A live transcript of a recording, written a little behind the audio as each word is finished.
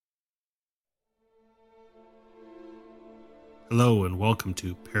Hello and welcome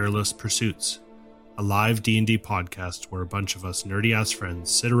to Perilous Pursuits, a live D&D podcast where a bunch of us nerdy-ass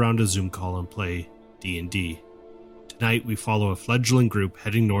friends sit around a Zoom call and play D&D. Tonight we follow a fledgling group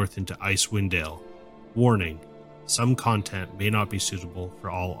heading north into Icewind Dale. Warning, some content may not be suitable for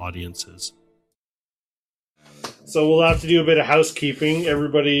all audiences. So we'll have to do a bit of housekeeping.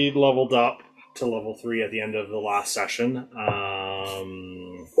 Everybody leveled up to level 3 at the end of the last session.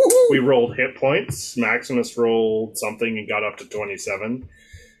 We rolled hit points. Maximus rolled something and got up to 27.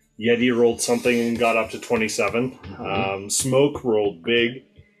 Yeti rolled something and got up to 27. Smoke rolled big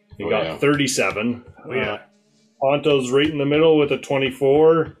and got 37. Ponto's right in the middle with a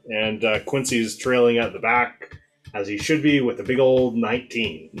 24. And Quincy's trailing at the back, as he should be, with a big old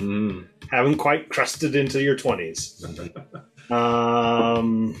 19. Haven't quite crested into your 20s.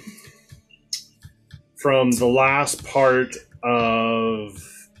 From the last part of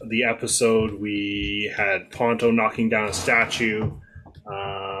the episode, we had Ponto knocking down a statue.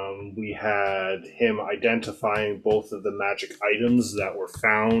 We had him identifying both of the magic items that were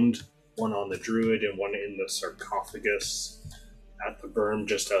found, one on the druid and one in the sarcophagus at the berm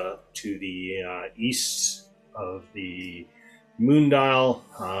just to the east of the Moondial.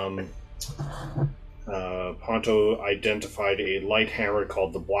 Ponto identified a light hammer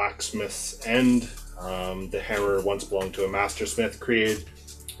called the Blacksmith's End. The hammer once belonged to a mastersmith, created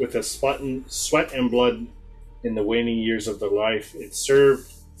with a sweat and blood in the waning years of their life. It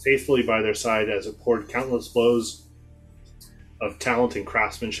served faithfully by their side as it poured countless blows of talent and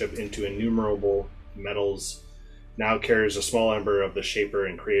craftsmanship into innumerable metals. Now carries a small ember of the shaper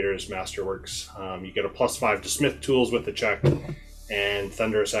and creator's masterworks. You get a +5 to smith tools with the check, and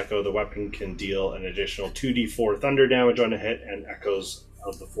Thunderous Echo, the weapon, can deal an additional 2d4 thunder damage on a hit, and echoes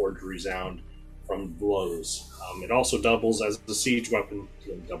of the forge resound from blows. It also doubles as a siege weapon,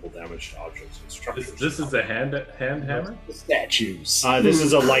 dealing double damage to objects and structures. This is a hand hammer? The statues. This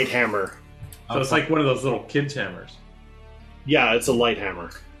is a light hammer. So it's like one of those little kids' hammers. Yeah, it's a light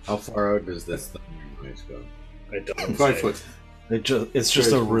hammer. How far out does this thunder noise go? It doesn't 5 say. foot. It's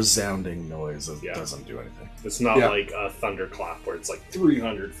just a resounding noise. It doesn't do anything. It's not like a thunderclap where it's like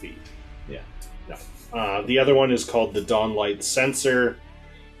 300 feet. Yeah. No. The other one is called the Dawnlight Sensor.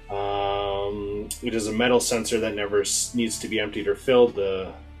 It is a metal sensor that never needs to be emptied or filled.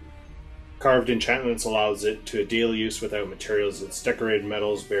 The carved enchantments allows it to a daily use without materials. Its decorated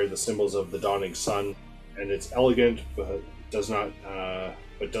metals bear the symbols of the dawning sun, and it's elegant, but does not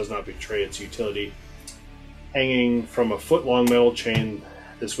betray its utility. Hanging from a foot-long metal chain,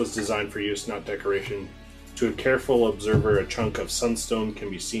 this was designed for use, not decoration. To a careful observer, a chunk of sunstone can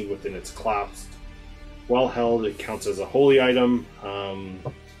be seen within its clasp. Well held, it counts as a holy item.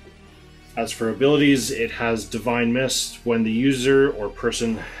 As for abilities, it has Divine Mist. When the user or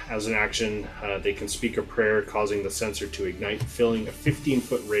person has an action, they can speak a prayer, causing the sensor to ignite, filling a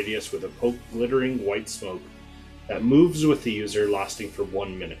 15-foot radius with a glittering white smoke that moves with the user, lasting for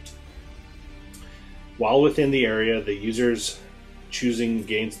 1 minute. While within the area, the user's choosing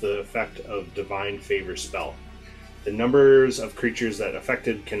gains the effect of Divine Favor spell. The numbers of creatures that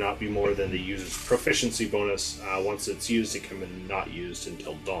affected cannot be more than the user's proficiency bonus. Once it's used, it can be not used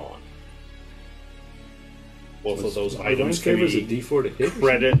until dawn. Both of those items can be a D4 to hit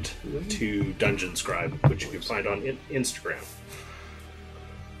credit to Dungeon Scribe, which you can find on Instagram.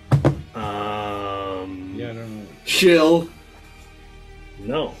 I don't know. Chill.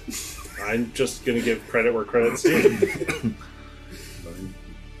 No. I'm just going to give credit where credit's due.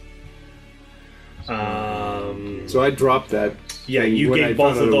 So I dropped that. Yeah, thing you when gave I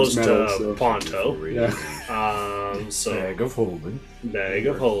both found of out it those was metal, to so- Ponto. Yeah. So Bag of holding. Bag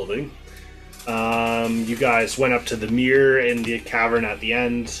of holding. You guys went up to the mirror in the cavern at the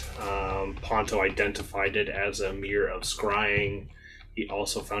end. Ponto identified it as a mirror of scrying. He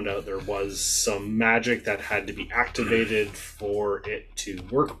also found out there was some magic that had to be activated for it to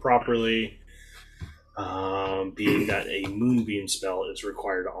work properly, being that a moonbeam spell is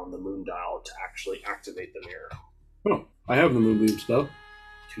required on the Moondial to actually activate the mirror. Oh, I have the moonbeam spell.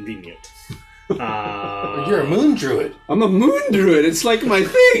 Convenient. You're a moon druid. I'm a moon druid. It's like my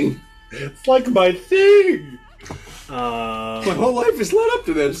thing. It's like my thing! My whole life is led up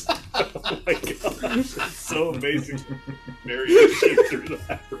to this. Oh my gosh, it's so amazing. Mary shaped through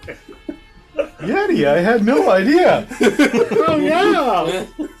that. Yeti, I had no idea. Oh yeah!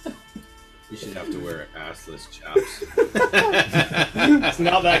 You should have to wear assless chaps. It's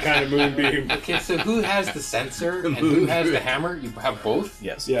not that kind of moonbeam. Okay, so who has the sensor and who has the hammer? You have both?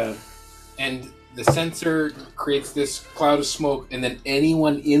 Yes. Yeah. And the sensor creates this cloud of smoke, and then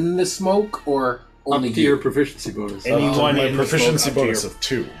anyone in the smoke, or Only Up to your proficiency bonus. Anyone my in the proficiency smoke up to bonus your of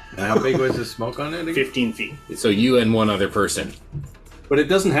 2. How big was the smoke on it again? 15 feet. So you and one other person. But it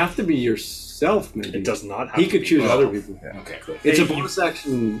doesn't have to be yourself, maybe. It does not have He to could be choose yourself. other people. Okay. It's a Hey, bonus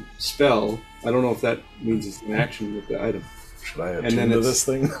action spell. I don't know if that means it's an action with the item. Should I And attune then to it's- this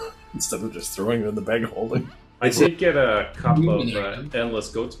thing instead of just throwing it in the bag holding? I did get a cup of endless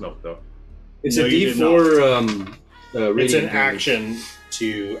goat's milk, though. It's No, a you did D4. It's an radiant damage. action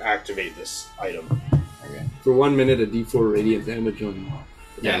to activate this item. For 1 minute, a D4 radiant damage on.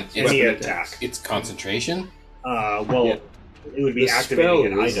 Yeah, Any it's, attack. it's concentration. Well, Yeah. it would be The activating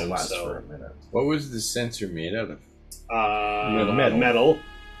an spell is- item, Last for so a minute. What was the sensor made out of? metal.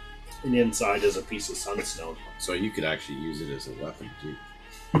 And inside is a piece of sunstone. So you could actually use it as a weapon too.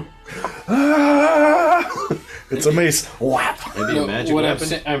 Ah! It's a mace. Whap! Maybe No, a magic what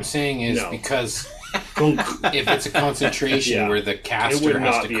weapon. I'm saying is No. because if it's a concentration Yeah. where the It caster would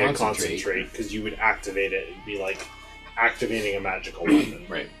has not to be a concentrate. concentrate because you would activate it. It'd be like activating a magical weapon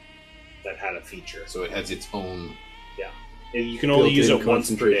Right. that had a feature. So it has its own. And you can only use it Built-in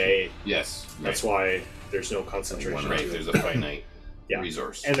once per day. Yes. That's why there's no concentration. One Right. There's a finite Yeah.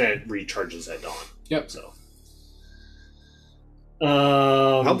 resource. And then it recharges at dawn. Yep. So.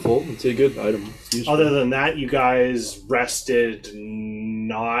 Helpful. It's a good item. It's useful. Other than that, you guys rested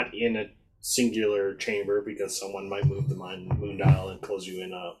not in a singular chamber because someone might move the moon dial and close you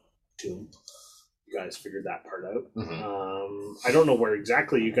in a tomb. You guys figured that part out. Mhm. I don't know where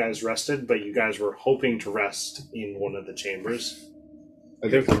exactly you guys rested, but you guys were hoping to rest in one of the chambers. I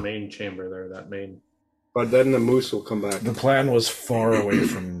think, The main chamber there, that main. but then the moose will come back. The plan was far away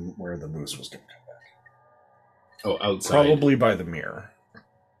from where the moose was going to come back. Oh, outside. Probably by the mirror.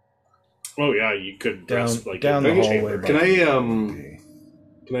 Oh yeah, you could Down, rest like down in the the hallway. chamber. by Can the I, mirror.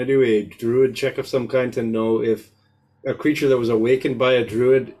 Can I do a druid check of some kind to know if a creature that was awakened by a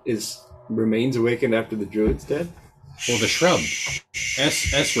druid remains awakened after the druid's dead? Well, the shrub.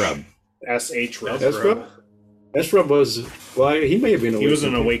 S rub. SH rub. Esrub? Esrub was, well, he may have been awakened. He was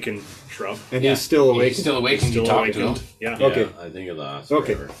an awakened shrub. And Yeah. he's still He's awakened? still awake and you Still talk to him. awakened. Yeah. Okay. Yeah, I think it lasts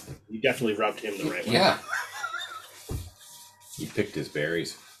Okay. forever. You definitely rubbed him the right way. Yeah. He picked his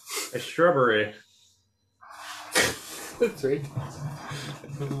berries. A shrubbery. That's right.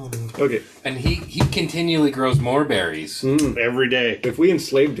 Okay. And he continually grows more berries. Mm. Every day. If we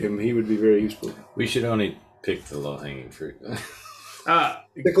enslaved him, he would be very useful. We should only pick the low-hanging fruit. Pickle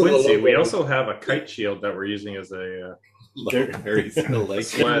the Quincy, logo. we also have a kite shield that we're using as a. Berries. I like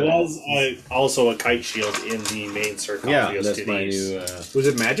There was also a kite shield in the main Yeah, sarcophagus that's to my these. new. Was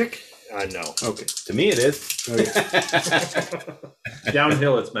it magic? No. Okay. To me, it is.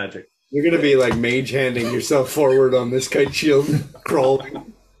 Downhill, it's magic. You're going to be like mage handing yourself forward on this kite shield,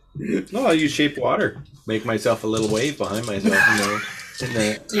 crawling. No, I'll use shape water. Make myself a little wave behind myself. In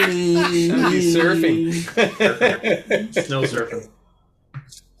the I'll be surfing. Snow surfing.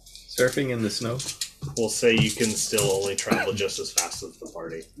 Surfing in the snow. We'll say you can still only travel just as fast as the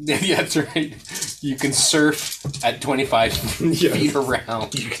party. Yeah, that's right. You can surf at 25 feet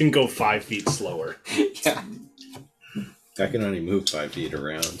around. You can go 5 feet slower. Yeah. I can only move 5 feet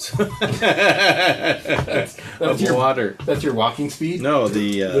around. That's Of your water. That's your walking speed. No,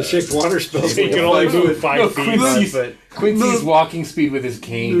 the The shape water spell. You can only move 5 feet. Quincy's, but Quincy's walking speed with his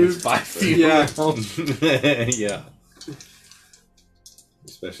cane is 5 feet Yeah. around. yeah.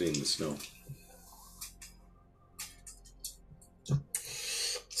 Especially in the snow.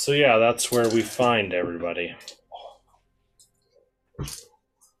 So yeah, that's where we find everybody.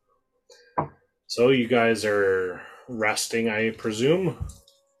 So you guys are resting, I presume?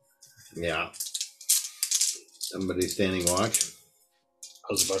 Yeah. Somebody standing watch?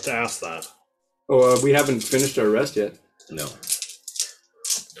 I was about to ask that. Oh, we haven't finished our rest yet. No.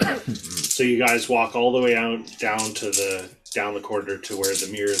 So you guys walk all the way out down the corridor to where the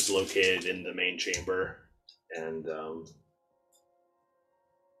mirror is located in the main chamber, and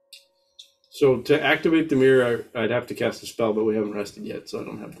So to activate the mirror, I'd have to cast a spell, but we haven't rested yet, so I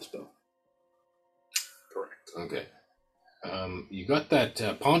don't have the spell. correct. Okay. You got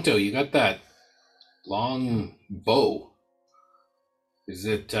that Ponto. You got that long bow. Is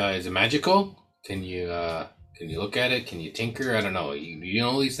it magical? Can you look at it? Can you tinker? I don't know. You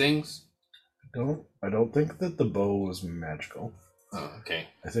know these things? I don't think that the bow was magical. Oh, okay.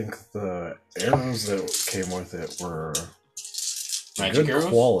 I think the arrows that came with it were Magic good arrows?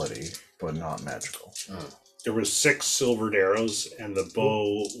 quality, but not magical. Oh. There was 6 silvered arrows, and the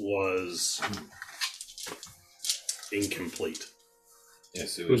bow was incomplete.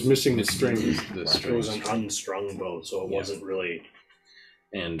 Yes, It was missing the string. The It was an strings. unstrung bow, so it Yeah. wasn't really.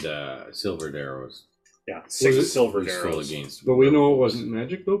 And silvered arrows. Yeah, 6 it- silvered Useful arrows. against. But we know it wasn't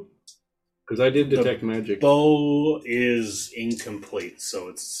magic, though? Because I did detect magic. Bow is incomplete,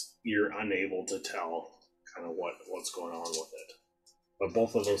 so you're unable to tell kind of what's going on with it. But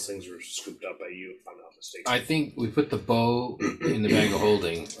both of those things were scooped up by you, if I'm not mistaken. I think we put the bow in the bag of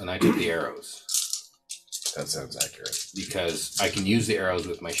holding, and I took the arrows. That sounds accurate. Because I can use the arrows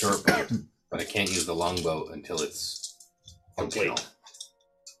with my short bow, but I can't use the longbow until it's functional.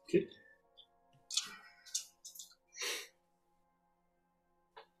 Okay.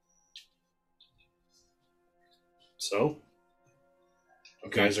 So, you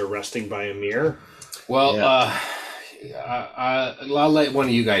guys are resting by a mirror. Well, Yeah. I'll let one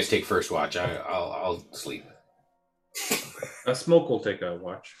of you guys take first watch. I'll sleep. Smoke will take a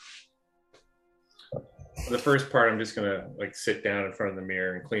watch. The first part, I'm just gonna sit down in front of the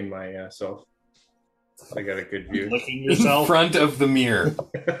mirror and clean myself. I got a good view. Licking In yourself. front of the mirror.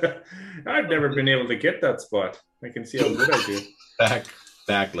 I've never been able to get that spot. I can see how good I do.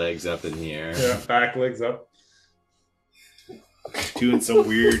 Back legs up in the air. Yeah, back legs up. Doing some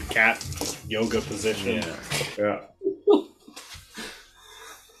weird cat yoga position. Yeah. Yeah.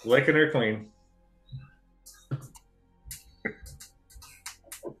 Licking her clean.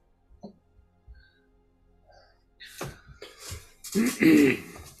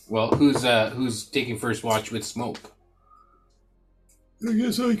 Well, who's taking first watch with Smoke? I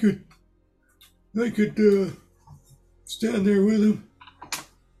guess I could stand there with him.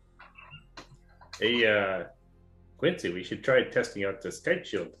 Hey, Quincy, we should try testing out this kite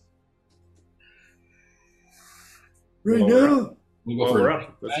shield. Right Well, we're now? We Well, we're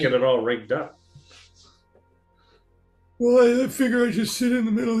up. Let's get it all rigged up. Well, I figure I just sit in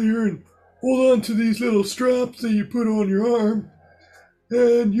the middle here and hold on to these little straps that you put on your arm,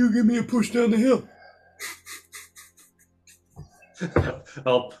 and you give me a push down the hill.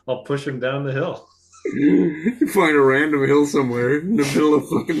 I'll push him down the hill. You find a random hill somewhere in the middle of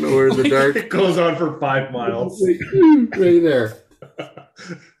fucking nowhere in the dark. It goes on for 5 miles. Right there.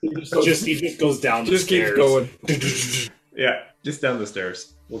 He just goes down the Just keeps stairs. going. Yeah, just down the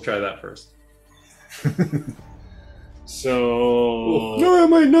stairs. We'll try that first. So No,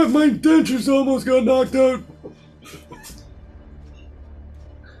 my dentures almost got knocked out.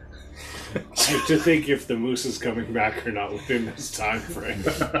 I have to think if the moose is coming back or not within this time frame.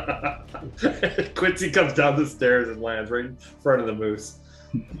 Quincy comes down the stairs and lands right in front of the moose.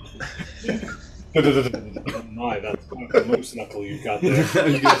 My, that's quite a moose knuckle you got there. I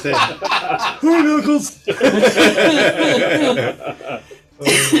was gonna say. Hi, Knuckles.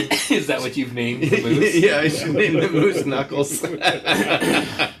 Is that what you've named the moose? Yeah, I should name the moose Knuckles.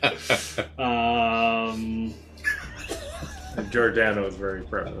 Giordano is very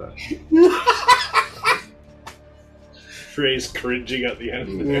proud of that. Trey's cringing at the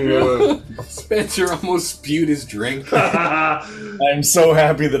end there. Spencer almost spewed his drink. I'm so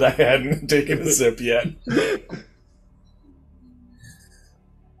happy that I hadn't taken a sip yet.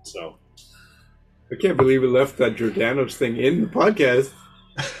 So I can't believe we left that Giordano's thing in the podcast.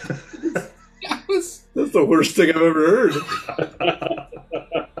 That's the worst thing I've ever heard.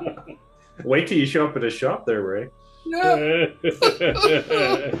 Wait till you show up at a shop there, Ray. you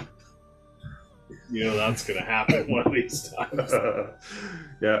know that's gonna happen one of these times.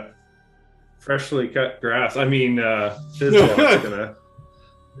 Yeah. Freshly cut grass. I mean, Fizzball's gonna...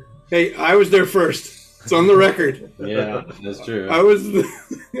 Hey, I was there first. It's on the record. Yeah, that's true. I was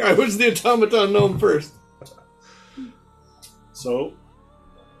the automaton gnome first. So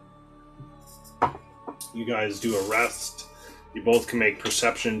you guys do a rest. You both can make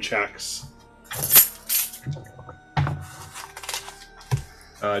perception checks.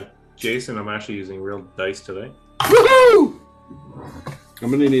 Jason, I'm actually using real dice today. Woohoo! I'm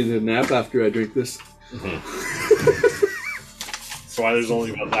gonna need a nap after I drink this. That's why there's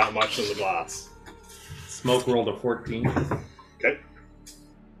only about that much in the glass. Smoke rolled a 14. Okay.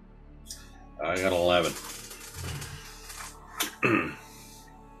 I got 11.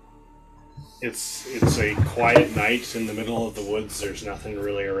 It's a quiet night in the middle of the woods. There's nothing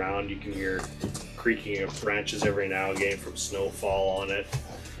really around. You can hear creaking of branches every now and again from snowfall on it,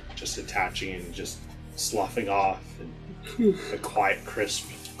 just attaching and just sloughing off. And a quiet,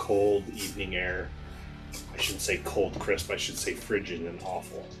 crisp, cold evening air. I shouldn't say cold, crisp. I should say frigid and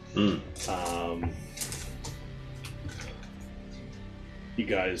awful. You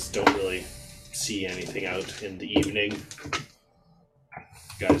guys don't really see anything out in the evening.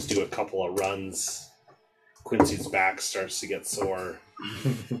 You guys do a couple of runs. Quincy's back starts to get sore.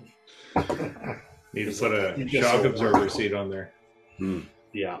 Need to put a shock absorber seat on there.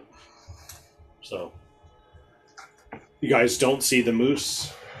 Yeah. So, you guys don't see the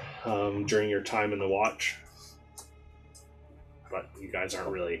moose during your time in the watch. But you guys aren't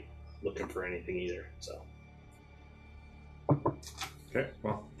really looking for anything either. So Okay.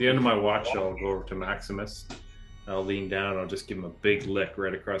 Well, at the end of my watch, I'll go over to Maximus. I'll lean down. I'll just give him a big lick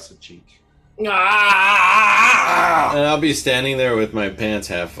right across the cheek. And I'll be standing there with my pants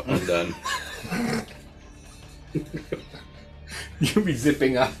half undone. You'll be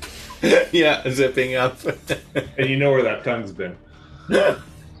zipping up. Yeah, zipping up. And you know where that tongue's been. That's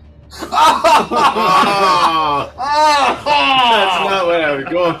not what I was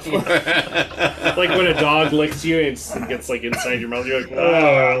going for. like when a dog licks you and it gets like inside your mouth, you're like,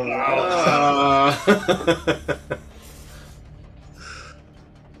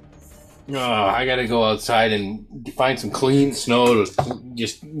 Oh, I gotta go outside and find some clean snow to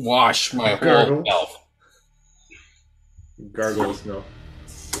just wash my whole Gargle. self. Gargoyles, no.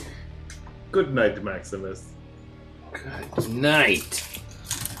 Good night, Maximus. Good night.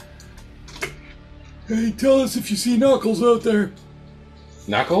 Hey, tell us if you see Knuckles out there.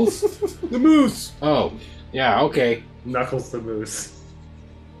 Knuckles? The moose. Oh, yeah, okay. Knuckles the Moose.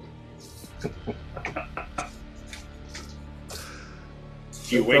 do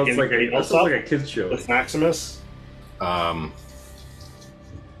you wake That sounds like a kid's show. with Maximus? I'll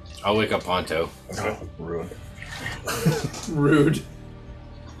wake up Ponto. Oh, rude. Rude. Do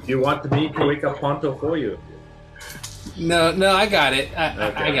you want me to wake up Ponto for you? No, I got it. I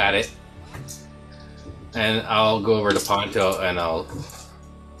Okay. got it. And I'll go over to Ponto and I'll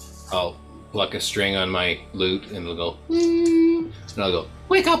pluck a string on my lute and it'll go, and I'll go,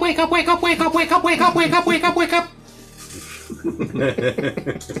 wake up, wake up, wake up, wake up, wake up, wake up, wake up, wake up, wake up.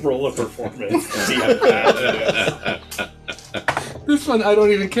 Roll a performance. See how bad it is. This one, I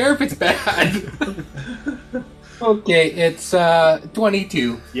don't even care if it's bad. Okay, it's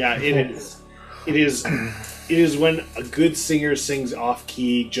 22. Yeah, it is. It is. It is when a good singer sings off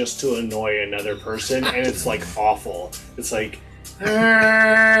key just to annoy another person, and it's like awful. It's like,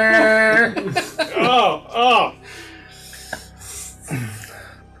 oh.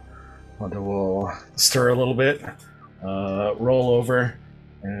 Ponto will stir a little bit, roll over,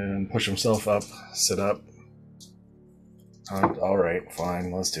 and push himself up, sit up. All right,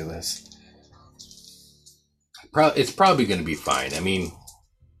 fine, let's do this. It's probably going to be fine. I mean,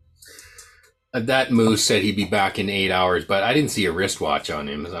 that moose said he'd be back in 8 hours, but I didn't see a wristwatch on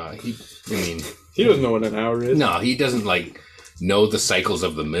him. He doesn't know what an hour is. No, he doesn't know the cycles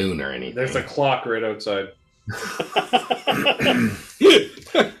of the moon or anything. There's a clock right outside.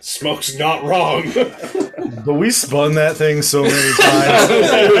 Smoke's not wrong. But we spun that thing so many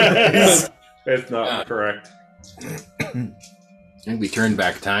times. It's not correct. I think we turned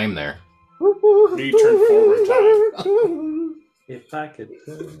back time there. You turn forward time. If I could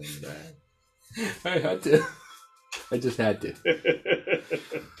turn back. I had to. I just had to.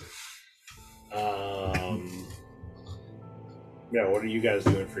 Yeah, what are you guys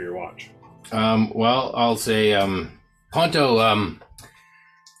doing for your watch? Well, I'll say, Ponto,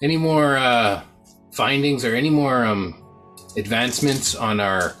 any more findings or any more advancements on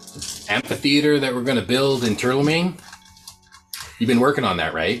our amphitheater that we're going to build in Turtlemaine? You've been working on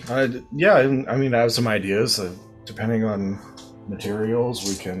that, right? Yeah, I mean, I have some ideas. Depending on materials,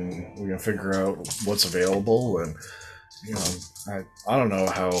 we can figure out what's available, and I don't know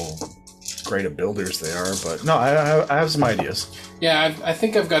how great of builders they are, but no, I have some ideas. Yeah, I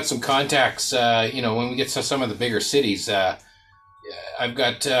think I've got some contacts. When we get to some of the bigger cities, I've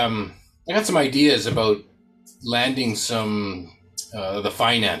got I got some ideas about landing some the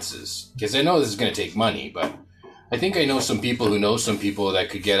finances, because I know this is going to take money, but I think I know some people who know some people that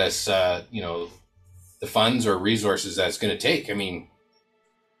could get us, the funds or resources that it's going to take. I mean,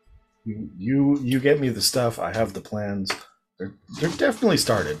 You get me the stuff. I have the plans. They're definitely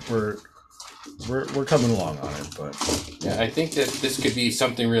started. We're coming along on it, but yeah, I think that this could be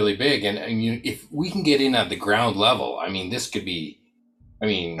something really big, and if we can get in at the ground level, I mean, this could be. I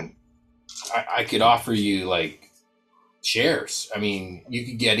mean, I could offer you like shares. I mean, you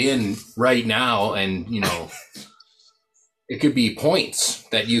could get in right now, and it could be points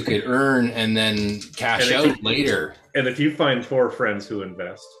that you could earn and then cash out later. And if you find 4 friends who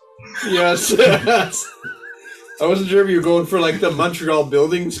invest. Yes. I wasn't sure if you were going for like the Montreal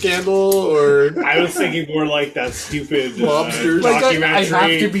building scandal or I was thinking more like that stupid Lobsters. documentary I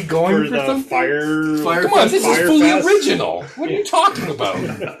have to be going for the something? fire. Come on, this is fully Firefest. original. What are you talking about?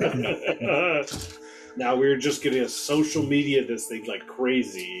 Now we're just getting a social media this thing like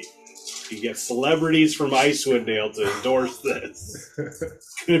crazy. You get celebrities from Icewind Dale to endorse this.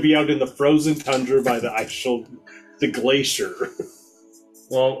 It's going to be out in the frozen tundra by the the glacier.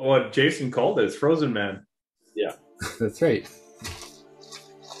 Well, what Jason called it is Frozen Man. Yeah. That's right.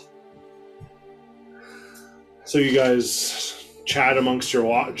 So you guys chat amongst your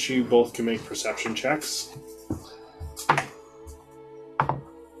watch. You both can make perception checks.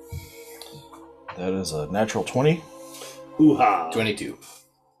 That is a natural 20 Hoo-ha. 22.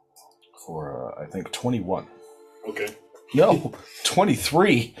 for, I think, 21. Okay. No,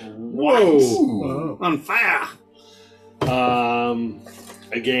 23. Whoa! On fire!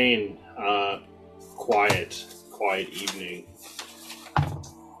 Again, quiet evening.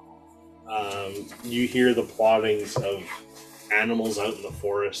 You hear the plottings of animals out in the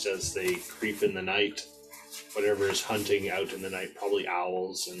forest as they creep in the night. Whatever is hunting out in the night, probably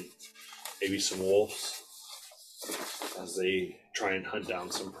owls and maybe some wolves, as they try and hunt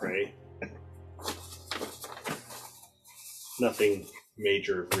down some prey. Nothing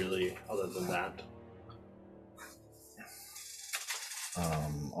major, really, other than that.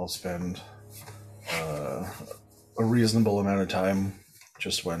 I'll spend a reasonable amount of time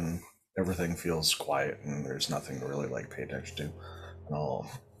just when everything feels quiet and there's nothing to really like pay attention to. And I'll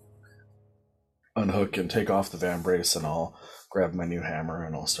unhook and take off the van brace, and I'll grab my new hammer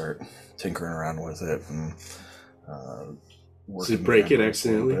and I'll start tinkering around with it and working Does it break the van it brace a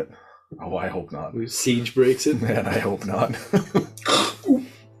little accidentally? bit. Oh, I hope not. Siege breaks it. Man, I hope not.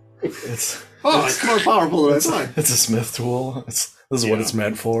 it's Oh, it's more powerful than I thought. it's a smith tool. This is what Yeah. it's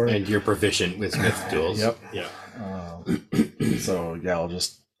meant for. And you're proficient with smith tools. Yep. Yeah. So yeah, I'll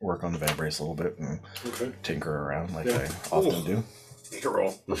just work on the van brace a little bit and Okay. tinker around like Yeah. I often do. Make a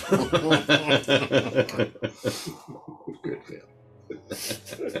roll. Good fail.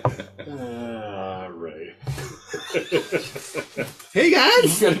 Right. Hey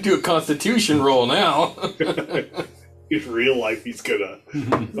guys! You gotta do a constitution roll now. In real life, he's gonna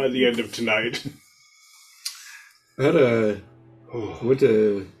by the end of tonight. I had went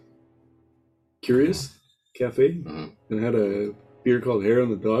to Curious Cafe Mhm. and had a beer called Hair on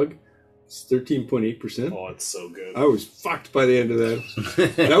the Dog. It's 13.8%. Oh, it's so good. I was fucked by the end of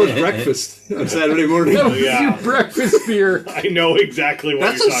that. That was breakfast on Saturday morning. was Yeah. your breakfast beer. I know exactly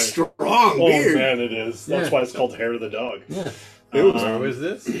what That's you're a talking. strong Oh beer. man, it is. That's Yeah. why it's called Hair of the Dog. Yeah. It was- Where was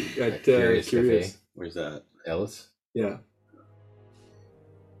this? At Curious Curious. Cafe. Where's that? Ellis. Yeah.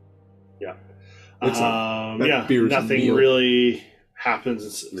 Yeah. It's that Yeah. beer is a Nothing meal. really happens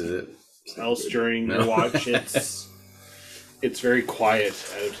Is it? else during No. your watch. It's very quiet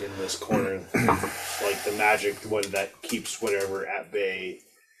out in this corner. Like the magic one that keeps whatever at bay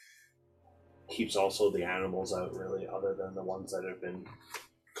keeps also the animals out, really, other than the ones that have been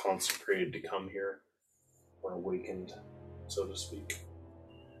consecrated to come here or awakened, so to speak.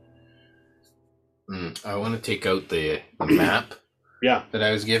 I want to take out the map Yeah. that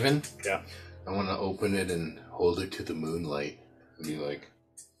I was given. Yeah. I want to open it and hold it to the moonlight and be like,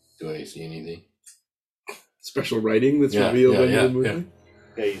 do I see anything? Special writing that's Yeah, revealed yeah, in yeah, the movie.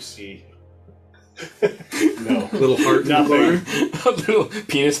 Yeah, you see. No. Little heart in the Nothing. corner. A little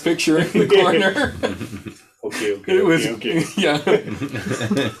penis picture in the corner. Okay, It was, okay. yeah.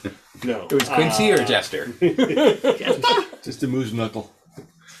 No. It was Quincy or Jester? Just a moose knuckle.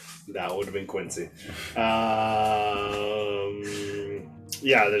 That would have been Quincy.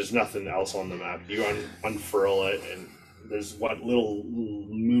 Yeah, there's nothing else on the map. You unfurl it, and there's what little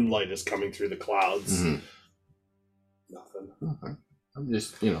moonlight is coming through the clouds. Mhm. Nothing. I'm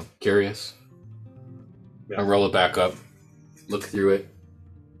just, curious. Yeah. I roll it back up, look through it.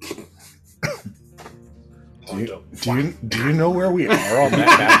 Do you know where we are on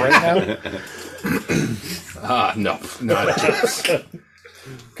that map right now? No, not a chance.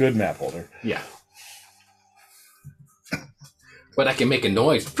 Good map holder. Yeah. But I can make a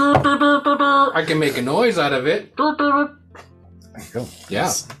noise. I can make a noise out of it. There you go.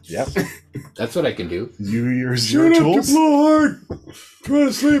 Yeah. Yep. That's what I can do. You use your tools. Lord! Trying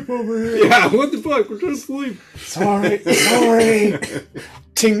to sleep over here. Yeah, what the fuck? We're trying to sleep. Sorry.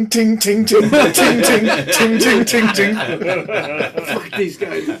 Ting ting ting ting ting ting ting ting ting ting. Fuck these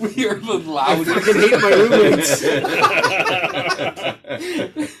guys. We are the I loudest. fucking hate my roommates.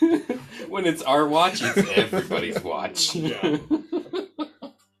 When it's our watch, it's everybody's watch. Yeah.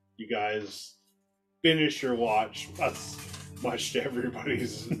 You guys finish your watch. That's much to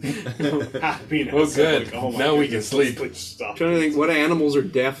everybody's happiness. Well, good. Like, oh my Now we can goodness, sleep. let's stop. Trying to think what animals are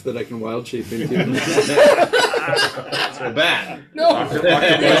deaf that I can wild shape into. A bat. No, it's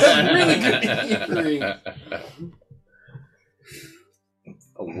really good hearing.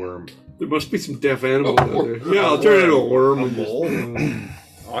 A worm. There must be some deaf animals out there. Yeah, I'll turn it into a worm. A and just- mole?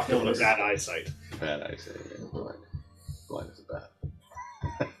 No, with bad eyesight. Bad eyesight. Blind. Blind as a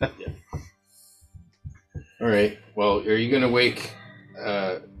bat. All right. Well, are you going to wake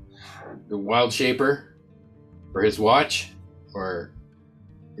the Wild Shaper for his watch, or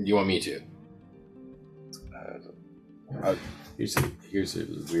do you want me to? Here's a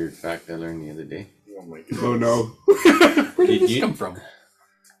weird fact I learned the other day. Oh my god. Oh no. Where did Did this you- come from?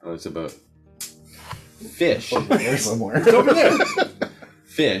 Oh, it's about fish. There somewhere. Over there.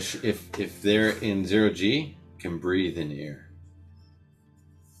 Fish, if they're in 0G, can breathe in air.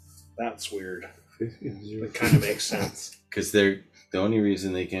 That's weird. It kind of makes sense. Because they're the only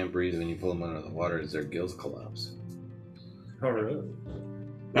reason they can't breathe when you pull them out of the water is their gills collapse. Oh, really?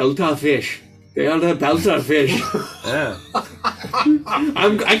 Belta fish. They are the Belta fish. Yeah.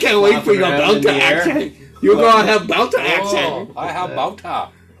 I can't wait for your Flopping around in Belta the air. accent. You're gonna have Belta accent. Oh, I have Bauta.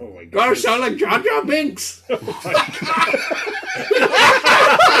 Oh my You're gonna god. sound like Jar Jar Binks.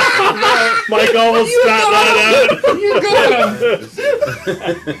 Mike almost spat that out.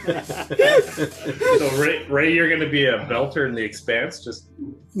 So Ray, you're going to be a belter in the Expanse, just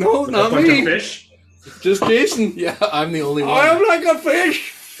No, with a not bunch of me. fish. Just Jason. Yeah, I'm the only one. I'm like a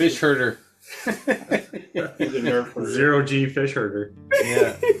fish. Fish herder. The nerf herder. 0G fish herder.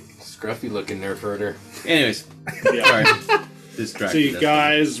 Yeah. Scruffy looking nerf herder. Anyways, Yeah. sorry. Distracted. So you us.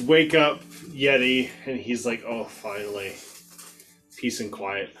 guys wake up Yeti, and he's like, "Oh, finally, peace and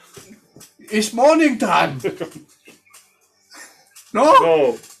quiet." It's morning time. No,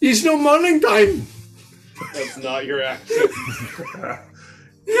 No, it's no morning time. that's not your accent.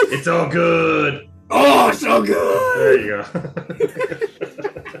 It's all good. Oh, so good. There you go.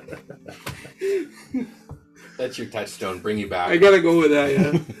 That's your touchstone. Bring you back. I gotta go with that,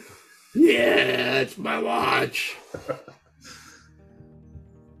 yeah. Yeah, it's my watch.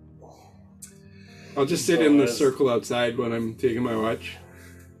 I'll just sit in the circle outside when I'm taking my watch.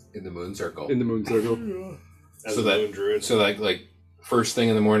 In the moon circle. In the moon circle. As So a that- moon druid. So like first thing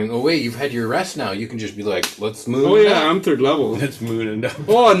in the morning. Oh wait, you've had your rest now. You can just be like, let's move. Oh yeah, now. I'm third level. That's moon and up.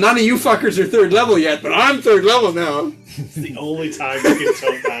 Oh, none of you fuckers are third level yet, but I'm third level now. It's the only time you can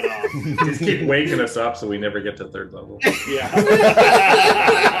tilt that off. Just keep waking us up so we never get to third level. Yeah.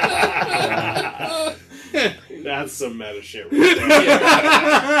 That's some meta shit right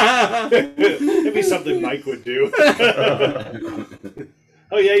there. It'd be something Mike would do.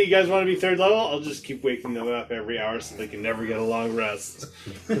 Oh yeah, you guys want to be third level? I'll just keep waking them up every hour so they can never get a long rest.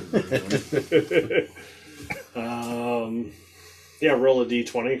 Yeah, roll a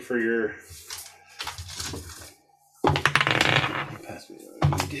d20 for your...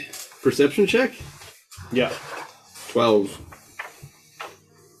 Perception check? Yeah. 12.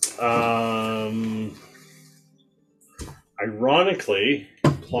 Ironically,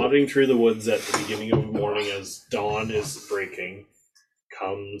 plodding through the woods at the beginning of the morning as dawn is breaking,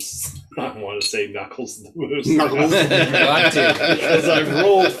 comes, I want to say Knuckles the Moose. Knuckles. Because I've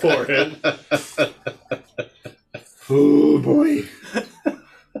rolled for it. Oh boy.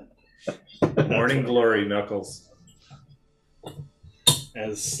 Morning glory, Knuckles.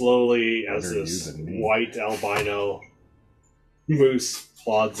 As slowly as Better this you than me. white albino moose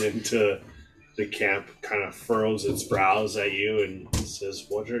plods into the camp, kind of furrows its brows at you and says,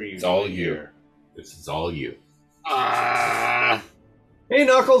 "What are you It's all doing you. here?" This is all you. Ah. Hey,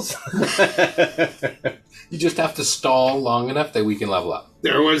 Knuckles! You just have to stall long enough that we can level up.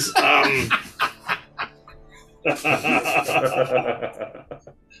 There was,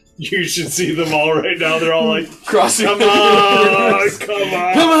 You should see them all right now. They're all like, Crossing. "Come on, come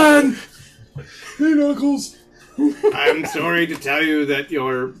on, Come on! hey Knuckles." I'm sorry to tell you that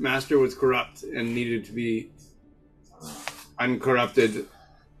your master was corrupt and needed to be uncorrupted.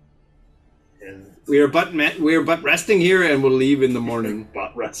 And We are but resting here and will leave in the morning.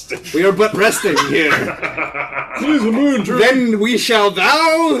 butt resting. We are but resting here. Here's the moon, Then we shall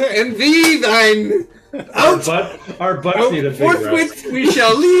thou and thee thine out. Our butts need a big rest. Forthwith we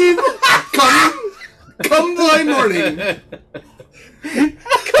shall leave. Come thy morning.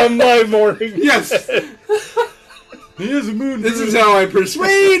 Come by morning. Yes, Here's the moon. this is how I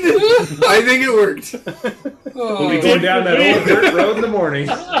persuade. I think it worked. We'll be going down that old dirt road in the morning.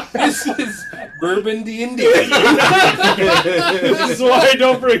 This is Bourbon D&D. This is why I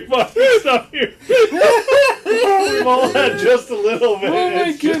don't bring fucking stuff here. We've all had just a little bit. Oh my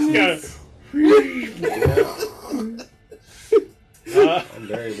It's just goodness. I'm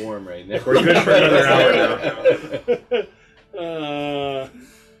very warm right now. We're good for another hour now.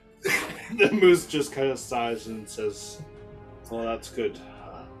 The moose just kind of sighs and says, "Well, that's good.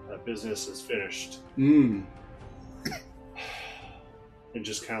 That business is finished." Mm. And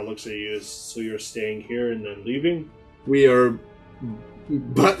just kind of looks at you as, "So you're staying here and then leaving?" We are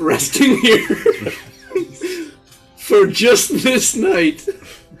but resting here for just this night.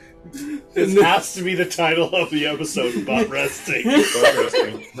 This has to be the title of the episode, Butt Resting.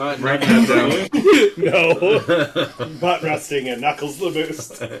 Not Write that down. No. Butt Resting and Knuckles the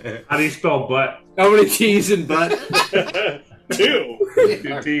Moose. How do you spell butt? How many T's in butt? 2.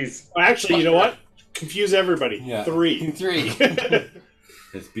 Two T's. Actually, you know what? Confuse everybody. Yeah. 3. 3.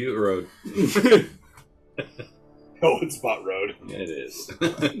 It's Butte Road. Oh, it's Spot Road. It is.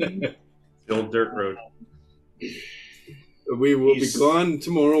 The old dirt road. We will He's- be gone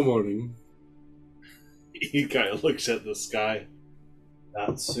tomorrow morning. He kind of looks at the sky.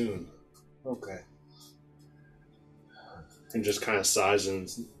 Not soon. Okay. And just kind of sighs and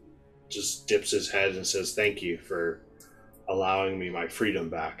just dips his head and says, "Thank you for allowing me my freedom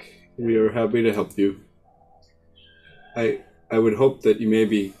back." We are happy to help you. I would hope that you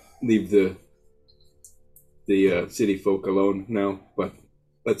maybe leave the city folk alone now, but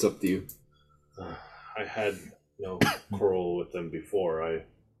that's up to you. I had no quarrel with them before. I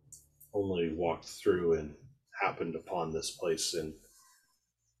only walked through and happened upon this place and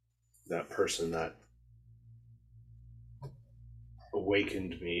that person that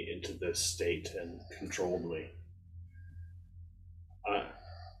awakened me into this state and controlled me.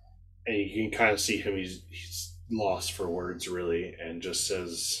 And you can kind of see him, he's lost for words really, and just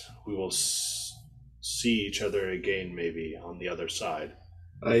says, "We will see each other again maybe on the other side."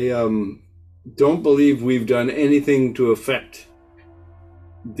 I don't believe we've done anything to affect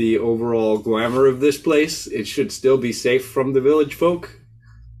the overall glamour of this place. It should still be safe from the village folk.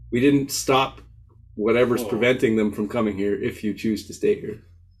 We didn't stop whatever's Oh. preventing them from coming here if you choose to stay here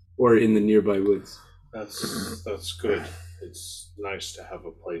or in the nearby woods. That's good. It's nice to have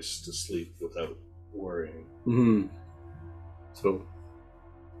a place to sleep without worrying. Mm-hmm. So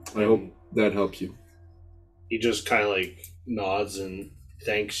I hope that helps you. He just kind of like nods and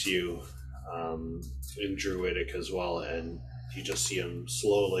thanks you in Druidic as well, and you just see him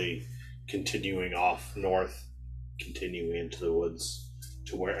slowly continuing off north, continuing into the woods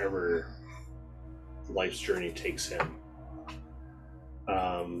to wherever life's journey takes him.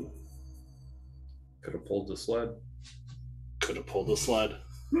 Could have pulled the sled. Could have pulled the sled.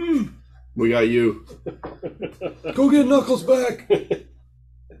 We got you. Go get Knuckles back.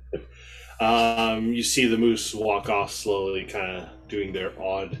 You see the moose walk off slowly, kind of doing their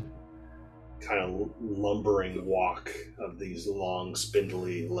odd, kind of lumbering walk of these long,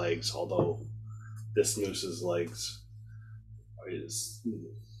 spindly legs. Although this moose's legs is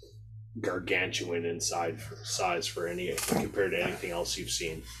gargantuan in size for any compared to anything else you've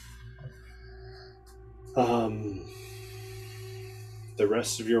seen. The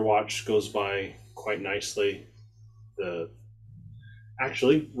rest of your watch goes by quite nicely.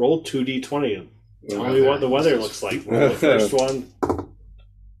 Actually, roll 2d20. Tell me what the weather looks like. Roll the first one.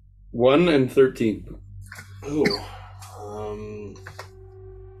 1 and 13. Ooh.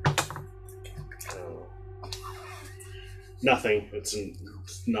 Nothing. It's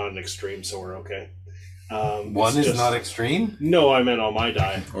not an extreme, so we're okay. One it's is not extreme? No, I meant on my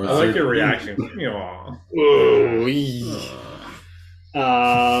die. Or I like your reaction.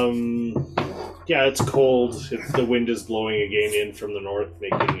 Aw. Yeah, it's cold. The wind is blowing again in from the north,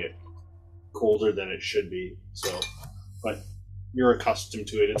 making it colder than it should be. So, but you're accustomed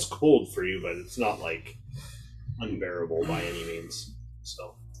to it. It's cold for you, but it's not like unbearable by any means.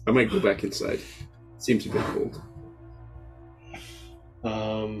 So, I might go back inside. Seems a bit cold.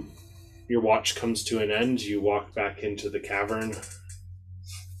 your watch comes to an end. You walk back into the cavern.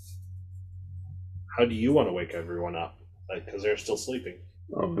 How do you want to wake everyone up? Like, because they're still sleeping.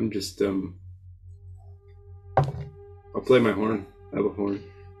 Oh, I'm just I'll play my horn. I have a horn.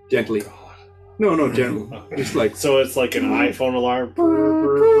 Gently. No, gentle. Okay. Just like So it's like an iPhone alarm.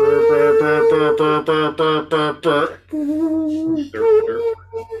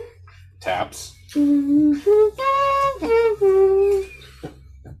 Taps.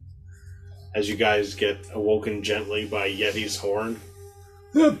 As you guys get awoken gently by Yeti's horn.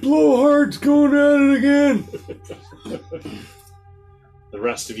 that blowhard's going at it again. The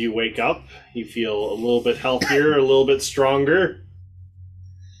rest of you wake up. You feel a little bit healthier, a little bit stronger.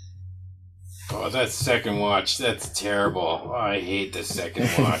 Oh, that second watch, that's terrible. Oh, I hate the second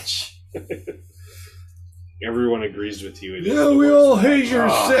watch. Everyone agrees with you. It is Yeah, the we worst all watch. hate your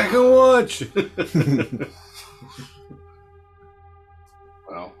Ah. second watch.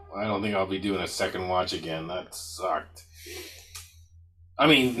 Well, I don't think I'll be doing a second watch again. That sucked. I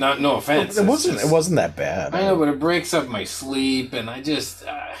mean, no offense. It it's wasn't. just- It wasn't that bad. I know, but it breaks up my sleep, and I just,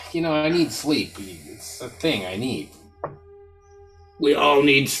 I need sleep. It's a thing I need. We all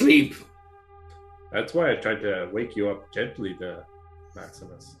need sleep. That's why I tried to wake you up gently,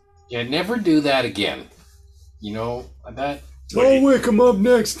 Maximus. Yeah, never do that again. You know that. I'll wake him up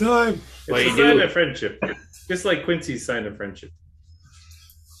next time. It's a sign of friendship. Just like Quincy's sign of friendship.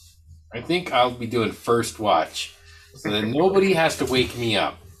 I think I'll be doing first watch, so that nobody has to wake me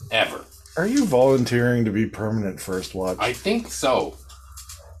up ever. Are you volunteering to be permanent first watch? I think so.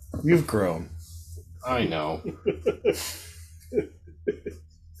 You've grown. I know.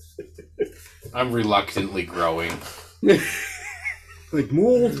 I'm reluctantly growing. Like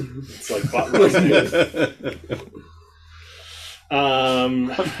mold. It's like butt resting.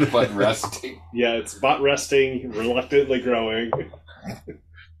 But resting. Yeah, it's butt resting, reluctantly growing.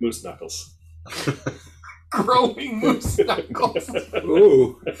 Moose knuckles. Growing moose knuckles.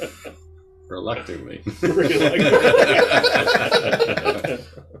 Ooh. Reluctantly.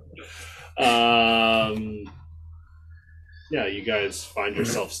 Yeah, you guys find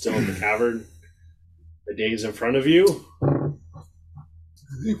yourself still in the cavern. The day's in front of you.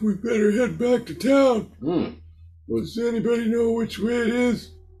 I think we better head back to town. Does anybody know which way it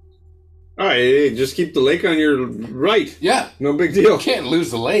is? All right, hey, just keep the lake on your right. Yeah. No big deal. You can't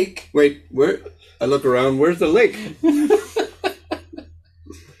lose the lake. Wait, where? I look around. Where's the lake?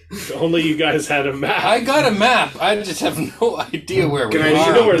 Only you guys had a map. I got a map. I just have no idea where we Can I are.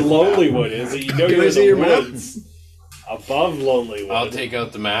 You know where Lonelywood is. You know Can you're I in see the your map? woods above Lonelywood. I'll take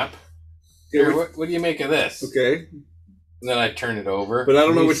out the map. Here, what do you make of this? Okay, And then I turn it over. but I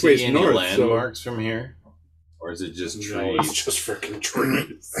don't know Can we which way's see any north. landmarks from here? Or is it just No, it's trees? just freaking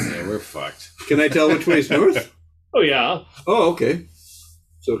trees. Yeah, we're fucked. So can I tell which way's north? Oh yeah. Oh, okay.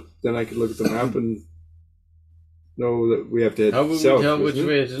 So then I could look at the map and know that we have to head How would we south. tell which isn't it?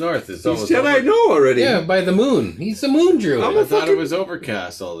 way is north? It's He almost said I over- know already. Yeah, by the moon. He's the moon druid. I'm I a thought fucking- it was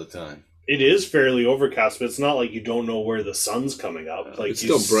overcast all the time. It is fairly overcast, but it's not like you don't know where the sun's coming up. Like It's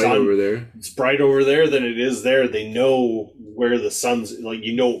you still bright over there. It's bright over there than it is there. They know where the sun's like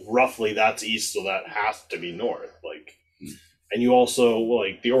you know roughly that's east, so that has to be north. Like and you also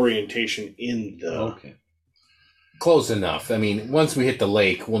like the orientation in the Okay. Close enough. I mean, once we hit the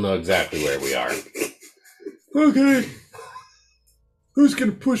lake, we'll know exactly where we are. Okay. Who's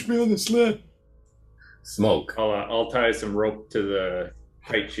gonna push me on the sled? Smoke. I'll tie some rope to the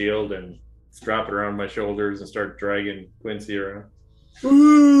kite shield and strap it around my shoulders and start dragging Quincy around.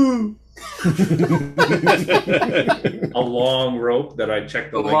 Ooh. A long rope that I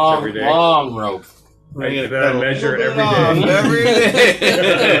check the length Long, every day. long rope. That I measure it every day.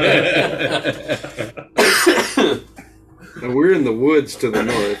 And we're in the woods to the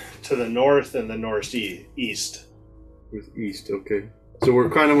north. to the north and the northeast. East, okay. So we're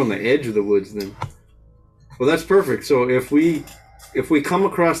kind of on the edge of the woods then. Well, that's perfect. So if we come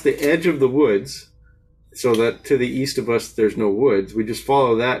across the edge of the woods, so that to the east of us there's no woods, we just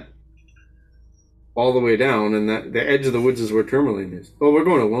follow that all the way down, and that the edge of the woods is where Tourmaline is. Oh, we're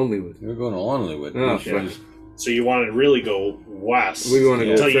going to Lonelywood. We're going to Lonelywood. Oh, We should yeah. just- So you want to really go west. We want to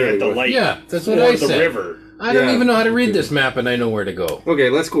go until you hit fairly the west. lake. Yeah, that's what or I the said. river. I don't Yeah. even know how to read this map, and I know where to go. Okay,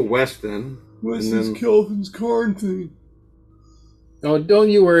 let's go west then. What's And this then- Kelvin's Karn thing? Oh, don't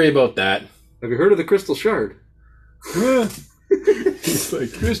you worry about that. Have you heard of the Crystal Shard? Huh? It's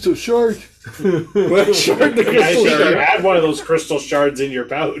like Crystal Shard. What shard? The I Crystal think you Shard. had one of those crystal shards in your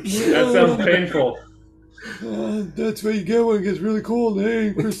pouch. That sounds painful. That's why you get one. It gets really cold,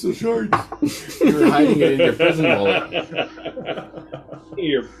 eh? Crystal Shards. You were hiding it in your prison wallet.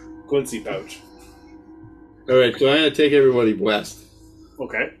 Your Quincy pouch. All right, so I gotta take everybody west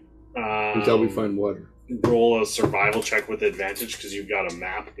Okay. until we find water. Roll a survival check with advantage because you've got a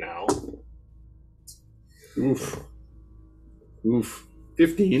map now. Oof.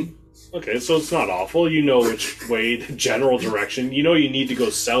 15. Okay, so it's not awful. You know which way, the general direction. You know you need to go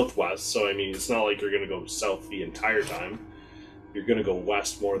southwest, so I mean, it's not like you're going to go south the entire time. You're going to go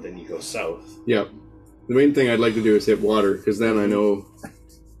west more than you go south. Yep. The main thing I'd like to do is hit water, because then I know,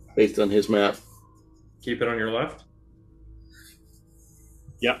 based on his map. Keep it on your left.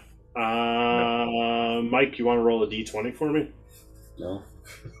 Yep. Mike, you want to roll a d20 for me? No.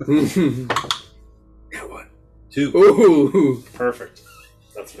 Yeah, what? 2. Ooh. Perfect.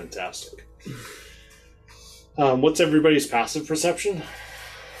 That's fantastic. What's everybody's passive perception?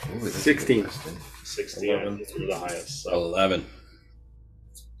 Ooh, this is 16. interesting. 16. 11. You're the highest. So, 11.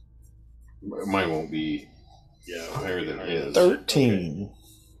 Mine won't be yeah. higher than his. 13.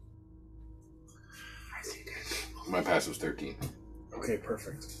 My pass was 13. Okay,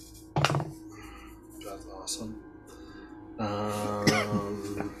 perfect. That's awesome. Yep,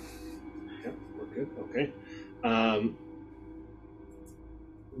 we're good. Okay.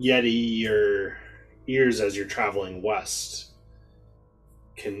 Yeti, your ears as you're traveling west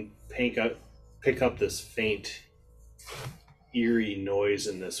can pick up this faint, eerie noise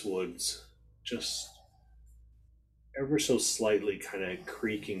in this woods, just ever so slightly kind of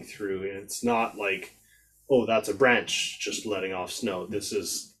creaking through, and it's not like, oh, that's a branch just letting off snow. This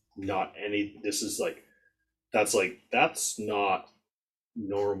is not any. This is like, that's not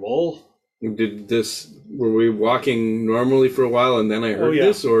normal. Were we walking normally for a while and then I heard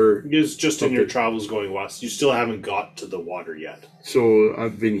this, or? It's just in your travels going west. You still haven't got to the water yet. So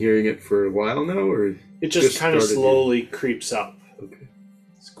I've been hearing it for a while now, or? It just kind of slowly creeps up. Okay.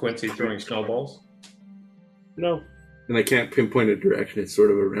 Is Quincy throwing snowballs? No. And I can't pinpoint a direction. It's sort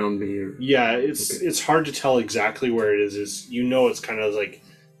of around me. Or... Yeah, it's hard to tell exactly where it is. It's kind of like,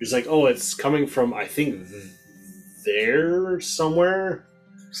 it's like, oh, it's coming from, I think, there somewhere.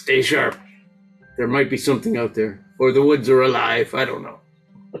 Stay sharp. There might be something out there. Or the woods are alive. I don't know.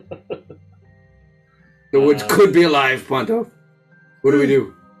 The woods could be alive, Ponto. What do we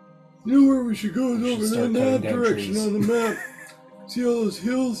do? You know where we should go? Is over start in that cutting down direction trees. on the map. See all those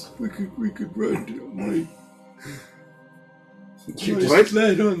hills? We could run to my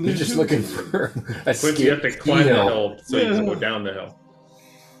sled on You're the just hill. looking for a Quincy, you have to climb the hill. hill so you can Yeah. go down the hill.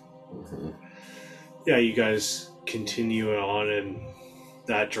 Yeah, you guys continue on in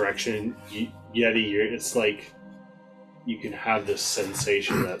that direction. Yeti, it's like you can have this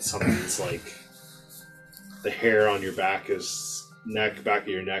sensation that something's like the hair on your back of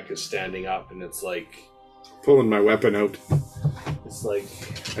your neck is standing up, and it's like Pulling my weapon out. it's like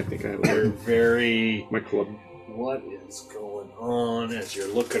I think I you're have very. my club. What is going on as you're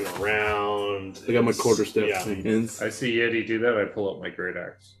looking around? I got my quarterstaff Yeah, hands. I see Yeti do that. I pull out my great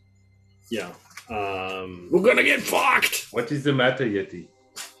axe. yeah. We're gonna get fucked! What is the matter, Yeti?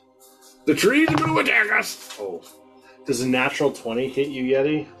 The trees are gonna attack us! Oh, does a natural 20 hit you,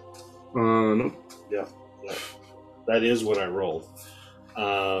 Yeti? No. Yeah, that is what I rolled.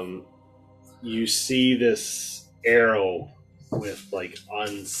 You see this arrow with like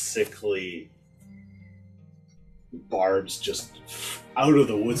unsickly barbs just out of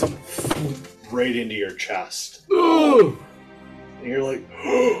the woods and right into your chest. Oh! And you're like,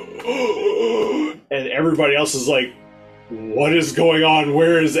 and everybody else is like, what is going on?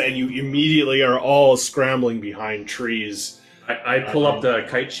 Where is it? And you immediately are all scrambling behind trees. I pull up the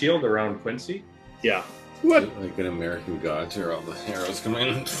kite shield around Quincy. Yeah. What? Like an American Gods, or all the arrows come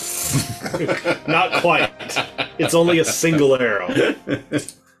in. Not quite. It's only a single arrow.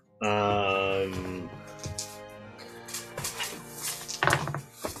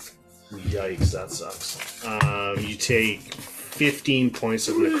 Yikes, that sucks. You take 15 points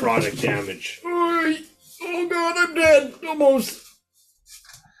of necrotic damage. Oh god, I'm dead! Almost!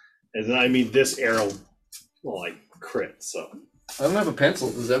 And then, I mean, this arrow, well, like, crit, so, I don't have a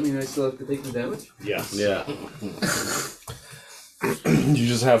pencil. Does that mean I still have to take the damage? yes. Yeah. You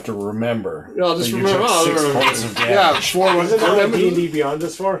just have to remember. Yeah, I'll just that you remember. took 6 points of damage. Yeah, 4 was it? What D&D Beyond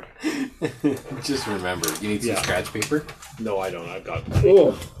is for? Just remember, you need some Yeah. scratch paper. No, I don't. I've got...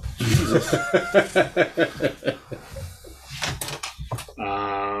 Oh.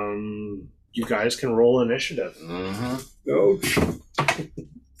 You guys can roll initiative. Ouch.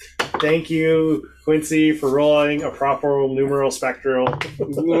 Thank you, Quincy, for rolling a proper numeral spectral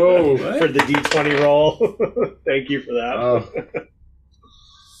No. for the D20 roll. Thank you for that. Oh.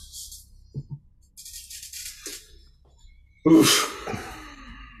 Oof.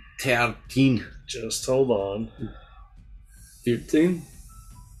 13. Just hold on. 15?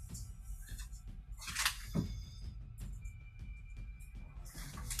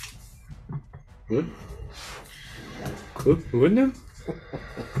 What? What now?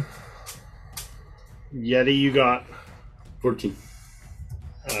 Yeti, you got 14.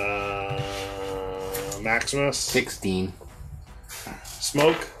 Maximus. 16.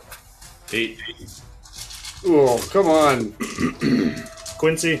 Smoke. 8. Oh, come on.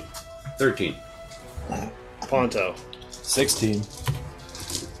 Quincy. 13. Ponto. 16.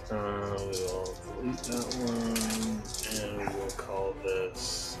 We will delete that one, and we'll call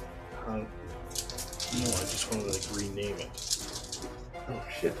this. No, I just wanted to rename it. Oh,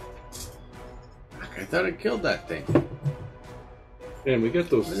 shit. Fuck, I thought I killed that thing. Man, we got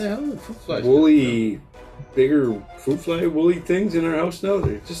those Where the hell did the fruit flies woolly, bigger fruit fly woolly things in our house now.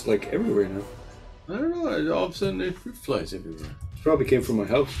 They're just like everywhere now. I don't know. All of a sudden, there's fruit flies everywhere. Probably came from my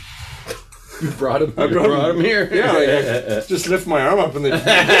house. You brought him. I brought him here. Yeah, I just lift my arm up and they.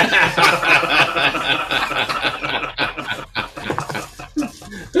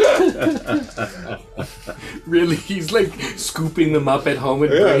 Really? He's like scooping them up at home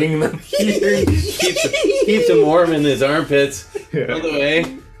and bringing them here. keeps him warm in his armpits. All the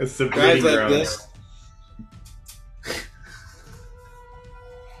way. It's the Guys breeding like ground. this.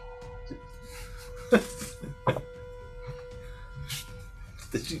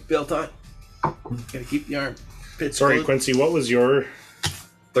 The seatbelt on. Gotta keep the armpits. Sorry, closed. Quincy, what was your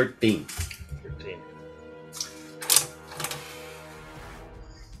 13. 13?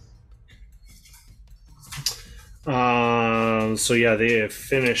 So yeah, they have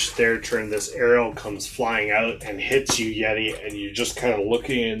finished their turn. This arrow comes flying out and hits you, Yeti, and you're just kind of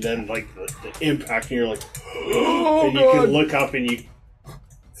looking, and then like the impact, and you're like, and you can look up, and you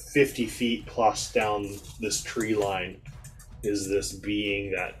 50 feet plus down this tree line is this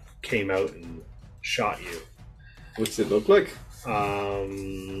being that came out and shot you. What's it look like?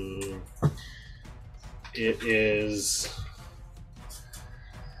 It is.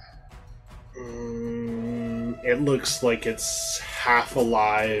 It looks like it's half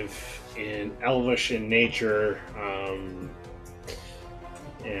alive in elvish in nature,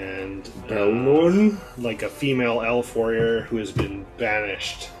 and like a female elf warrior who has been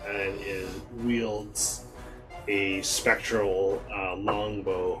banished and wields a spectral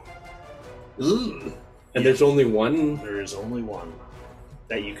longbow. Ooh. And there's only one? There is only one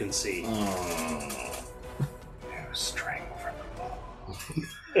that you can see. String from the bow.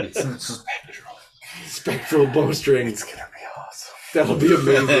 It's spectral. Spectral bowstring. It's gonna be awesome. That'll be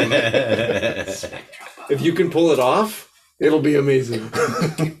amazing. If you can pull it off, it'll be amazing.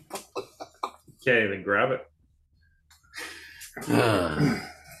 Okay, then grab it.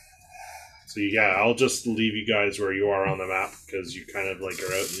 So yeah, I'll just leave you guys where you are on the map because you kind of like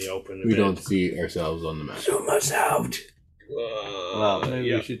are out in the open. We don't see ourselves on the map. Zoom us out. Well, maybe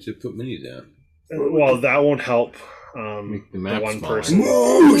yeah. we should just put minis down. Well, that won't help. Make the The map one smaller. person.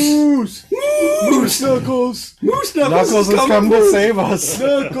 Moose! Moose Knuckles! Moose Knuckles has come to save us.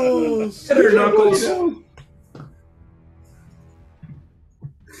 Knuckles! Get her, Knuckles!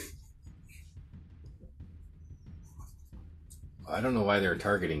 I don't know why they're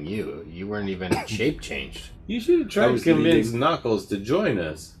targeting you. You weren't even shape changed. You should have I tried to was convince leading. Knuckles to join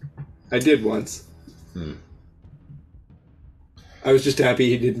us. I did once. Hmm. I was just happy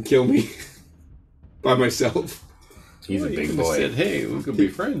he didn't kill me by myself. He's a You big could have boy. said, hey, we could be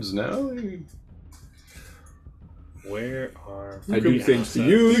friends now. Where are I do things to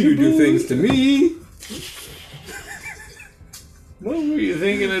you, you do things to me. What were you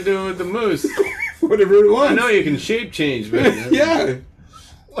thinking of doing with the moose? Whatever it I wants. know you can shape change, but Yeah,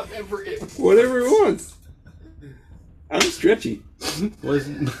 Whatever it whatever it wants. I'm stretchy.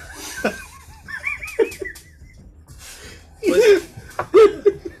 wasn't.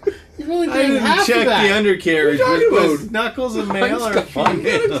 You've only I done didn't half check of that. the undercarriage. What are you but talking was about? Knuckles a male or a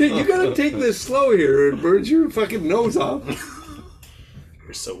You female? gotta take this slow here, or it burns your fucking nose off.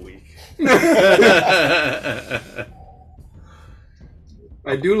 You're so weak.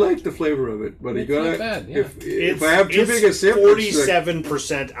 I do like the flavor of it, but you It's gotta. not bad, yeah. If I have too big a sip, it's like-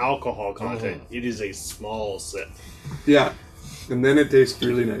 47% alcohol content. It is a small sip. yeah, and then it tastes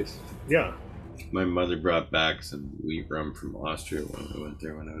really nice. Yeah. My mother brought back some wheat rum from Austria when I went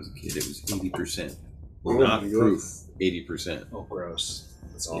there when I was a kid. It was 80%. Well, Oh not my proof. 80%. Oh, gross.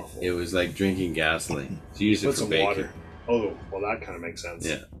 That's awful. It was like drinking gasoline. She used it Put for some bacon. water. Oh, well, that kind of makes sense.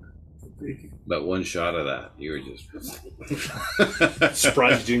 Yeah. But one shot of that, you were just.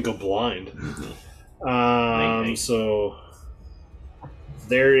 Surprised you didn't go blind. So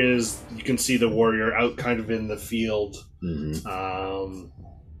there is, you can see the warrior out kind of in the field. Mm-hmm.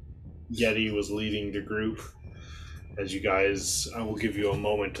 Yeti was leading the group. As you guys, I will give you a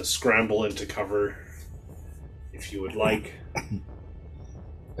moment to scramble into cover if you would like.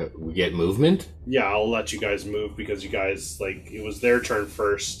 We get movement? Yeah, I'll let you guys move because you guys, like, it was their turn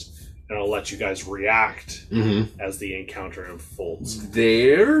first, and I'll let you guys react Mm-hmm. as the encounter unfolds.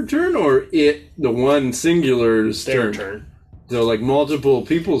 Their turn or the one singular's Their turn? turn. So like multiple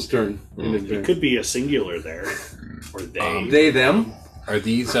people's turn. In It advance. could be a singular there, or they. They, them. Are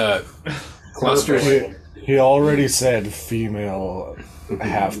these clusters? Clusters. He already said female,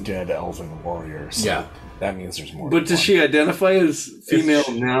 half-dead elven warrior. So Yeah. that means there's more. But than does one. she identify as female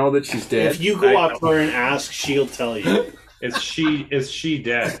now that she's dead? If you go up to her and ask, she'll tell you. Is she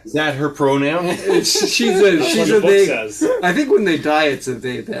dead? Is that her pronoun? she's a That's what the book they. says. I think when they die, it's a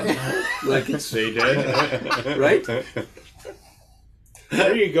they them. Like it's They dead? right.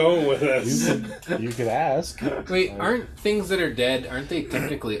 Where are you going with this? You could ask. Wait, aren't things that are dead, aren't they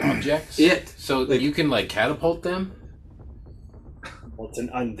technically objects? So Like- you can like catapult them? Well, it's an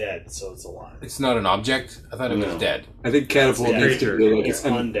undead, so it's a lie. It's not an object? I thought it was No. dead. I think catapult Yeah. needs to be like It's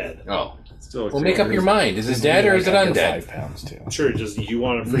undead. Oh. Still Well, make up your mind. Is it dead or is it Under undead? 5 pounds too. Sure, just you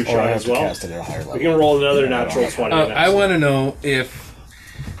want a free Or I shot have as to well? cast it at a higher level. We can roll another Yeah, I natural don't 20. I want to know if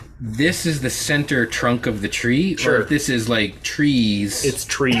this is the center trunk of the tree, Sure. or if this is like trees It's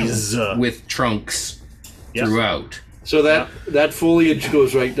trees. with trunks Yes. throughout. So that foliage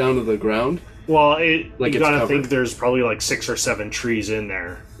goes right down to the ground. Well, Like you it's gotta covered. think there's probably like 6 or 7 trees in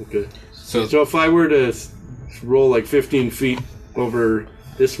there. Okay. So So if I were to roll like 15 feet over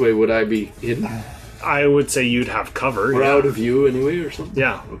this way, would I be hidden? I would say you'd have cover. Or yeah. out of view anyway, or something?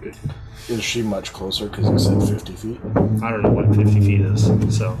 Yeah. Okay. Is she much closer? Because you said 50 feet. I don't know what 50 feet is.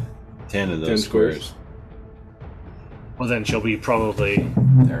 So, 10 of those 10 squares. squares. well, then she'll be probably.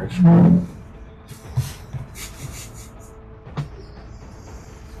 There.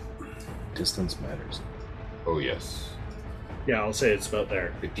 Distance matters. Oh yes, Yeah, I'll say it's about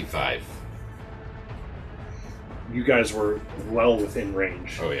there. 55. You guys were well within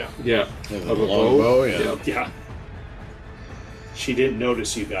range. Oh yeah. Yeah. Of Of a a long bow? bow, yeah. Yeah. She didn't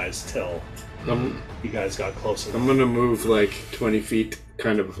notice you guys till you guys got close I'm enough. gonna move like 20 feet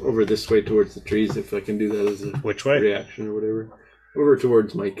kind of over this way towards the trees if I can do that as a Which way? reaction or whatever. Over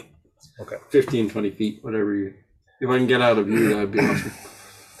towards Mike. Okay. 15, 20 feet, whatever you... If I can get out of view, that'd be awesome.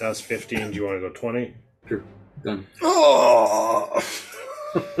 That's 15. Do you want to go 20? Sure. Done. Oh!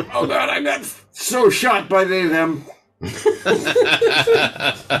 Oh god, I got so shot by they them.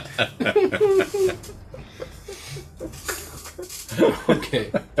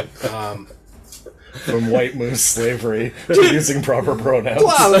 Okay. From white moose slavery to using proper pronouns.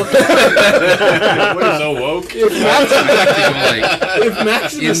 We're so woke. If Practically.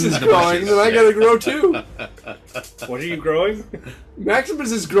 Maximus In is the growing, bushes, then I yeah. gotta grow too. What are you growing?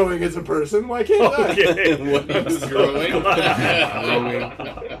 Maximus is growing as a person, why can't I? Okay. Growing.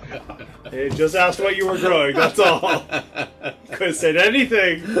 Hey, just asked what you were growing, that's all. Could have said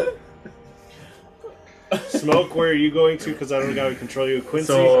anything. Smoke, where are you going to? Because I don't got to control you. Quincy?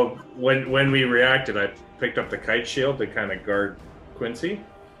 So when we reacted, I picked up the kite shield to kind of guard Quincy.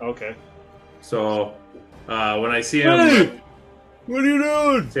 Okay. So when I see him, Hey! What are you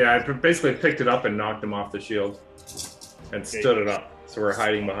doing? so yeah, I basically picked it up and knocked him off the shield and stood it up. So we're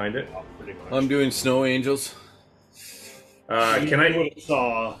hiding behind it. Pretty much. I'm doing snow angels. Can I?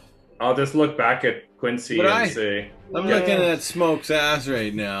 Saw. I'll just look back at Quincy But and say, I'm looking at Smoke's ass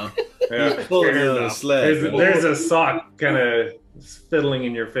right now. yeah, Pulling Fair out a enough. sled. there's a sock kind of fiddling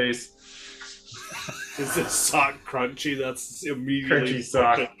in your face. Is this sock crunchy? That's immediately Crunchy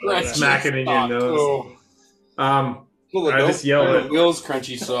sock. That's Smacking in your sock. nose. Oh. I just yell at. Will's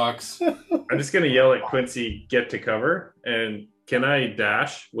crunchy socks. I'm just gonna yell at Quincy, get to cover, and can I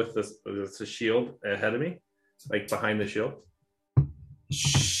dash with the shield ahead of me, like behind the shield?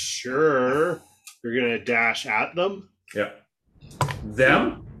 Sure. You're going to dash at them? Yeah.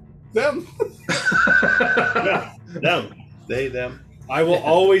 Them? Them. Yeah, them. They, them. I will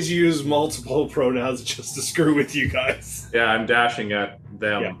always use multiple pronouns just to screw with you guys. Yeah, I'm dashing at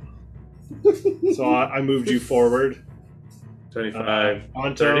them. Yeah. So I moved you forward. 25,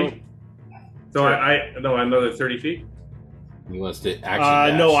 Anto? 30. So I no, another 30 feet. He wants to action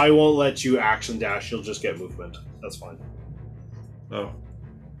dash. No, I won't let you action dash. You'll just get movement. That's fine.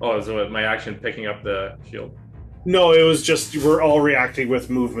 Oh, so my action picking up the shield. No, it was just we're all reacting with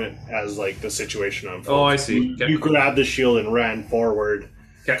movement as like the situation unfolds. Oh, I see. You grabbed the shield and ran forward.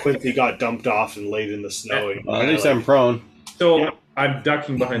 Okay. Quincy got dumped off and laid in the snow. And Well, at least I'm prone. So Yeah. I'm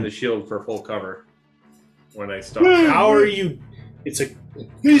ducking behind the shield for full cover when I stop. How are you? It's a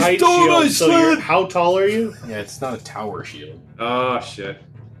He kite stole my shield. So you're, sled! how tall are you? Yeah, it's not a tower shield. Oh shit.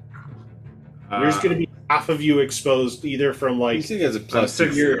 There's going to be half of you exposed, either from You like think as a I'm plus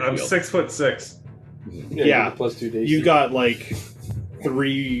six. two I'm shield. 6'6". Yeah. Plus 2 days. you got like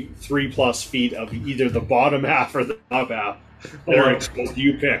three plus feet of either the bottom half or the top half that are exposed.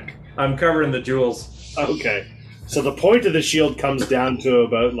 You pick. I'm covering the jewels. Okay. So the point of the shield comes down to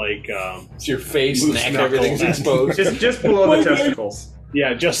about like It's your face, Moose neck, knuckle. everything's exposed. Just below the testicles.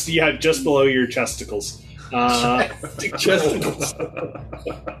 just below your testicles. Testicles.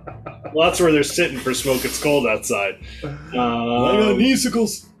 Well, that's where they're sitting for smoke. It's cold outside. I got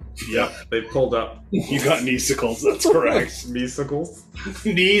kneesicles. Yep, they pulled up. You got kneesicles. That's correct. Musicals.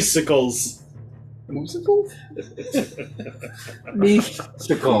 Kneesicles. Musicals?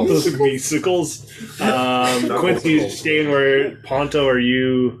 Those meesicles. Quincy, staying where Ponto? Are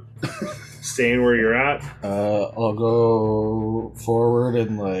you staying where you're at? I'll go forward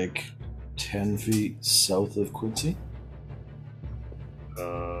and like 10 feet south of Quincy.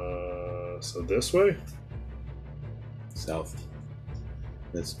 So this way. South.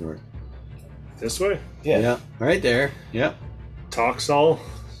 That's north. This way. Yeah. Right there. Yep. Toxol.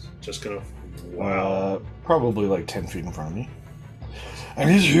 Just gonna. Wow. Probably like 10 feet in front of me. And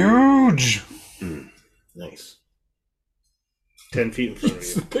he's huge! Nice. 10 feet in front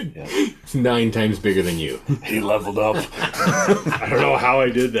of you. It's 9 times bigger than you. He leveled up. I don't know how I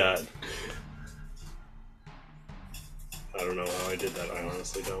did that. I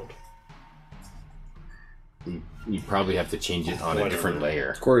honestly don't. You probably have to change it on a different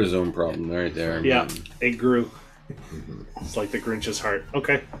layer. Cortisone problem right there. Yeah, it grew. It's like the Grinch's heart.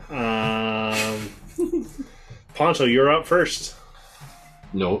 Okay. Ponto, you're up first.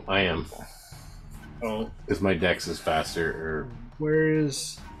 No, I am. Oh, Because my dex is faster. where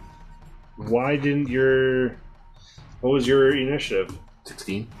is? Why didn't your? What was your initiative?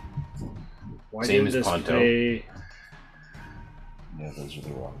 16? Why Same didn't as this Ponto. pay- Yeah, those are the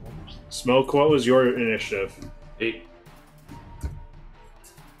wrong numbers. Smoke, what was your initiative? 8.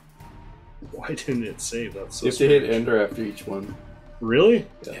 Why didn't it save? That's so You have to hit strange. enter after each one. Really?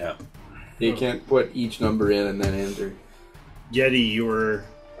 Yeah. You can't put each number in and then enter. Yeti, you were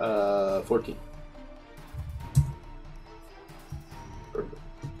 14. Perfect.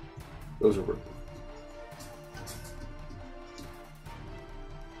 Those are working.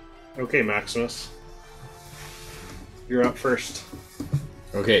 okay, Maximus. You're up first.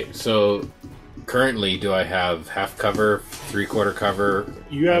 Okay, so currently, do I have half cover, 3/4 cover?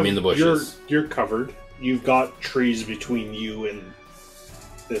 You have. I'm in the bushes. You're covered. You've got trees between you and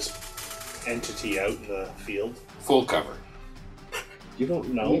this entity out in the field. Full cover. You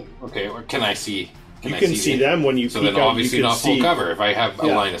don't know. Okay, or can I see? You can see them when you So peek then out. obviously you can not full see. cover. If I have a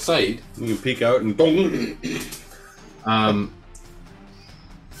Yeah. line of sight. You can peek out and boom.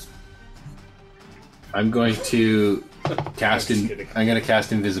 I'm going to cast Just in. kidding. I'm going to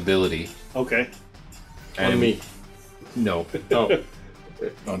cast invisibility. Okay. On me. No, Oh.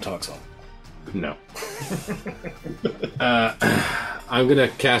 Don't talk so. no. I'm going to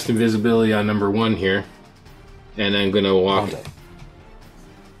cast invisibility on number 1 here, and I'm going to walk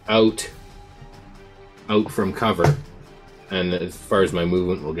out from cover, and as far as my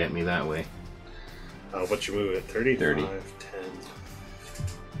movement will get me that way. What's your movement? 30? 30. 10.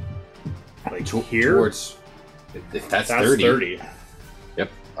 Like here? Towards, if that's, That's 30, 30.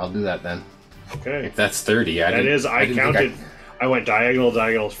 Yep, I'll do that then. Okay. If that's 30, I didn't think counted. I went diagonal,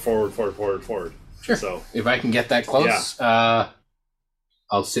 forward. Sure. So, If I can get that close,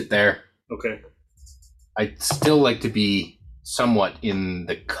 I'll sit there. okay. I'd still like to be somewhat in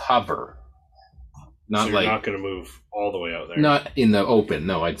the cover. Not So you're like not going to move all the way out there. not in the open.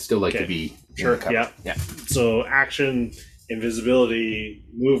 No, I'd still like Okay. to be Sure, in the cover. yeah. Yeah. So action, invisibility,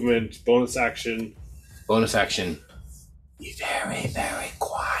 movement, bonus action. Bonus action. Be very, very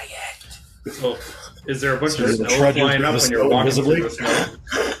quiet. So, is there a bunch So of the snow tread flying is up when you're walking invisibly? through the snow?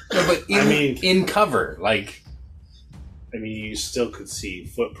 No, but in, I mean- in cover, like I mean, you still could see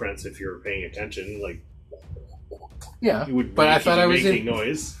footprints if you were paying attention. Like yeah. you would. But I you'd thought be I was making in.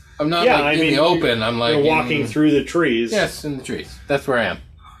 noise. I'm not Yeah, like I in mean, the open. I'm like You're walking in, through the trees. Yes, in the trees. That's where I am.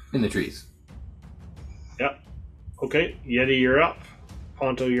 In the trees. Okay, Yeti, you're up.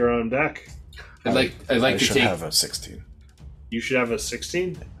 Ponto, you're on deck. I'd like I to should take. have a 16. You should have a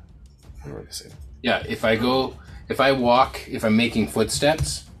 16. I already said. Yeah, if I walk, if I'm making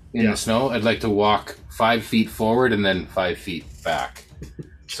footsteps in Yeah. the snow, I'd like to walk 5 feet forward and then 5 feet back.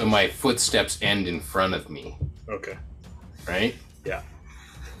 So my footsteps end in front of me, Okay. right?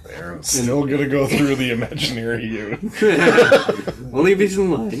 Still gonna go through the imaginary you. Only if he's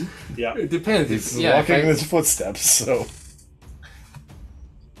in line. Yeah. It depends. He's Yeah, walking if I- in his footsteps, so.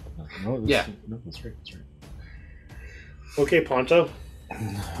 No, Yeah. No, that's right. That's right. Okay, Ponto.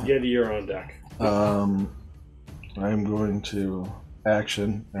 Yeti, you're on deck. I'm going to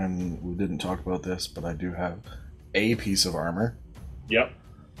action, and we didn't talk about this, but I do have a piece of armor. Yep.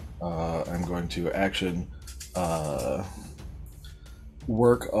 I'm going to action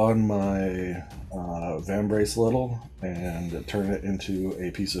work on my Vambrace little and turn it into a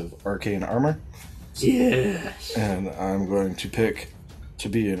piece of arcane armor. Yeah. And I'm going to pick to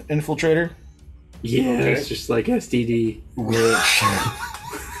be an infiltrator, Yeah. Okay. It's just like STD. which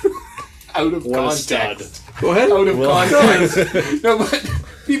out of What a context. stud. Go ahead. Out of context. No, but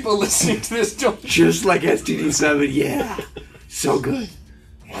people listening to this don't. Just like STD7. Yeah. So good.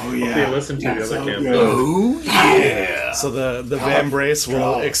 Oh They listen to the other campaign. Oh yeah. so the Vambrace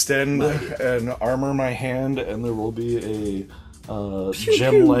will extend and armor my hand, and there will be a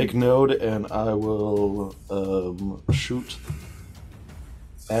gem-like node, and I will shoot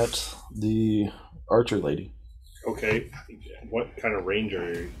at the archer lady. Okay. What kind of range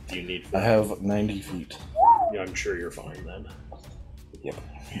do you need for I that? have 90 feet. Yeah, I'm sure you're fine then.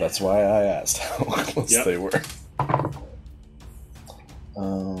 That's why I asked how close Yep. they were.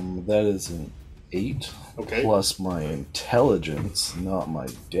 That is an 8 Okay. plus my intelligence, not my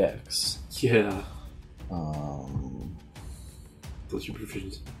dex. Yeah. Plus your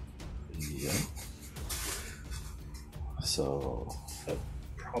proficiency. Yeah. So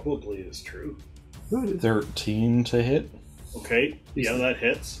Probably is true. 13 to hit. Okay. Yeah, that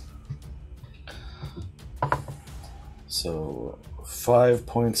hits. So 5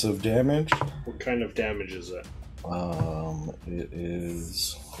 points of damage. What kind of damage is it? It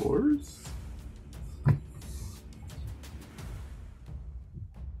is Horse?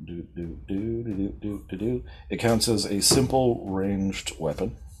 It counts as a simple ranged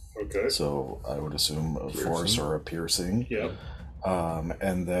weapon. Okay. So I would assume a force or a piercing. Yeah.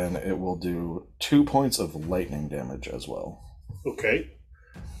 And then it will do 2 points of lightning damage as well. Okay.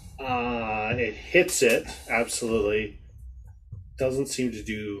 It hits it, absolutely. Doesn't seem to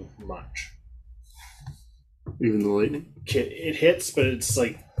do much. Even the lightning? It hits, but it's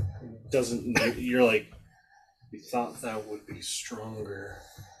like, doesn't, you're like, we thought that would be stronger.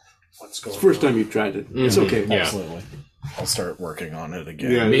 What's going on? It's the first time you've tried it. It's okay. Yeah. Absolutely. I'll start working on it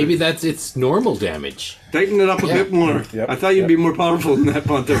again. Yeah. Maybe that's its normal damage. Tighten it up a bit more. Yep. I thought you'd be more powerful than that,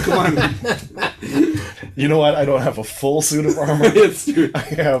 Ponto. Come on. You know what? I don't have a full suit of armor. It's true. I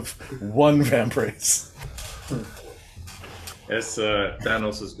have one vambrace. It's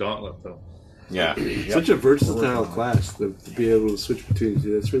Thanos' gauntlet, though. Yeah. Such a versatile class to be able to switch between the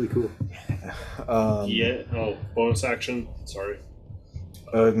two. That's really cool. Yeah. Oh, bonus action. Sorry.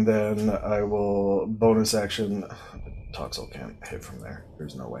 And then I will bonus action. Toxel can't hit from there.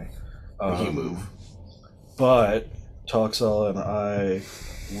 There's no way. You move. But Toxel and I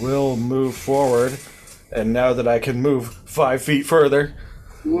will move forward. And now that I can move 5 feet further,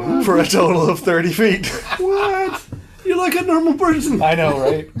 for a total of 30 feet. What? You're like a normal person. I know,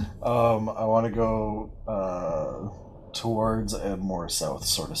 right? I want to go towards and more south,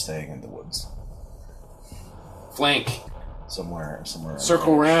 sort of staying in the woods. Flank. Somewhere.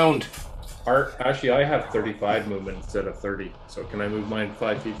 Circle round. Actually, I have 35 movement instead of 30. So can I move mine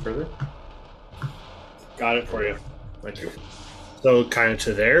 5 feet further? Got it for you. Thank you. So kind of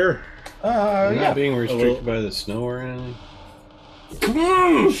to there. You're Yeah. not being restricted by the snow or anything. Come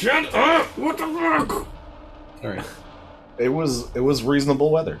on, shut up! What the fuck? All right. It was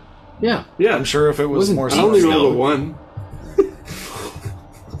reasonable weather. Yeah. Yeah, I'm sure if it was Wasn't- more I only snow. rolled a 1.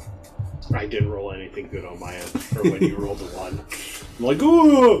 I didn't roll anything good on my end for when you rolled a 1. I'm like,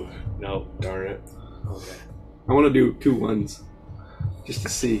 ooh! No, darn it. Okay. I want to do 2 1s. Just to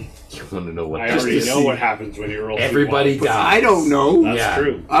see. You want to know what? I Just already to know see. what happens when you roll two Everybody ones. dies. I don't know. That's Yeah.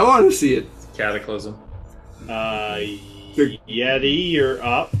 true. I want to see it. Cataclysm. Yeti, you're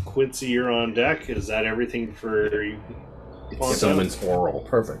up. Quincy, you're on deck. Is that everything for you? Someone's oral.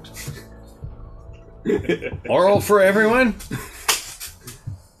 Perfect. Oral for everyone?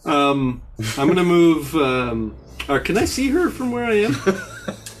 I'm gonna move. Can I see her from where I am?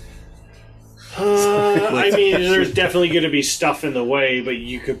 I mean, there's definitely going to be stuff in the way, but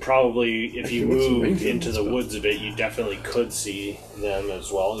you could probably, if you what's the range moved on into this the spell? woods a bit, you definitely could see them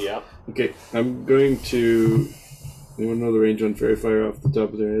as well. Yeah. Okay, I'm going to. Anyone know the range on Fairy Fire off the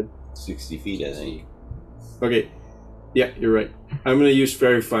top of their head? 60 feet, I think. Okay. Yeah, you're right. I'm going to use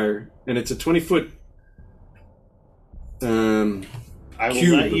Fairy Fire, and it's a 20-foot. I will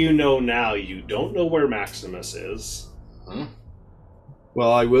Cube. let you know now. You don't know where Maximus is.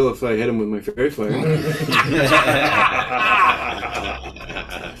 Well, I will if I hit him with my Fairy Fire.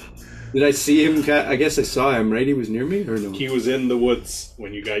 Did I see him? I guess I saw him, right? He was near me, or no? He was in the woods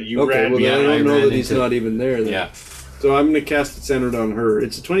when you got you Okay, ran well, then I behind. don't know ran that he's into- not even there. Then. Yeah. So I'm going to cast it centered on her.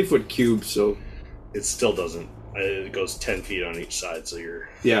 It's a 20-foot cube, so It still doesn't. It goes 10 feet on each side, so you're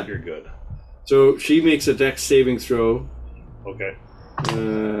good. So she makes a dex saving throw, Okay,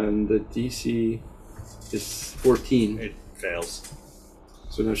 and the DC is 14. it fails.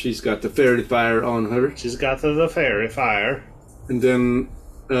 So now she's got the Fairy Fire on her, She's got the fairy fire. and then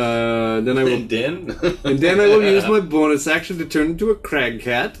I will Den? and then I will use my bonus action to turn into a crag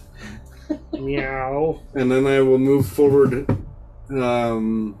cat, Meow. and then I will move forward,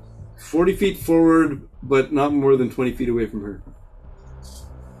 40 feet forward, but not more than 20 feet away from her.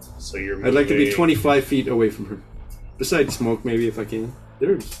 So you're. I'd like to be moving- 25 feet away from her. Besides smoke, maybe if I can.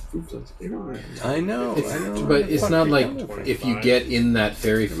 There's food plots everywhere. I know. But it's not like from? if you get in that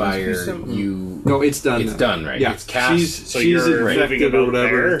fairy must be fire, something. No, it's done. it's now. done, right? Yeah, It's cast. So she's you're infected moving or about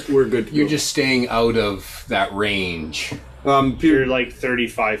whatever. there? We're good. To You're go. just staying out of that range. You're Peter, like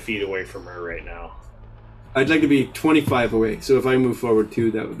 35 feet away from her right now. I'd like to be 25 away. So if I move forward too,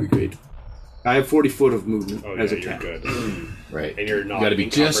 that would be great. I have 40 foot of movement Oh as yeah, a you're cat. good. Right. And you're not. You got to be being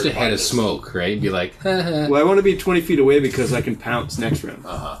just covered by ahead of this. smoke, right? Be like, Well, I want to be 20 feet away because I can pounce next round.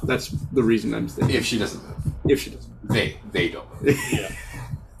 uh-huh. That's the reason I'm staying. If she doesn't move, If she doesn't. they don't. Yeah.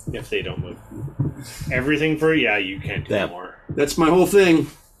 If they don't move. Everything for you can't do Damn. more. That's my whole thing.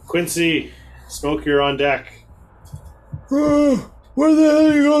 Quincy, Smoke, you're on deck. Where the hell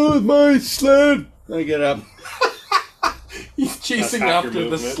are you going with my sled? I get up. He's chasing half your after the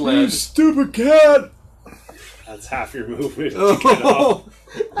movement. You sled. stupid cat! That's half your movement. to get up.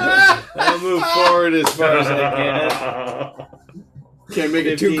 I'll move forward as far as I can. Can't make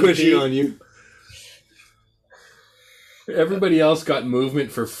it too 15 cushy feet. on you. Everybody else got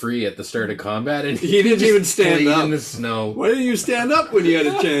movement for free at the start of combat, and He didn't even stand laid up. in the snow. Why didn't you stand up when you had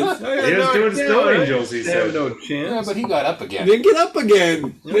a chance? He was doing snow angels, he They have said. no Yeah, chance. but he got up again. Then get up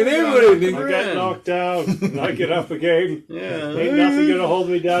again. Then everybody. I got knocked down. And I get up again. Yeah. Ain't nothing gonna hold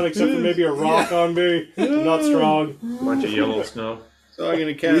me down except for maybe a rock on me. I'm not strong. Bunch of yellow snow. So I'm gonna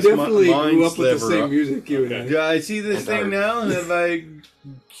We cast definitely Mind grew up with the Sliver same up. music you and I. Do I see this And thing art. now? Have I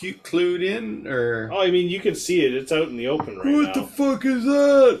clued in or? Oh, I mean, you can see it. It's out in the open right What the now. fuck is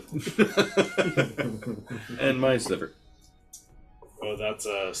that? And Mind Sliver. Oh, that's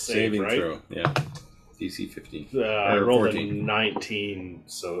a save, Saving right? throw. Yeah. DC 15. I Or rolled 14. a 19,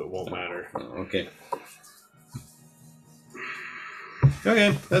 so it won't matter. Oh, okay.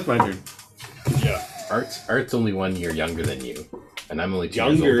 Okay, that's my turn. Yeah. Art's only 1 year younger than you, and I'm only 2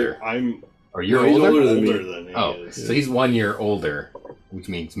 years Younger. older. I'm Or you're No, he's older? older than me. older than he Oh, is. so he's 1 year older, which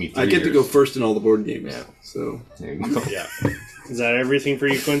means me 3 I get to years. go first in all the board games. Yeah. So There you go. Yeah. Is that everything for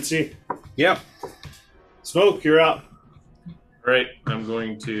you, Quincy? Yep. Smoke, you're up. Right, I'm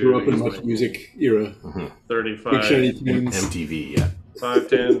going grew up in a to much music era. 35, Big shiny tunes. MTV, yeah. 5,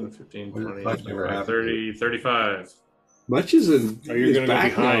 10, 15, 20, Much never 25, happened. 30, 35. Much is in Oh, you're is gonna go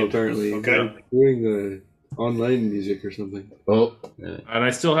back now behind. apparently. Okay. Doing the online music or something. Oh, And I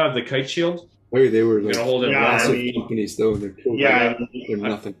still have the kite shield. Oh, they were I'm like going to hold it Yeah, massive I mean- companies though. And they're Yeah. they're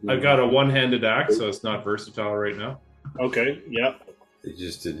nothing. I've got a one-handed axe, so it's not versatile right now. Okay. Yep. It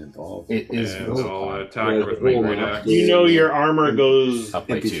just didn't evolve. it is And I'll attack Yeah, her with my the great whole axe. You know your armor goes up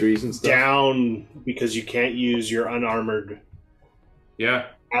by 2. MP3s and stuff. down because you can't use your unarmored Yeah,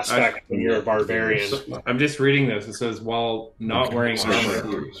 aspect when you're a barbarian. so I'm just reading this. It says while not wearing armor,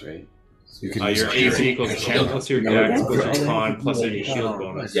 Theories, right? You can use your a AC shield. equals 10 plus your dex plus your con plus any shield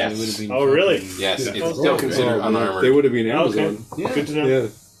bonus. Yes. It would've been Oh, really? Yes, Yeah. it's Oh, still okay. considered unarmored. They would have been Okay. Amazon. Yeah. Good to know. Yeah.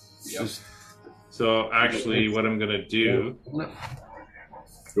 Yep. So actually, what I'm gonna do,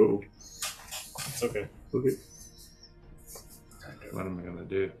 Go. It's okay. Okay. what am I gonna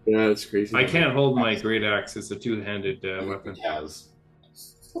do? Yeah, that's crazy. I can't hold my great axe. It's a two-handed weapon. Yes.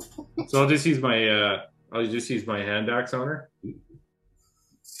 So I'll just use my hand axe on her.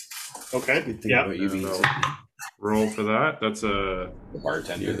 Okay. Good thing Yeah. about you being And so- I'll roll for that. That's a The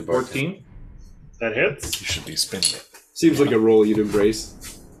bartender. You're the bartender. 14, That hits. You should be spinning it. Seems like a role you'd embrace.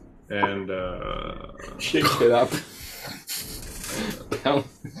 and Shake it up.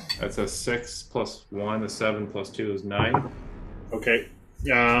 that's a 6 plus 1. A 7 plus 2 is 9. Okay.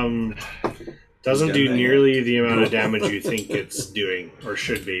 Doesn't He's do got that, nearly the amount of damage you think it's doing or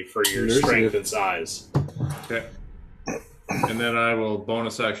should be for your Nursing strength it. and size. Okay. And then I will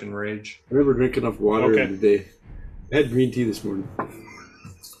bonus action rage. I never drank enough water Okay. in a day. I had green tea this morning.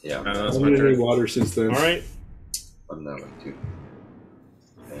 Yeah. And I that's haven't my had any turn. water since then. All right. On that one too.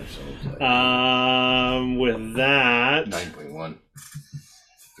 Yeah, so it's like- With that, 9.1.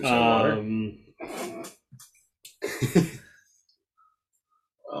 Is that water?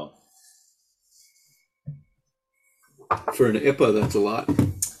 Wow. For an IPA, that's a lot.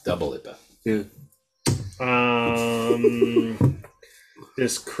 Double IPA. Yeah.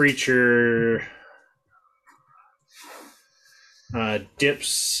 this creature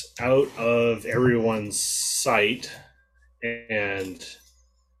dips out of everyone's sight and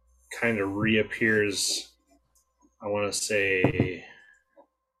kind of reappears. I want to say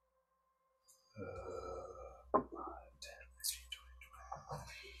 5, 10, 15, 20, 25.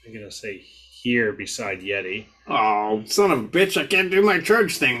 I'm going to say here beside Yeti. Oh, son of a bitch, I can't do my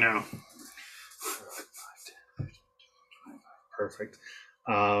charge thing now. Perfect.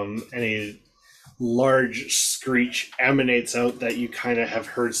 And a large screech emanates out that you kind of have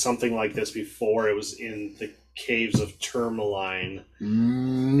heard something like this before. It was in the caves of Tourmaline.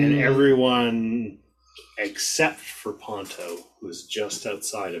 And everyone except for Ponto, who is just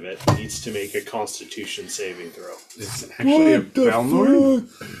outside of it, needs to make a Constitution saving throw. It's actually What the a Balnor?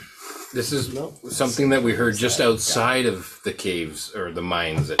 fuck? This is something that we heard just outside of the caves or the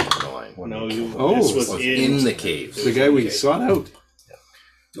mines at Tourmaline. No, Oh, this was Was in, in the caves. The guy we sought out.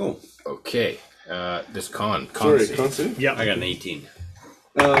 Oh, Okay. This con. Sorry, save. constant. Yep. I got an 18.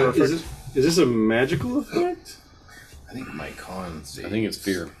 Is this a magical effect? I think my con save. I think it's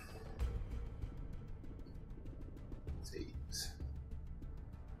fear. saves.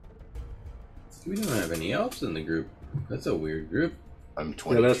 We don't have any elves in the group. That's a weird group. I'm Yeah,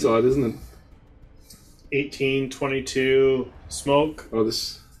 22. that's odd, isn't it? 18, 22, smoke. Oh,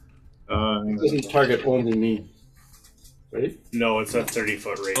 this Uh, doesn't target only me. Right? No, it's a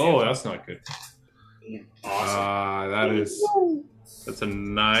 30-foot radius. oh, that's not good. Awesome. That's a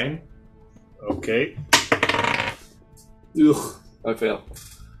 9. Okay. Ugh, I fail.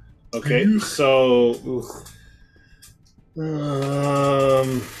 Okay, so Ugh.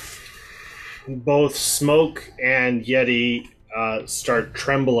 Both Smoke and Yeti start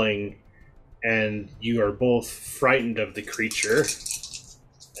trembling, and you are both frightened of the creature,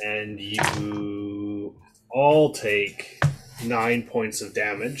 and you all take 9 points of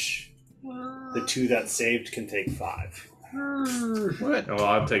damage. The two that saved can take 5. What? Oh,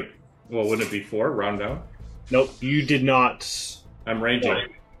 I'll take. Well, wouldn't it be 4? Round down. Nope, you did not. I'm raging.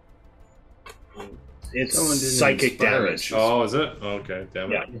 It's Someone didn't psychic inspire damage. Oh, is it? Okay,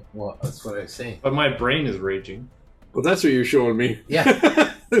 damn it. Yeah. Well, that's what I was saying. But my brain is raging. Well, that's what you're showing me.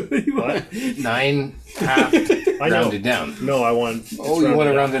 Yeah. What? 9 half I know. rounded down. No, I want. Oh, you want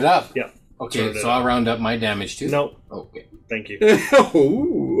to round it up? Yeah. Okay, Round it so up. I'll round up my damage too. No, Okay. thank you.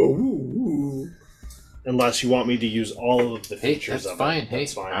 Oh. Unless you want me to use all of the Hey, features that's of fine. it. Hey,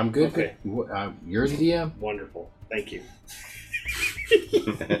 That's fine. I'm good. Okay, You're the DM. wonderful. Thank you.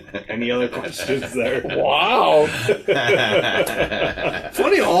 Any other questions there? Wow.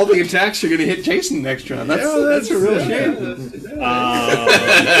 Funny, all the attacks are going to hit Jason next round. That's a real shame.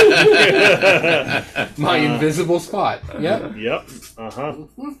 My invisible spot. Yep. Yep.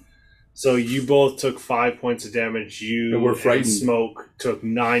 So you both took 5 points of damage. You And we're frightened. Smoke took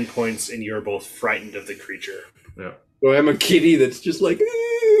 9 points, and you're both frightened of the creature. So I'm a kitty that's just like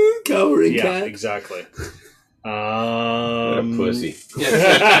cowering Yeah, cat. exactly. What a pussy.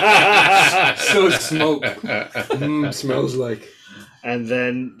 So smoke. Smells like. And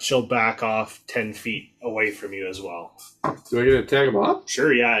then she'll back off 10 feet away from you as well. Do I get to attack him off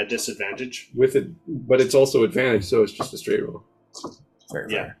Sure, yeah, at disadvantage. with it? But it's also advantage, so it's just a straight roll Fair,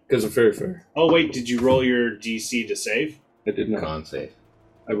 Yeah. fair. because of very fair. Oh, wait, did you roll your DC to save? I did not. Con save.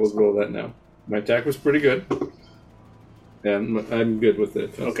 I will roll that now. My attack was pretty good, and I'm good with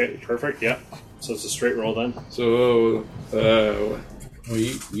it. Okay, perfect, yeah. So it's a straight roll then. So, Well,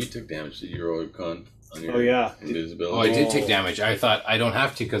 you took damage. Did you roll your con on your Oh, yeah. invisibility? Oh, I did take damage. I thought I don't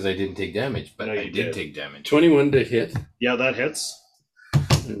have to because I didn't take damage, but No, I you did did. take damage. 21 to hit. Yeah, that hits.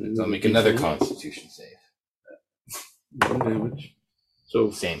 So I'll make another Constitution save. 1 damage. So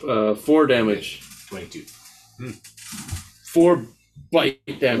Same. 4 damage. 22. 4 bite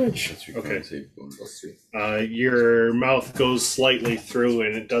damage. That's your Okay. con save bonus. Plus 3. Your mouth goes slightly through,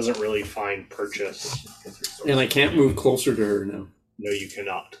 and it doesn't really find purchase. And I can't move closer to her now. No, you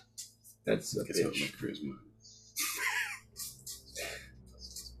cannot. That's a Gets out my bitch. charisma.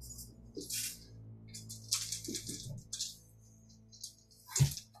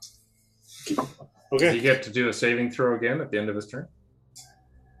 Do Okay. you get to do a saving throw again at the end of his turn?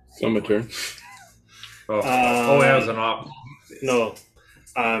 It's on my turn. Oh, yeah, as an op. No.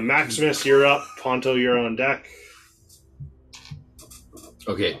 Maximus, you're up. Ponto, you're on deck.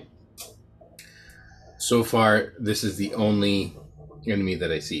 Okay. So far, this is the only enemy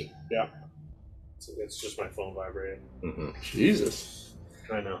that I see. So it's just my phone vibrating. Mm-hmm. Jesus.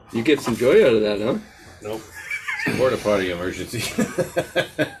 I know. You get some joy out of that, huh? Nope. Porta potty emergency.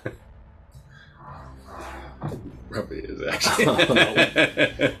 Probably is actually.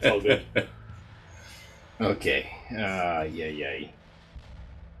 It's all good. Okay. Yay.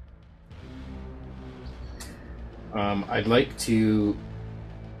 I'd like to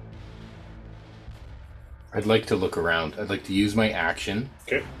look around. I'd like to use my action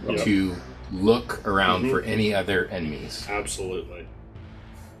Okay. Yep. to look around Mhm. for any other enemies. Absolutely.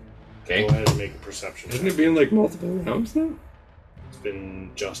 Okay. Go ahead and make a perception Hasn't check. it been like multiple rounds now? It's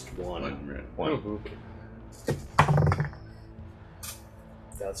been just one. One. Oh, okay.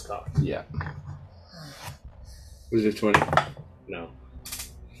 That's cocked. Yeah. Was it 20? No.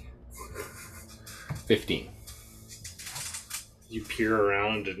 15. You peer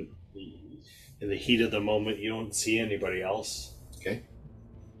around, and in the heat of the moment, you don't see anybody else. Okay.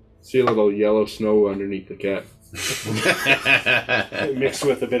 See a little yellow snow underneath the cat. Mixed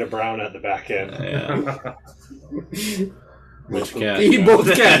with a bit of brown at the back end. Yeah. Which cat?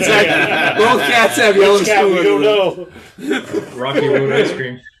 Both cats. Both cats have yellow Which cat, snow. we don't underneath. know. Rocky Road ice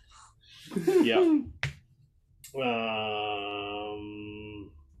cream. Yeah.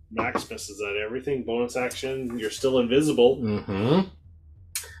 Maximus, is that everything? Bonus action? You're still invisible. Mm-hmm.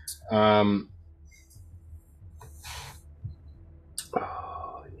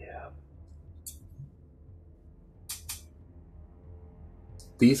 Oh, yeah.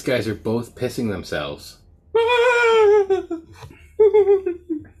 These guys are both pissing themselves.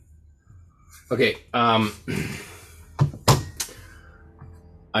 Okay,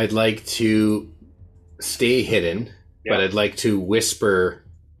 I'd like to stay hidden, but Yeah. I'd like to whisper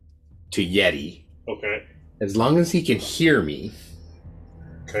to Yeti. Okay. As long as he can hear me,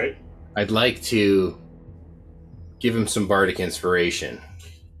 Okay. I'd like to give him some bardic inspiration.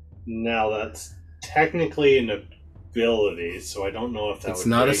 Now that's technically ability, so I don't know if that It's would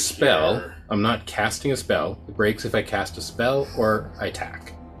not a break spell. your- I'm not casting a spell. It breaks if I cast a spell or I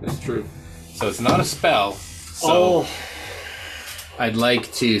attack. That's true. So it's not a spell. So Oh, I'd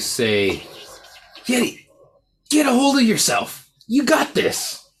like to say, Yeti, get a hold of yourself. You got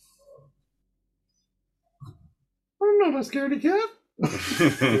this. I'm not a scaredy cat.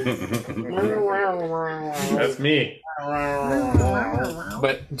 That's me.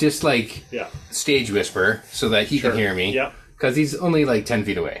 But just like yeah. stage whisper so that he Sure. can hear me. Yep. Because he's only like 10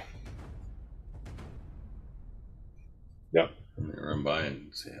 feet away. I'm gonna run by and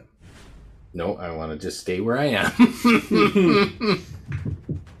see him. No, I want to just stay where I am.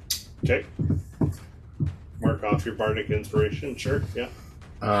 Okay. Mark off your bardic inspiration. Sure. Yeah.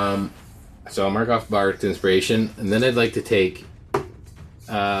 So I'll mark off Bardic Inspiration, and then I'd like to take,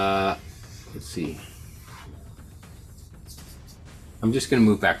 let's see. I'm just going to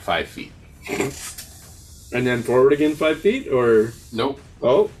move back 5 feet. And then forward again 5 feet, or Nope.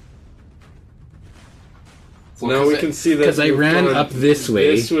 oh. So now we can see that because I you've ran gone up this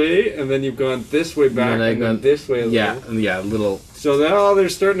way. this way, and then you've gone this way back, then I and then gone- this way. A Yeah, little. yeah, a little. So now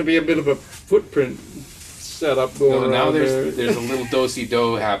there's starting to be a bit of a footprint set up going So around now there. there's a little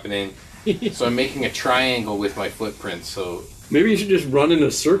do-si-do happening. So I'm making a triangle with my footprint. So Maybe you should just run in a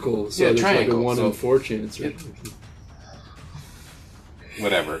circle. So Yeah, there's like a triangle, 1 so- in 4 chance. Or Yeah.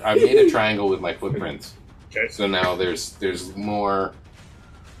 whatever. I made a triangle with my footprints. Okay. So now there's more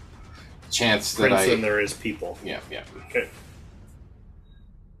chance that Prince I. than there is people. Yeah, yeah. Okay.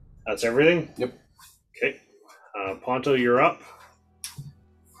 That's everything? Yep. Okay. Ponto, you're up.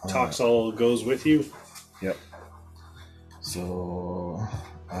 Toxel goes with you. Yep. So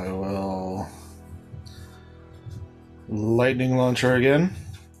I will lightning launcher again,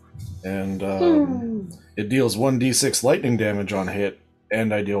 and it deals 1d6 lightning damage on hit,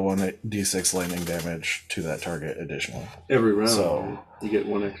 and I deal 1d6 lightning damage to that target additionally. every round, So- you get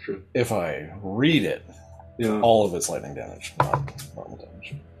 1 extra. If I read it, Yeah. all of it's lightning damage, not normal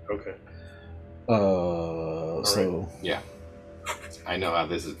damage. Okay. So Yeah. I know how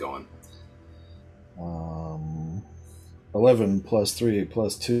this is going. 11 plus 3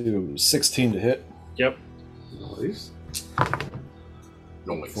 plus 2, 16 to hit Yep. Nice.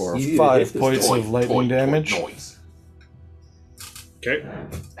 Noise. for Easy to 5 hit this points Toy, of lightning toy, damage. Noise. Okay.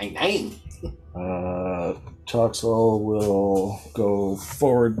 Nine. Toxel will go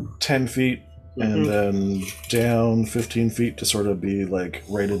forward 10 feet and then down 15 feet to sort of be like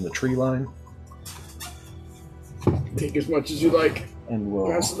right in the tree line. Take as much as you like. And we'll.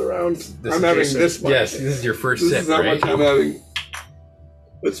 Pass it around. This I'm is having your this sip. much. Yes, this is your first This sip, is how right? much I'm having.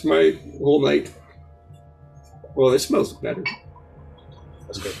 That's my whole night. Well, this smells better.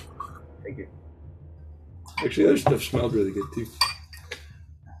 That's good. Thank you. Actually, other stuff smelled really good too.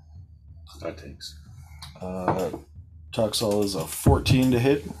 That takes. Toxel is a 14 to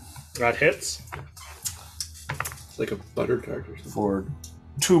hit That hits. It's like a butter tart or something. for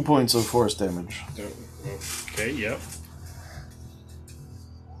 2 points of force damage. Okay, yep.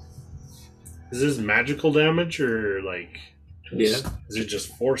 Is this magical damage or like? Yeah. Is it just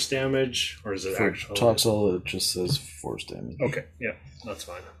force damage or is it For actual? Toxel, it just says force damage. Okay, yeah, that's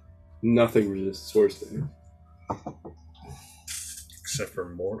fine. Nothing resists force damage. Except for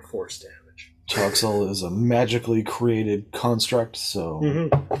more force damage. Toxel is a magically created construct, so.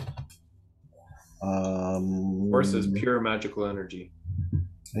 Force is pure magical energy.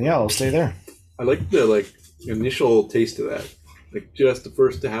 Yeah, I'll stay there. I like the initial taste of that, like just the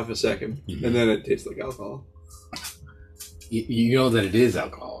first half a second, and then it tastes like alcohol. You know that it is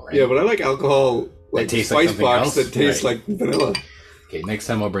alcohol, right? Yeah, but I like alcohol like That tastes like spice something box else? that tastes Right. like vanilla. Okay, next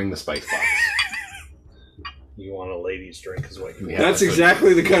time I'll bring the spice box. You want a lady's drink, is what you want. Yeah. That's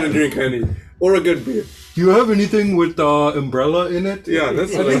exactly the kind of drink I need, or a good beer. Do you have anything with umbrella in it? Yeah,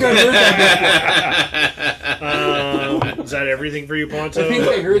 that's. I think I heard that. Is that everything for you, Ponto? I think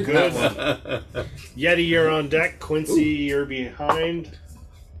I heard Good. that one. Yeti, you're on deck. Quincy, you're behind.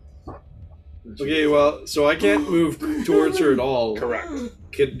 Okay, well, so I can't move towards her at all. Correct.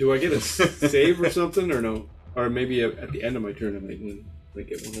 Do I get a save or something, or no? Or maybe at the end of my turn, I might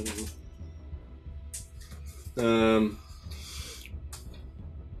get one of them.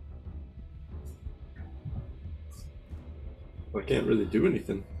 I can't really do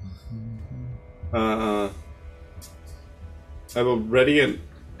anything. I have a ready an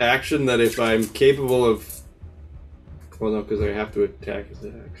action that if I'm capable of. Well, no, because I have to attack as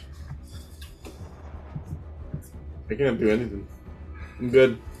an action. I can't do anything. I'm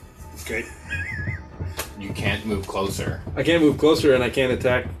good. Okay. You can't move closer. I can't move closer and I can't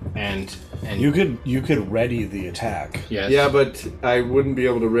attack. And And You could ready the attack. yes. Yeah, but I wouldn't be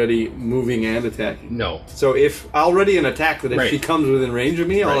able to ready moving and attacking. No. So if I'll ready an attack that if Right. she comes within range of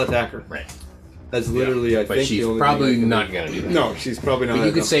me, I'll Right. attack her. Right. That's literally, I But think, she's the only probably thing I can not do. going to do that. No, she's probably not. But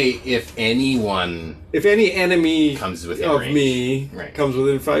you that could say if anyone. if any enemy Comes within of range. me Right. comes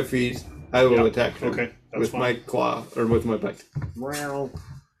within 5 feet, I will Yeah. attack them Okay, that's with fine. my claw or with my bite.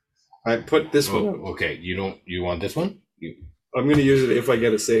 I put this one. Oh, okay, you want this one? I'm going to use it if I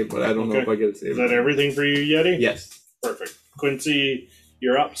get a save, but I don't know Okay. if I get a save. Is that everything for you, Yeti? Yes. Perfect. Quincy,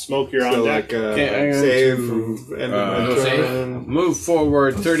 you're up. Smoke, you're So on deck. like Okay, I'm going save to, and no save. turn. Move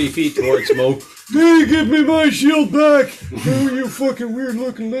forward 30 feet towards Smoke, Hey, give me my shield back! Oh, you fucking weird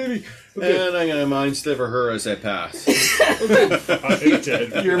looking lady. and I'm going to mind sliver her as I pass. I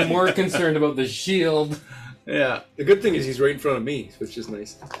did. You're more concerned about the shield. Yeah. The good thing is he's right in front of me, which is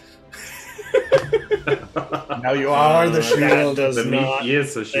nice. Now you are the That shield. does The not meat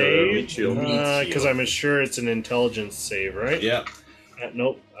is a shield. save. Meat shield. Because I'm sure it's an intelligence save, right? Yeah.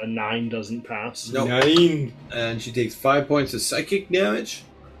 Nope. A 9 doesn't pass. Nope. 9. And she takes 5 points of psychic damage,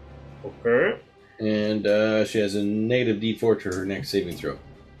 Okay. and she has a negative D4 to her next saving throw.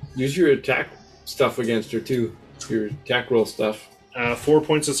 Use your attack stuff against her too. Your attack roll stuff. 4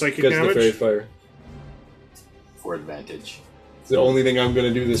 points of psychic Because of the fairy damage. fire. For advantage. It's the only thing I'm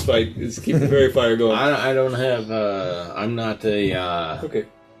going to do this fight is keep the fairy fire going. I don't have. I'm not a. Okay.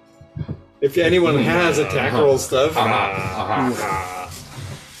 If anyone has attack roll stuff,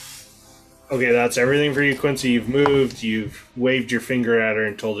 Okay, that's everything for you, Quincy. You've moved. You've waved your finger at her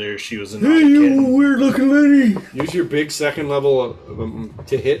and told her she was a Hey, naughty you kid. weird looking lady. use your big second level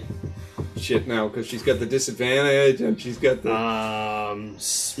to hit shit now because she's got the disadvantage and she's got the,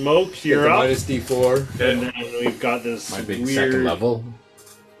 Smoke, you're up. minus D4. And then we've got this My big weird. second level.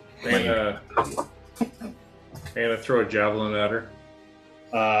 I'm gonna throw a javelin at her.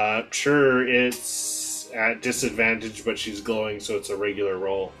 Sure, it's at disadvantage, but she's glowing, so it's a regular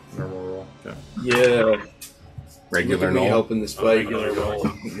roll. Normal roll. Yeah. Yeah. Regular Look at me roll. helping this A fight. regular roll.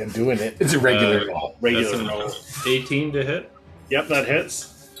 You're doing it. It's a regular roll. Regular That's roll. 18 to hit. Yep, that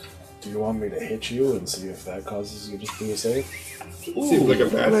hits. Do you want me to hit you and see if that causes you to do a save? Seems like a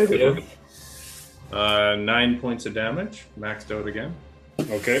bad idea. 9 points of damage. Maxed out again.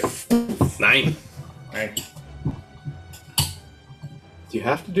 Okay. 9. Do you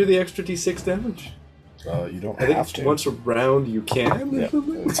have to do the extra D6 damage? You don't I think have to. once a round you can. Yeah,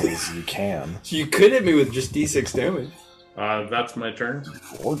 it says you can. So you could hit me with just D6 damage. That's my turn.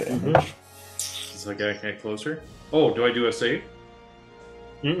 4 damage. It's like I get closer. Oh, do I do a save?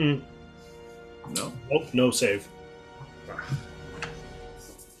 Mm-mm. No. Oh, no save.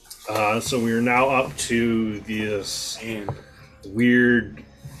 So we are now up to this weird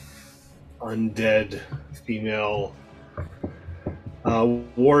undead female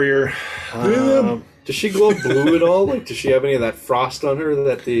warrior. Does she glow blue at all? Like, does she have any of that frost on her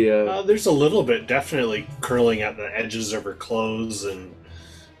that the... There's a little bit definitely curling at the edges of her clothes, and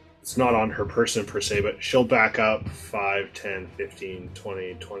it's not on her person per se, but she'll back up 5, 10, 15,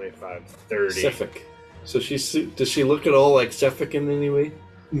 20, 25, 30. Sephic. So does she look at all like Sephic in any way?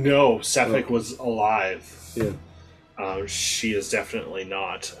 No, Sephic was alive. Yeah. She is definitely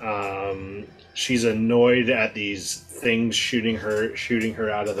not. She's annoyed at these things shooting her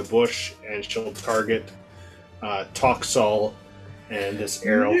out of the bush, and she'll target Toxol, and this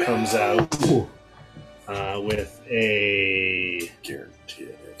arrow comes out with a Guarantee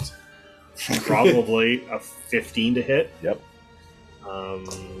it. probably a 15 to hit. Yep.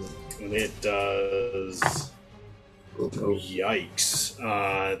 And it does. Yikes!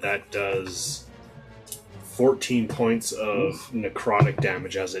 That does 14 points of necrotic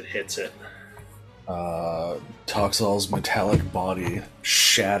damage as it hits it. Toxol's metallic body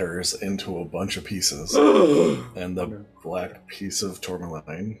shatters into a bunch of pieces, and the black piece of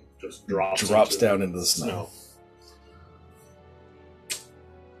tourmaline Just drops into down into the snow.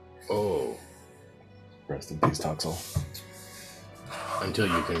 Oh. Rest in peace, Toxol. Until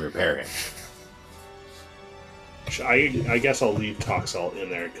you can repair it. I guess I'll leave Toxol in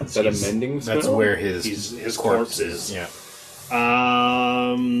there because Is that a mending spell? That's where his corpse is. Yeah.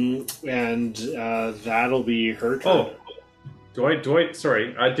 And that'll be her turn. Oh. Do I?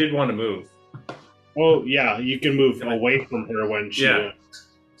 Sorry, I did want to move. Oh, yeah, you can move away from her when she. Yeah.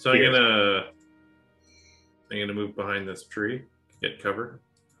 So Here. I'm gonna move behind this tree, get cover.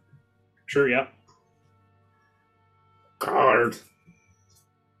 Sure, yeah. Guard.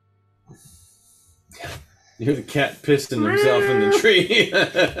 You're the cat pissing himself in the tree.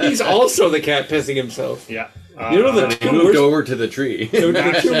 He's also the cat pissing himself. Yeah. You know the He two moved worst, over to the tree.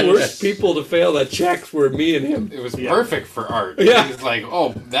 the two worst people to fail at checks were me and him. It was perfect for art. Yeah. It was like,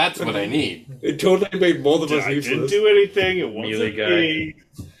 oh, that's what I need. It totally made both of us I didn't useless. do anything. It Melee wasn't guy.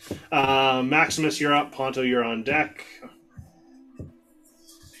 me. Maximus, you're up. Ponto, you're on deck.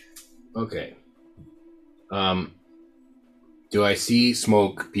 Okay. Do I see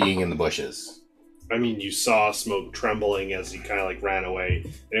smoke being in the bushes? I mean, you saw Smoke trembling as he kind of like ran away,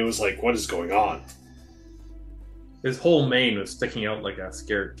 and it was like, what is going on? His whole mane was sticking out like a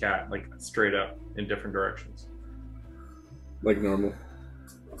scared cat, like straight up in different directions. Like normal.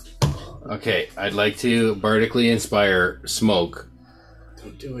 Okay, I'd like to bardically inspire smoke.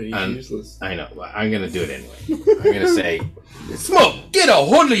 Don't do it. He's And- useless. I know, but I'm gonna do it anyway. I'm gonna say, Smoke, get a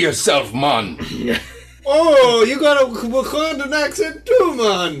hold of yourself, man! Oh, you got a Wakandan accent too,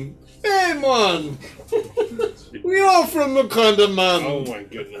 man. Hey, man. We all from Wakanda, man. Oh my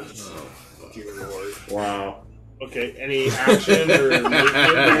goodness. Dear Lord. Wow. Okay, any action or movement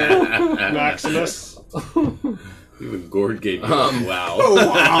there, Maximus? Even Gord gave me wow.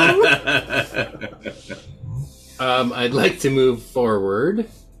 I'd like to move forward.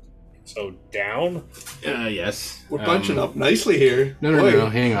 So down? Yes. We're bunching up nicely here. No, Boy,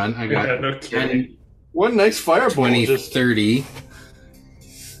 hang on. I Yeah, got no kidding. One nice fireball. 20, Just 30.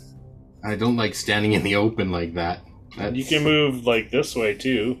 I don't like standing in the open like that. You can move like this way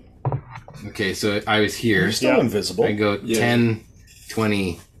too. Okay, so I was here. You're still Yeah. invisible. I go Yeah. 10,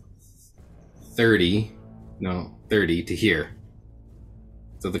 20, 30. No, 30 to here.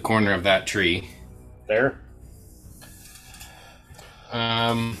 So the corner of that tree. There.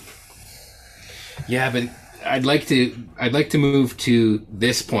 Yeah, but I'd like to move to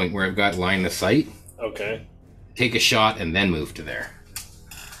this point where I've got line of sight, Okay. take a shot, and then move to there.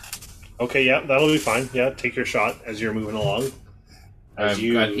 Okay, yeah, that'll be fine. Yeah, take your shot as you're moving along. As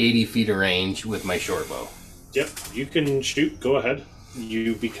I've got 80 feet of range with my short bow. Yep, you can shoot. Go ahead.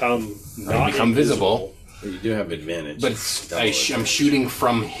 You become I become visible, You do have advantage. but I'm shooting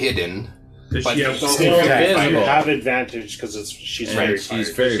from hidden. Does But she have, don't- Still, Invisible. you have advantage because she's And very she's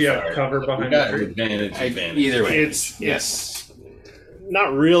fired. very does she have far. cover You behind got the tree? advantage. Either way. It's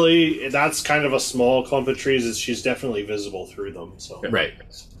not really. That's kind of a small clump of trees. She's definitely visible through them. So Right.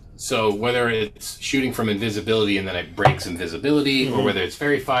 So whether it's shooting from invisibility and then it breaks invisibility, or whether it's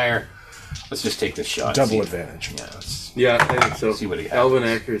fairy fire, let's just take this shot. Double see, advantage. Yeah, let's yeah, I think so. see what it Elven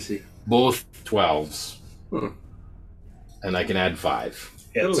happens. accuracy. Both 12s. Huh. And I can add 5.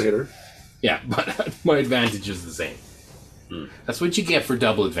 That'll hit her. Yeah, but my advantage is the same. That's what you get for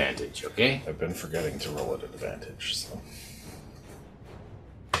double advantage, okay? I've been forgetting to roll at advantage. So.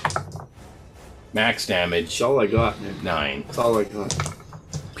 Max damage, That's all I got, man. 9. That's all I got.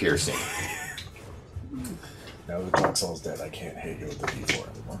 Piercing. Now that Doxal's dead, I can't hit you with the D4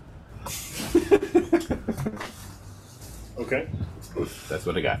 anymore. okay, That's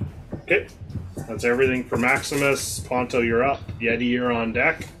what I got. okay. That's everything for Maximus. Ponto, you're up. Yeti, you're on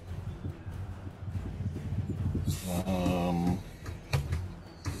deck.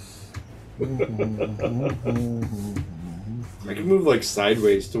 I can move like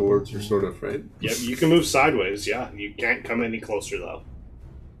sideways towards her, sort of, right? Yep, you can move sideways. Yeah, you can't come any closer though.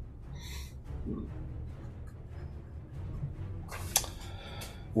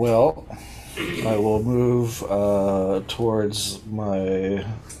 Well, I will move towards my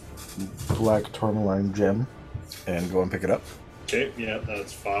black tourmaline gem and go and pick it up. Okay, yeah,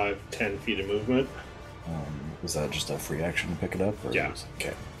 that's 5-10 feet of movement. Is that just a free action to pick it up? Or Yeah.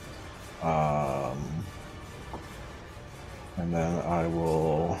 Okay. And then I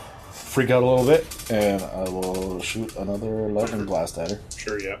will freak out a little bit, and I will shoot another lightning blast at her.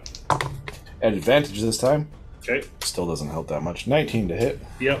 Sure, yeah. At advantage this time. Okay, Still doesn't help that much. 19 to hit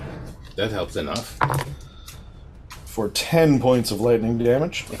yep. That helps enough. for 10 points of lightning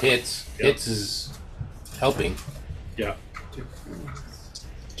damage. Hits. Yep. Hits is helping. Yeah.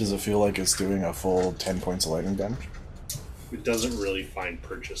 Does it feel like it's doing a full 10 points of lightning damage? It doesn't really find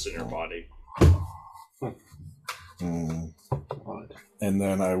purchase in her body. And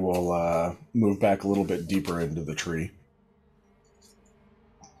then I will move back a little bit deeper into the tree.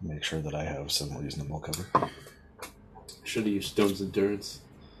 Make sure that I have some reasonable cover. Should have used Stone's Endurance.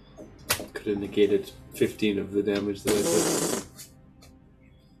 Could have negated 15 of the damage that I did.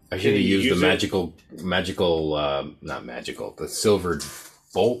 I should have you used the use not magical, the silvered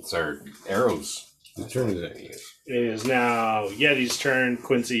bolts or arrows. What turn is that? It is now Yeti's turn.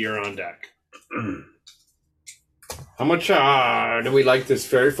 Quincy, you're on deck. How much do we like this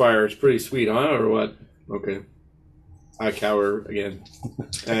fairy fire? It's pretty sweet, huh? Or what? Okay. I cower again.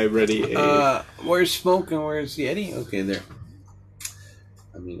 I ready a... Where's Smoke and where's Yeti? Okay, there.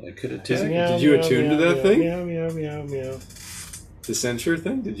 mean, I could Did attack. you attune to that thing? Meow, meow, meow, meow. The censure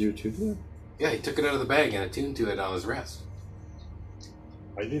thing? Did you attune to that? Yeah, he took it out of the bag and attuned to it on his wrist.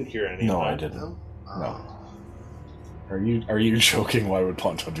 I didn't hear any No, of I that. didn't. No? No. Are you joking? Why would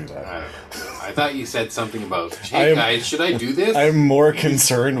Ponto do that? I don't know. I thought you said something about, I hey am- guys, should I do this? I'm more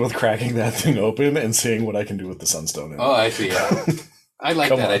concerned with cracking that thing open and seeing what I can do with the sunstone. In it. Oh, I see, yeah. I like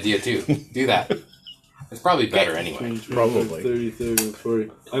Come that on. idea too. Do that. It's probably better anyway. 20, 25, Probably. 30, 30,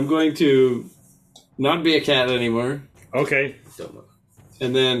 40. I'm going to not be a cat anymore, Okay. Don't know.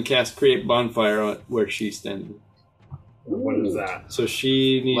 and then cast Create Bonfire on where she's standing. What is that? So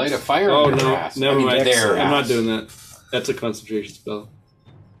she needs... Light a fire Oh, under her no. ass. Never I mean, mind. their I'm not ass. doing that. That's a concentration spell.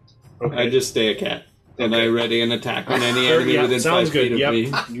 Okay. I just stay a cat. And I ready an attack on any Sure, enemy yeah, within 5 sounds feet good. of Yep.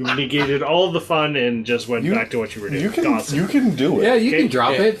 me. You negated all of the fun and just went You- back to what you were doing. You can Awesome. you can do it. Yeah, you Okay. can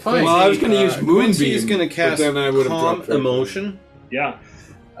drop it. Fine. Well, I was going to use Quincy's Moonbeam, going to cast but then I would have Calm dropped her. Emotion. Yeah.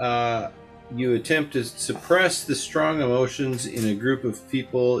 You attempt to suppress the strong emotions in a group of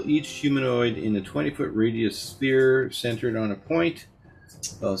people, each humanoid in a 20-foot radius sphere centered on a point.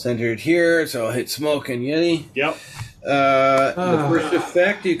 I'll center it here, so I'll hit Smoke and Yeti. Yep. The first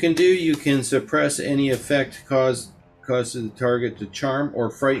effect you can suppress any effect causes the target to charm or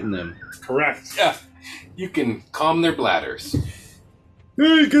frighten them. Correct. Yeah. You can calm their bladders.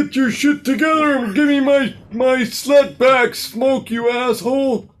 Hey, get your shit together and give me my sled back, Smoke, you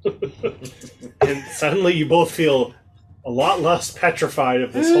asshole! And suddenly you both feel a lot less petrified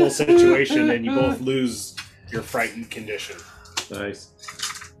of this whole situation, and you both lose your frightened condition. Nice.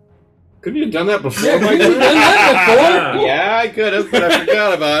 Couldn't you have done that before? Yeah, Mike? we've done that Yeah, I could have, but I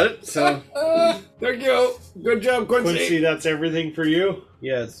forgot about it. So, There you go. Good job, Quincy. Quincy, that's everything for you?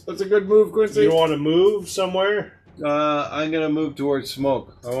 yes. That's a good move, Do Quincy. you want to move somewhere? I'm going to move towards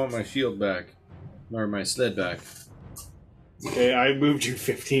Smoke. I want my shield back. Or my sled back. Okay, I moved you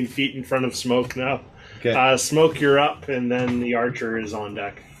 15 feet in front of Smoke now. Okay. Smoke, you're up, and then the archer is on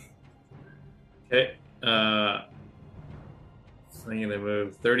deck. Okay. I'm going to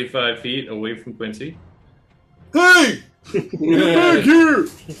move 35 feet away from Quincy. Hey! Get back here!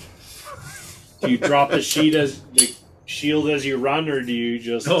 Do you drop the shield as you run, or do you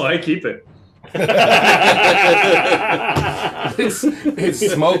just? Oh, I keep it.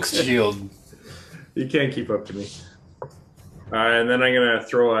 It's Smoke's shield. You can't keep up to me. And then I'm going to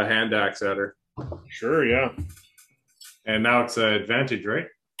throw a hand axe at her. Sure, yeah. And now it's an advantage, right?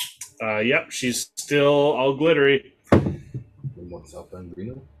 Yep, she's still all glittery. What's up,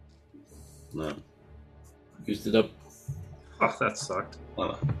 Andrino? No. Used it up. Oh, that sucked.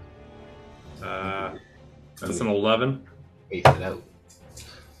 Oh. That's an 11. Ace it out.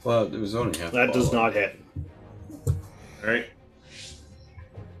 Well, it was only half. That does follow. not hit. All right.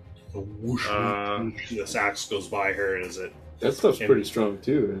 This axe goes by her as it That stuff's pretty strong,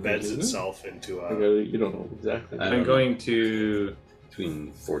 too. I think, beds isn't it? itself into I a. gotta- you don't know exactly. I I'm don't going to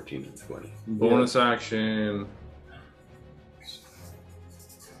Between 14 and 20. bonus action.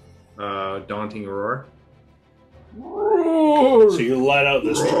 Daunting roar. So you let out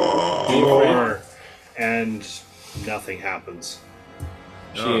this roar, and nothing happens.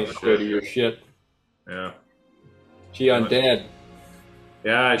 She Oh, ain't afraid of your shit. Yeah. She undead.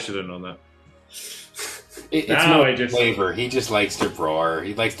 Yeah, I should have known that. It's Now no I just- flavor. He just likes to roar.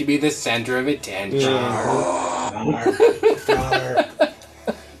 He likes to be the center of attention.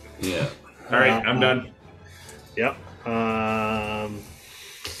 Yeah. All right, I'm done. Yep.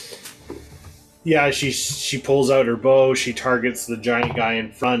 Yeah, she pulls out her bow. She targets the giant guy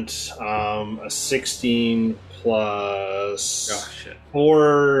in front. A 16 plus Oh, shit.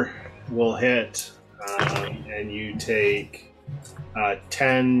 4 will hit, and you take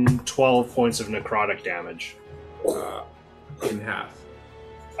 12 points of necrotic damage. In half.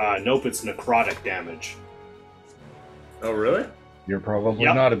 Nope, it's necrotic damage. Oh, really? You're probably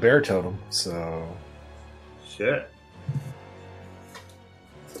Yep. not a bear totem, so Shit.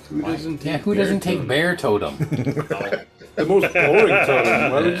 Who doesn't Yeah, take who doesn't take totem? bear totem? The most boring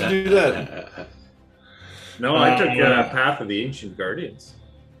totem. Why would you do that? No, I took Path of the Ancient Guardians.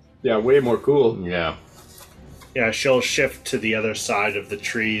 Yeah, way more cool. Yeah. Yeah, she'll shift to the other side of the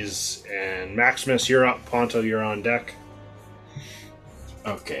trees, and Maximus, you're up. Ponto, you're on deck.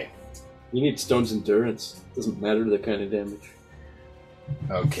 Okay. You need Stone's Endurance. Doesn't matter the kind of damage.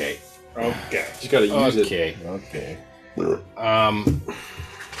 Okay. Okay. Just gotta use it. Okay. okay.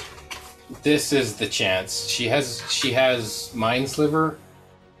 This is the chance. She has Mind Sliver.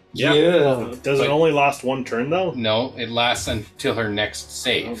 Yeah. Yeah. Does it But- only last one turn, though? No, it lasts until her next I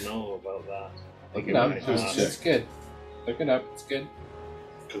save. don't know about that. Look it up. might It's, not, it's good. Look it up. It's good.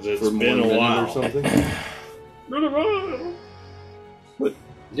 because it's For been more a minute while. or something.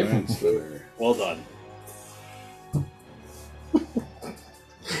 Yep. Well done.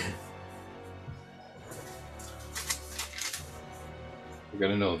 We're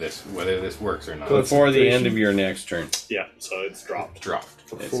gonna know this, whether this works or not. Before the end of your next turn. Yeah, so it's dropped. Yeah.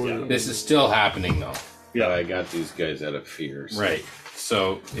 This is still happening though. Yeah, I got these guys out of fear. So. Right.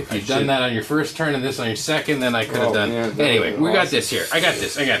 So if you've done that on your first turn and this on your second, then I could have done. man, that Anyway, would've been we got awesome. this here. I got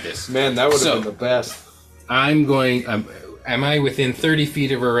this. Man, that would have So- been the best. I'm going. Am I within 30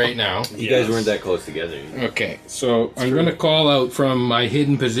 feet of her right now? You guys weren't that close together. Okay, so I'm going to call out from my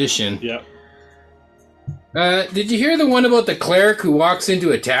hidden position. Yep. Did you hear the one about the cleric who walks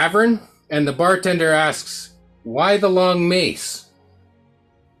into a tavern and the bartender asks, "Why the long mace?"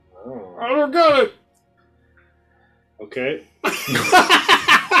 I don't got it. Okay.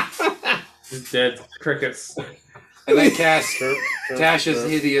 Dead crickets. And I cast Tasha's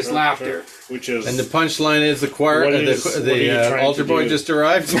hideous laughter. Which is And the punchline is the choir, What is- what are you trying altar to boy do? just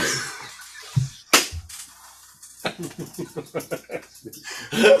arrived.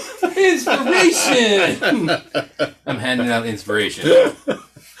 Inspiration! I'm handing out inspiration.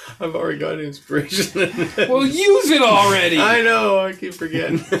 I've already got inspiration. Well, use it already! I know, I keep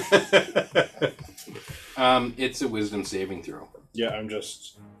forgetting. It's a wisdom saving throw. yeah, I'm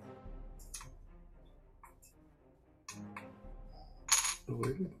just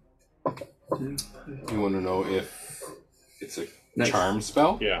You want to know if it's a Nice. charm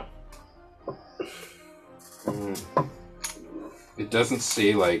spell? yeah. It doesn't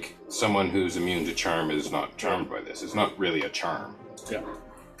say like someone who's immune to charm is not charmed by this. It's not really a charm. Yeah.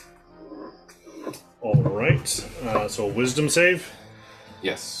 All right. So wisdom save.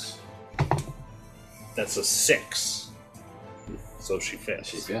 Yes. That's a 6. So she fails.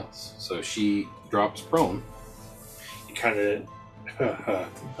 She fails. So she drops prone. You kind of,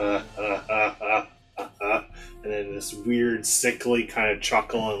 and then this weird, sickly kind of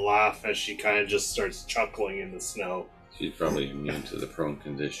chuckle and laugh as she kind of just starts chuckling in the snow. She's probably immune to the prone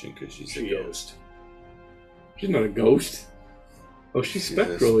condition because she's a She ghost. She's not a ghost. Oh, she's She's a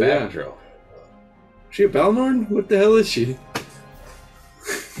spectral, yeah. spectral. Is she a Balnorn? What the hell is she?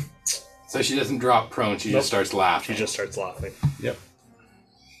 So she doesn't drop prone. She Nope. just starts laughing. She just starts laughing.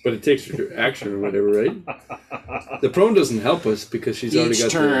 But it takes her to action or whatever, right? The prone doesn't help us because she's already each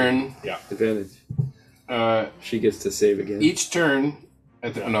got turn. the advantage. Uh, She gets to save again. each turn.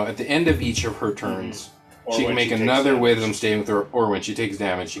 At the end of each of her turns, Or she when can make takes another damage. wisdom saving throw, or when she takes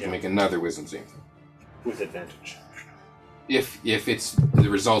damage, she can make another wisdom saving throw. With advantage. If it's the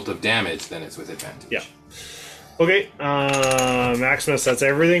result of damage, then it's with advantage. Yeah. Okay, Maximus, that's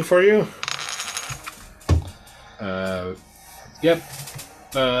everything for you? Yep.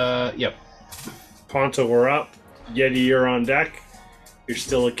 Yep. Ponto, we're up. Yeti, you're on deck. You're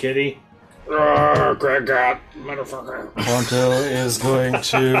still a kitty. Ponto is going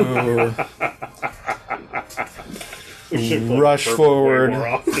to rush Way forward more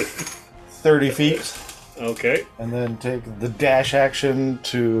often. 30 feet Okay. and then take the dash action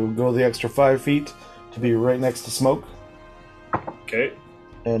to go the extra 5 feet to be right next to Smoke. Okay.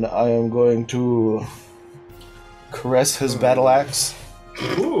 And I am going to caress his battle axe.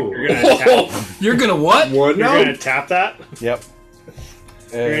 You're gonna tap, You're gonna what? What you're now? gonna tap that? Yep.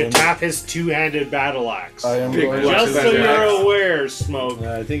 You're gonna And tap his two-handed battle axe. I am Big going black Just so battle you're axe. aware, Smoke.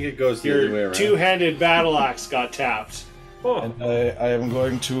 I think it goes the other way Your around. two-handed battle axe got tapped. and I am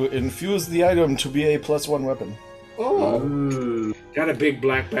going to infuse the item to be a +1 weapon. Oh. Got a big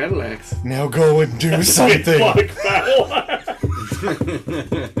black battle axe. Now go and do Big something. black battle axe.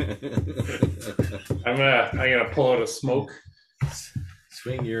 I'm gonna pull out a smoke.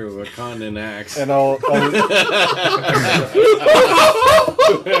 Swing your Wakandan axe. And I'll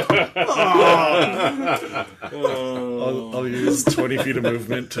I'll use 20 feet of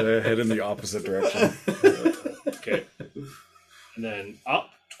movement to head in the opposite direction. Okay. And then up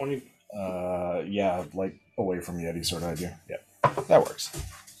 20. Yeah, like away from Yeti sort of idea. Yeah, that works.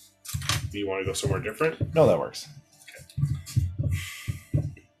 Do you want to go somewhere different? No, that works.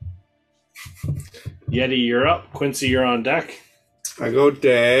 Yeti, you're up. Quincy, you're on deck. I go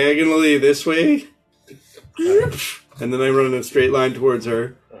diagonally this way. And then I run in a straight line towards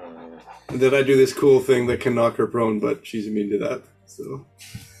her. And then I do this cool thing that can knock her prone, but she's immune to that. So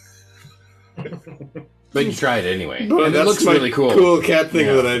But you tried it anyway. But And it that's looks my really cool. cool cat thing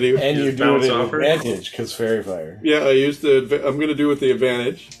that I do. And you Just do bounce it at off her? advantage because fairy fire. Yeah, I used the. I'm gonna do with the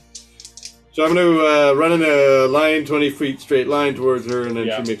advantage. So I'm gonna run in a line, 20 feet straight line towards her, and then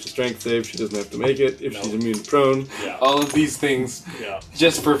Yeah. she makes a strength save. She doesn't have to make it if No. she's immune to prone. Yeah. All of these things Yeah.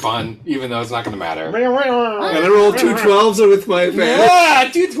 just for fun, even though it's not going to matter. And I roll 2 12s with my advantage. Yeah,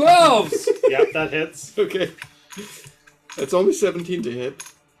 2 12s! Yep, that hits. Okay. That's only 17 to hit.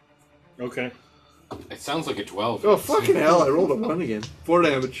 Okay. It sounds like a 12. Oh, fucking hell. I rolled a 1 again. 4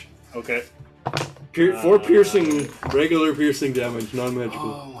 damage. Okay. 4 piercing, regular piercing damage, non-magical.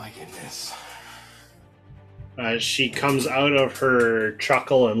 Oh my goodness. She comes out of her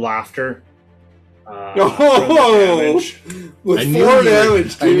chuckle and laughter. With I 4 knew you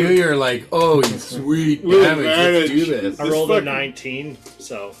damage, I knew dude. you were like, oh, sweet With damage. Let's do advantage. this. I rolled a fucking- 19,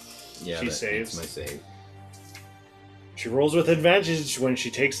 so Yeah, she that's saves. my save. She rolls with advantage when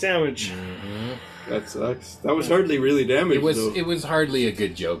she takes damage. Mm-hmm. That sucks. That was hardly really damage, though. It was hardly a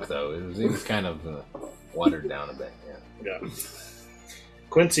good joke though. It was kind of watered down a bit. Yeah. Yeah.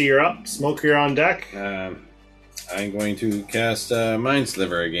 Quincy, you're up. Smoke, you're on deck. I'm going to cast Mind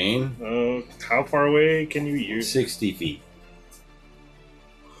Sliver again. How far away can you use? 60 feet.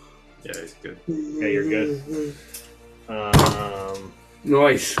 Yeah, he's good. Yeah, you're good.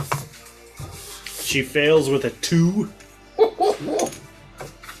 Nice. She fails with a 2.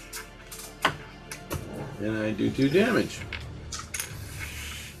 And I do 2 damage.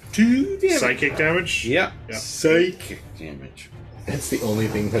 2 damage. Psychic damage? Yeah. Yeah. Psychic damage. That's the only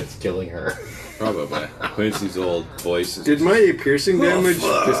thing that's killing her. Probably. Quincy's old voice is... Did my piercing damage,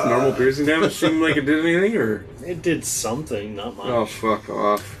 just normal piercing damage, seem like it did anything, or? It did something, not much. Oh, fuck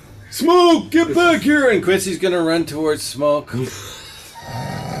off. Smoke, get back here! And Quincy's gonna run towards Smoke.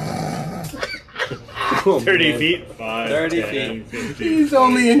 30 feet. 5, 30 10, 15, He's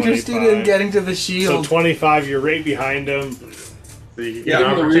only 20, interested 25. in getting to the So shield. 25, you're right behind him. So you can Yeah, get an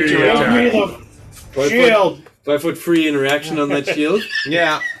I'm gonna opportunity reach around. attack. Give me the shield. 5 foot free interaction on that shield.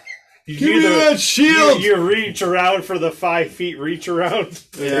 Yeah. You Give do me the- that shield! You reach around for the 5 feet reach around.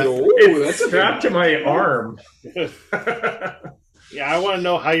 Yeah. Ooh, It's that's a strapped to my arm. Yeah, I want to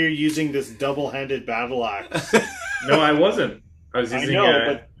know how you're using this double-handed battle axe. No, I wasn't. I was I using know,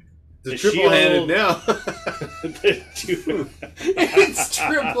 a... The The triple-handed shield- now. The two- It's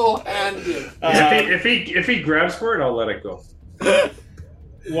triple-handed. if he grabs for it, I'll let it go.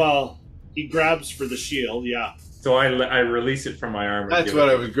 Well, he grabs for the shield, yeah. So I release it from my arm. and That's give what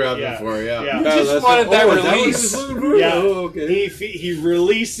it. I was grabbing Yeah. for, yeah. Yeah. You just wanted that release. Yeah. Oh, okay. He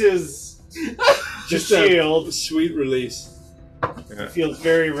releases the Just a shield. sweet release. Yeah. Feels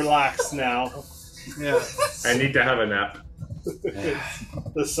very relaxed now. Yeah. I need to have a nap.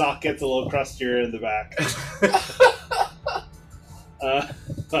 The sock gets a little crustier in the back.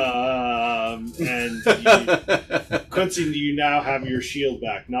 And Quincy, you now have your shield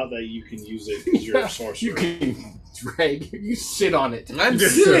back. Not that you can use it because you're a sorcerer. You can drag. You sit on it. I'm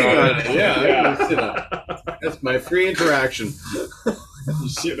Just sitting sit on on it. Yeah, I'm gonna sit on it. That's my free interaction. You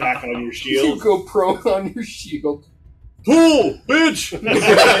sit back on your You shield. go prone on your shield. Pull, bitch!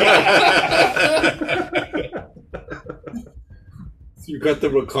 You got the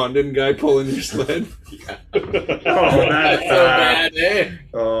Wakandan guy pulling your sled. Oh, that's bad.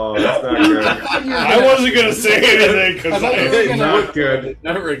 Oh, that's not good. I wasn't gonna say anything because I thought you were gonna- Not good.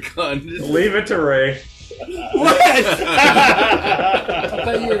 Not recon. Leave it to Ray. I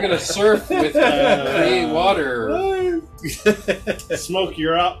thought you were gonna surf with gray water. Smoke,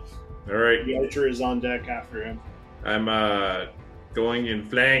 you're up. All right. The archer is on deck after him. I'm going in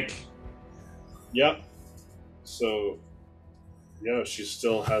flank. Yep. So, yeah, she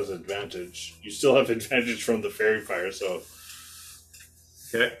still has advantage. You still have advantage from the fairy fire, so.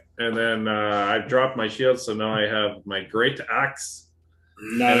 Okay. And then I've dropped my shield, so now I have my great axe.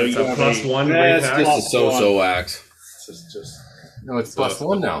 Now And it's you a have +1 great That's axe. just a so-so axe. It's just No, it's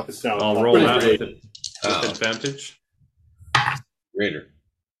 +1 now. it's now. I'll roll that with Oh. advantage. Greater.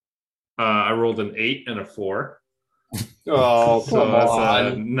 I rolled an 8 and a 4. Oh, So come that's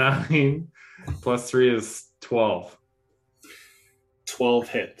on. 9 plus 3 is 12. 12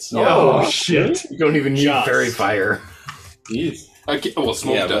 hits. Oh, shit. You don't even need Just. fairy fire. Jeez. Well,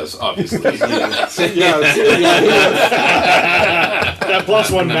 smoke Yeah, but- does, obviously. That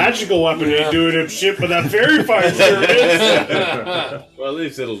 +1 magical weapon ain't doing him shit, but that fairy fire sure is. Well, at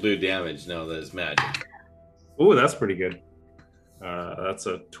least it'll do damage now that it's magic. Ooh, that's pretty good. That's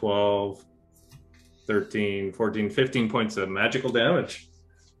a 12, 13, 14, 15 points of magical damage.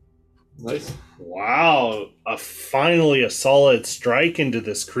 Nice. Wow. Finally a solid strike into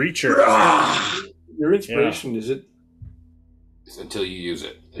this creature. Your inspiration, is it? It's until you use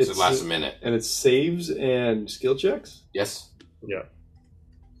it. It It's- lasts a minute. And it's saves and skill checks? Yes.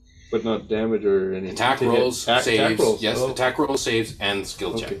 But not damage or any Attack rolls, saves. Attack rolls. Yes, Oh. attack rolls, saves, and skill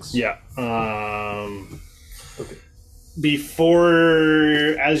Okay. checks. Yeah.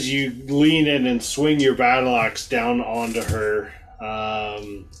 Before, as you lean in and swing your battle axe down onto her,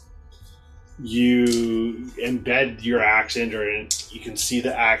 you embed your axe into her, and you can see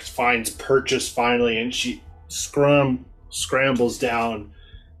the axe finds purchase finally, and she scrambles down,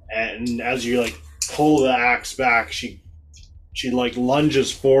 and as you like pull the axe back, she like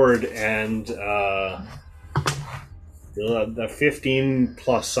lunges forward, and the 15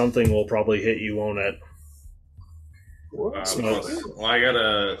 plus something will probably hit you, won't it? Well, I got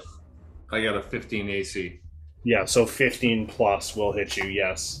a 15 AC. Yeah, so 15 plus will hit you,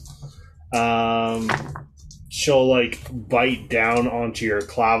 yes. She'll like bite down onto your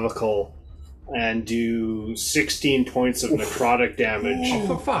clavicle and do 16 points of necrotic damage. Oh,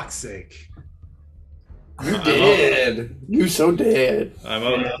 for fuck's sake. You dead. You so dead. I'm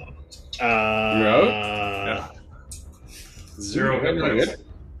out. You're out? Yeah. 0 hit points.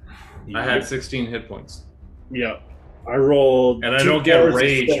 I had 16 hit points. Yeah. I rolled. And I 2 don't get cards of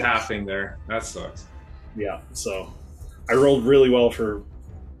rage six. halving there. That sucks. Yeah, so I rolled really well for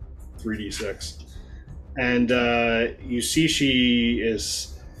 3d6. And you see she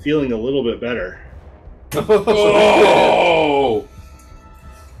is feeling a little bit better. Oh!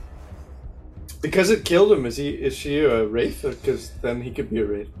 Because it killed him, is she a wraith? Because then he could be a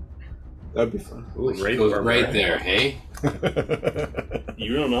wraith. That'd be fun. Ooh, It goes right there, hey?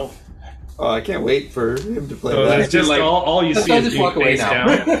 You don't know. Oh, I can't wait for him to play So that. that's just like- all you Let's see all is just being walk away face now.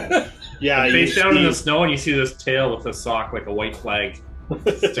 down. Yeah, you Face down in the see- snow, and you see this tail with a sock like a white flag.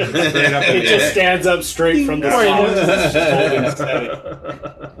 Sticking straight up in It the just air. stands up straight from the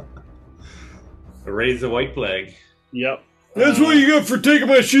Raise the white flag. Yep. That's what you got for taking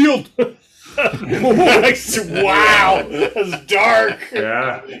my shield. Wow, that's dark.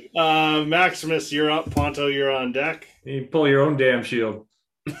 Yeah. Maximus, you're up. Ponto, you're on deck. You pull your own damn shield.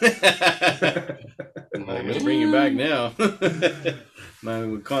 I'm gonna bring you back now. My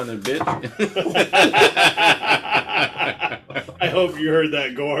Wakanda bitch. I hope you heard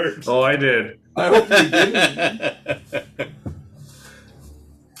that, Gord. Oh, I did. I hope you didn't.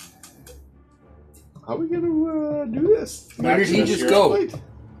 How are we going to do this? Where did he Maximus, just you're go? up.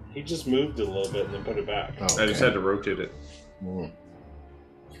 He just moved it a little bit and then put it back. Oh, I just had to rotate it.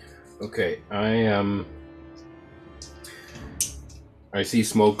 Okay, I see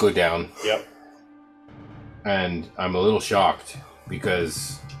smoke go down, Yep. and I'm a little shocked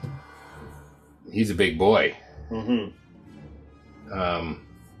because he's a big boy. Mm-hmm.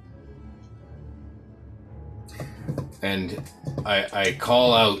 And I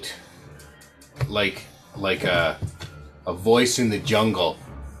call out like a voice in the jungle.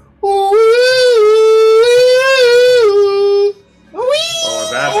 Oh,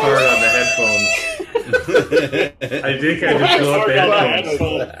 that's hard on the headphones. I think I just blew up the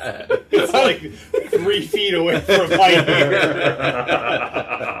headphones. It's like 3 feet away from my ear.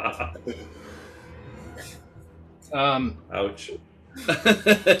 Ouch.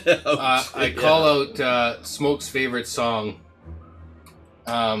 I call out Smoke's favorite song,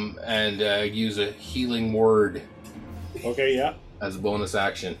 and use a healing word Okay, yeah, as a bonus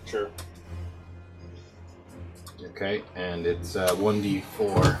action. sure. Okay, and it's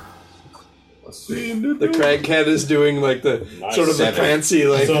 1d4. Let's see. The crag cat is doing like the Nice. sort of the 7. fancy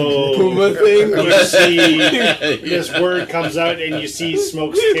like So- Puma thing. You see this word comes out, and you see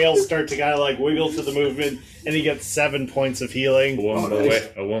Smoke's tail start to kind of like wiggle to the movement, and he gets 7 points of healing. One Oh, boy, nice.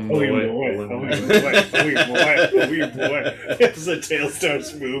 a one Oh, boy, you a boy, one oh, boy. you boy, oh, you boy, oh, you boy. As the tail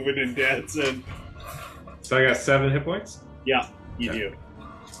starts moving and dancing. So I got 7 hit points? Yeah, you do.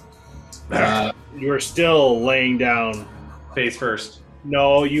 Uh, You are still laying down. Face first.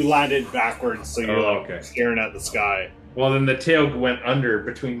 No, you landed backwards, so you're Oh, like okay. staring at the sky. Well, then the tail went under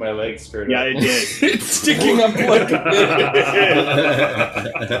between my legs straight Yeah, up. it did. It's sticking up like And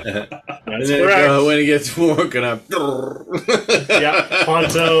That's then correct. when it gets woken up. Yeah,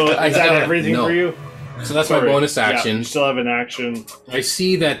 Ponto, I is that have- everything no. for you? so that's Sorry. my bonus Yeah, action. you still have an action. I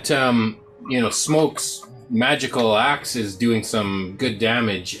see that Smoke's magical axe is doing some good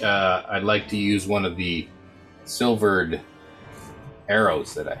damage. I'd like to use one of the silvered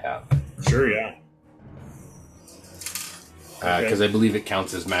arrows that I have Sure, yeah. because I believe it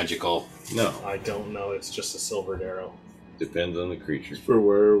counts as magical. No, I don't know. It's just a silvered arrow. depends on the creature. for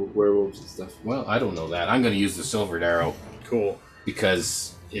werewolves and stuff. Well, I don't know that. I'm going to use the silvered arrow Cool.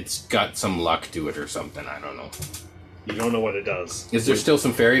 because it's got some luck to it or something. I don't know. You don't know what it does. Is there still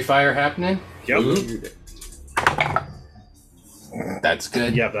some fairy fire happening? Yep. That's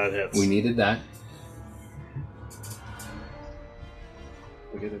good. Yeah, that hits. We needed that.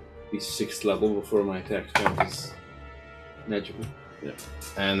 I gotta be 6th level before my attack count is magical.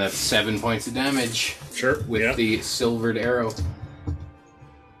 And that's 7 points of damage Sure. with yeah. the silvered arrow.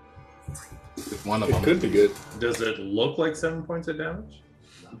 With one of It them. could be good. Does it look like 7 points of damage?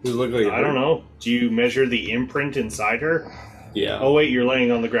 Does it look like it I don't hurt? know. Do you measure the imprint inside her? Yeah. Oh, wait, you're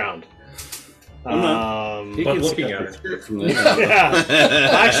laying on the ground. He But can looking see at a it. script from there. yeah.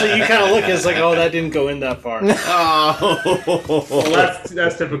 Actually, you kind of look. It's like, oh, that didn't go in that far. Oh. Well,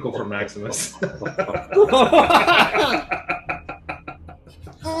 that's typical for Maximus.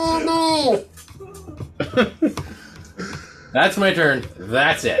 Oh no! That's my turn.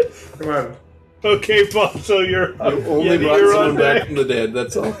 That's it. Come on. Okay, Bob. So you're You only Yeti, brought you're someone on back deck. from the dead,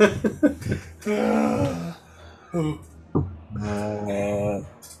 that's all.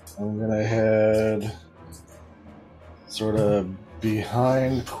 I'm gonna head sort of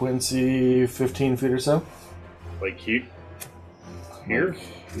behind Quincy, 15 feet or so. like here. Here.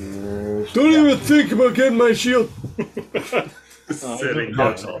 Here. Don't even think about getting my shield. Sitting.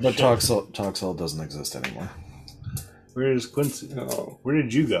 But Toxel doesn't exist anymore. Where is Quincy? Oh. Where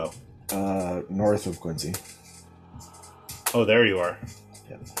did you go? North of Quincy. Oh, there you are.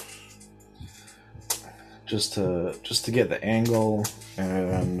 Just to get the angle,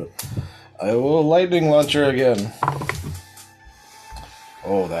 and I will lightning launcher again.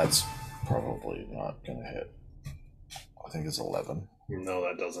 Oh, that's probably not gonna hit. I think it's 11. No,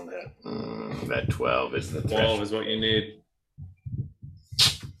 that doesn't hit. That 12 is the 12 is what you need.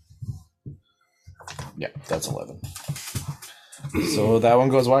 Yeah, that's 11. So that one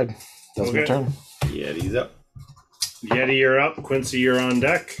goes wide. That's my Okay. turn. Yeti's up. Yeti, you're up. Quincy, you're on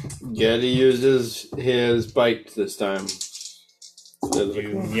deck. Yeti uses his bite this time.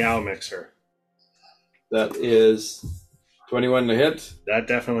 You meow mixer. That is 21 to hit. That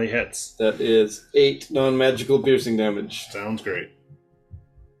definitely hits. That is 8 non-magical piercing damage. Sounds great.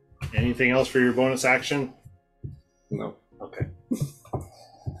 Anything else for your bonus action? No. Okay.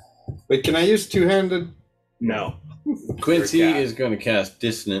 Wait, can I use two-handed? No. Quincy Your cat. is going to cast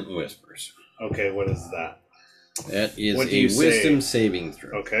Dissonant Whispers. Okay, what is that? That is What do a you say? wisdom saving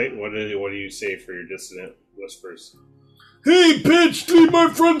throw. Okay, what do you say for your dissonant whispers? Hey, bitch, leave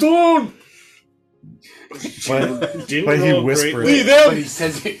my friends alone. But, Didn't but he roll whispered. great. Leave But them. he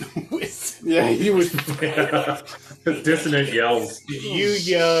says it with. Yeah, he was. Dissonant yells.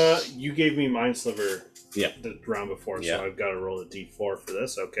 You gave me Mind Sliver Yeah. the round before, Yeah. so I've got to roll a d4 for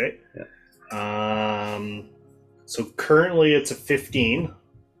this. Okay. Yeah. So currently it's a 15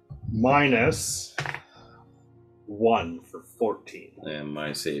 minus 1 for 14. And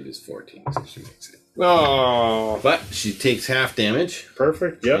my save is 14, so she makes it. Oh. But she takes half damage.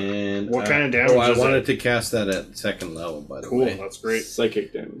 Perfect. Yep. And What kind of damage Oh, I is wanted it? to cast that at second level, by the Cool. way. That's great.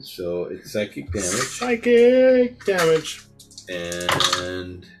 Psychic damage. So it's psychic damage. Psychic damage.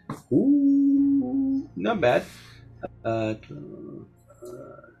 And ooh, not bad.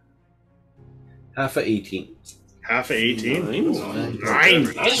 Half of 18. Half of 18. Nine. Nine.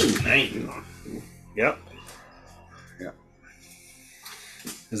 Yep. Yeah.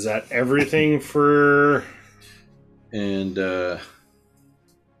 Is that everything for? And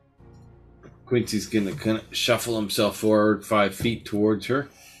Quincy's gonna kind of shuffle himself forward 5 feet towards her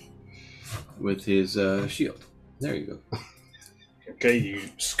with his shield. There you go. Okay, you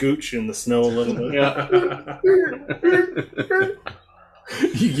scooch in the snow a little bit.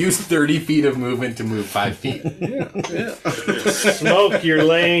 You use 30 feet of movement to move 5 feet. Yeah. Smoke, you're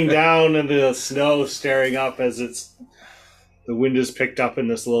laying down in the snow, staring up as the wind is picked up in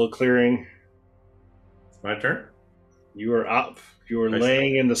this little clearing. My turn? You are up. You are I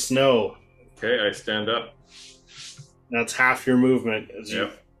laying in the snow. Okay, I stand up. That's half your movement as you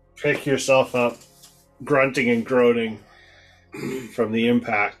Yep. pick yourself up, grunting and groaning from the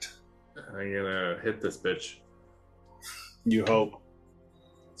impact. I'm gonna hit this bitch. You hope.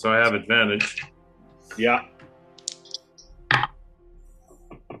 So I have advantage. Yeah.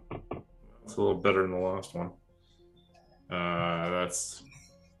 It's a little better than the last one. That's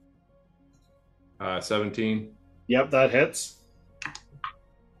 17. Yep, that hits.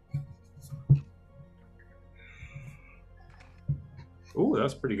 Ooh,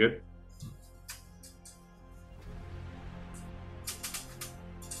 that's pretty good.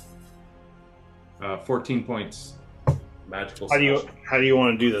 Uh, 14 points. Magical. How do you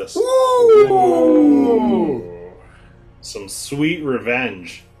want to do this? Ooh. Some sweet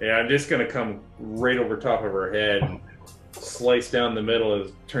revenge. Yeah, I'm just gonna come right over top of her head, and slice down the middle as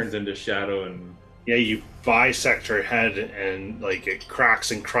it turns into shadow, and Yeah, you bisect her head and like it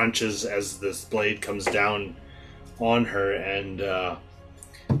cracks and crunches as this blade comes down on her, and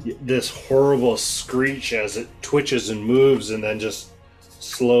this horrible screech as it twitches and moves, and then just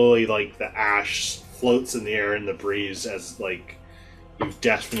slowly like the ash floats in the air in the breeze as like you've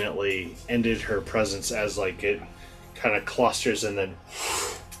definitely ended her presence as like it kind of clusters and then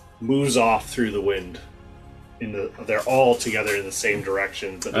moves off through the wind. They're all together in the same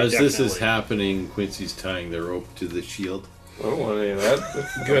direction. But they As this is definitely- happening, Quincy's tying the rope to the shield. I don't want any of that.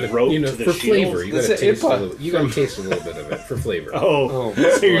 You gotta, rope you know, to the for shield? flavor. You gotta That's taste a IPA. little. You gotta taste a little bit of it for flavor. Oh, Oh,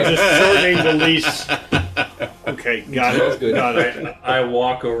 so you're just shortening the leash. Okay, got Smells it. good. Got it. I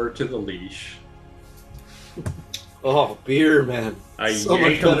walk over to the leash. oh, beer, man. I So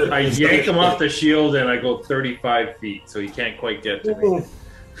yank much him. better. I yank him off the shield, and I go 35 feet, so he can't quite get to me.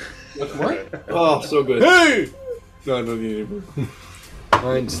 What? Oh, so good. Hey! No, I don't need any more.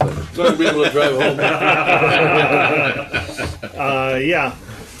 Mine's not gonna be able to drive home. Yeah.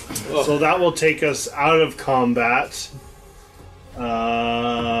 So that will take us out of combat.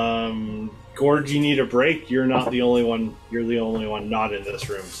 Gord, you need a break. You're not the only one. You're the only one not in this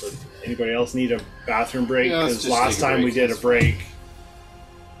room. So anybody else need a bathroom break? Yeah, let's Because just last take a time we break. did a That's break,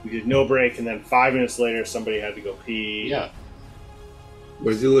 we did no break, and then 5 minutes later somebody had to go pee. Yeah.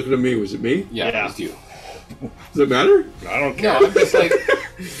 Was he looking at me? Was it me? Yeah. Yeah. It's you. Does it matter? I don't care. No, I'm just like,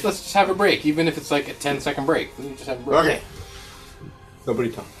 let's just have a break, even if it's like a 10-second break. We just have a break. Okay. Nobody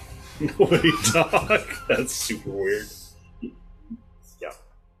talk. Nobody talk. That's super weird. Yeah.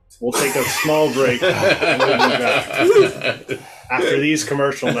 We'll take a small break and we'll be back after these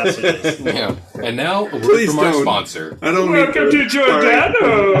commercial messages. Yeah. And now, a word Please from our don't. sponsor. I don't Welcome to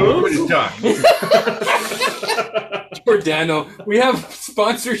Giordano's. Giordano. We have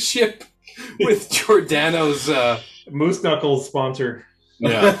sponsorship with Giordano's. Moose Knuckles sponsor.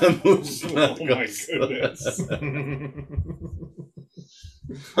 Yeah. Oh my goodness.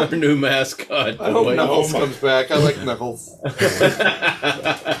 Our new mascot. I hope Dwight. Knuckles comes back. I like Knuckles.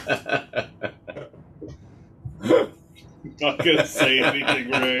 Not gonna say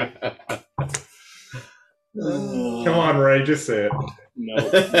anything, Ray. Come on, Ray, just say it. No.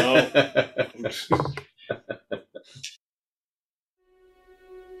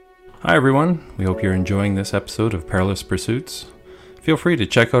 Hi everyone, we hope you're enjoying this episode of Perilous Pursuits. Feel free to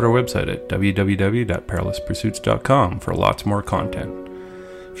check out our website at www.perilouspursuits.com for lots more content.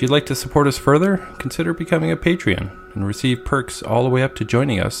 If you'd like to support us further, consider becoming a Patreon and receive perks all the way up to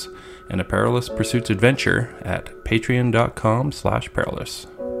joining us in a Perilous Pursuits adventure at patreon.com/perilous.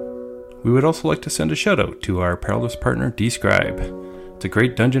 We would also like to send a shout out to our Perilous partner Describe. It's a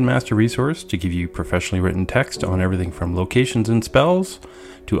great Dungeon Master resource to give you professionally written text on everything from locations and spells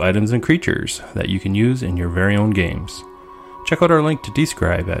to items and creatures that you can use in your very own games. Check out our link to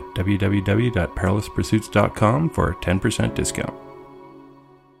Describe at www.perilouspursuits.com for a 10% discount.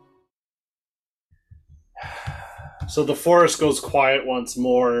 So the forest goes quiet once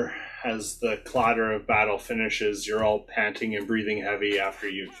more as the clatter of battle finishes. You're all panting and breathing heavy after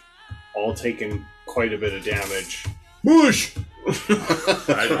you've all taken quite a bit of damage. Bush!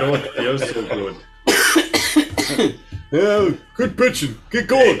 I don't feel so good. Yeah, good pitching. Get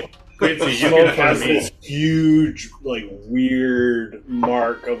going. Quincy, you Smoke get has me. this huge, weird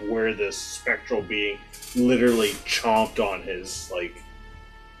mark of where this spectral being literally chomped on his,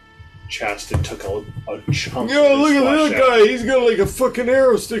 chest and took a chunk Yeah, of his look at flesh that out. guy. He's got a fucking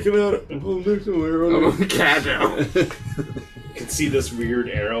arrow sticking out of him. Oh, there's no arrow. I'm a cat now. You can see this weird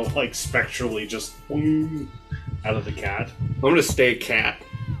arrow, spectrally just out of the cat. I'm gonna stay cat.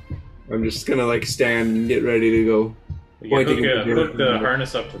 I'm just gonna stand and get ready to go. You hook the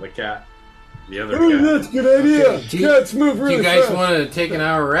harness up to the cat. The other Oh, cat. that's a good idea. Do you- Cats move Do really you guys fast. want to take an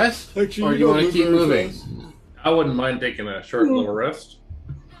hour rest? Actually, or do you don't want to move keep very moving? fast. I wouldn't mind taking a short little rest.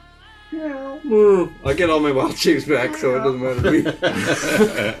 I get all my wild shapes back, so it doesn't matter to me.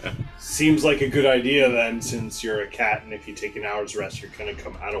 Seems like a good idea then, since you're a cat, and if you take an hour's rest, you're gonna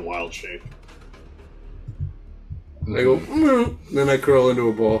come out of wild shape. I go, then I curl into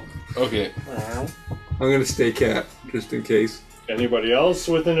a ball. Okay. I'm gonna stay cat, just in case. Anybody else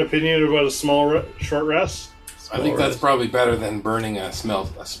with an opinion about a short rest? I think that's probably better than burning a smell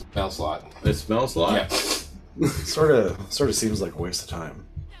slot. It smells like. Yeah. Sort of seems like a waste of time.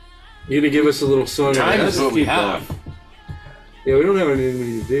 You gonna give us a little song? Time and is dance? what we Keep have. going. Yeah, we don't have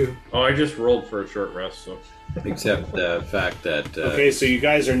anything to do. Oh, I just rolled for a short rest, so. Except the fact that. Okay, so you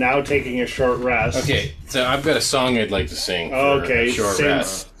guys are now taking a short rest. Okay, so I've got a song I'd like to sing. For Okay, a short since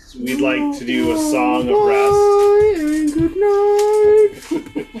rest. we'd like to do a song of rest. Good night.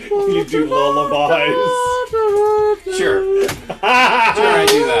 You do lullabies. Sure. Sure, I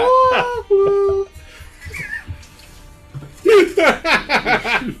do that.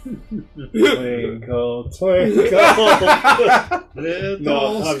 Twinkle, twinkle.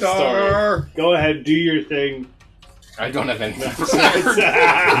 No, I'm sorry. Go ahead, do your thing. I don't have anything to say.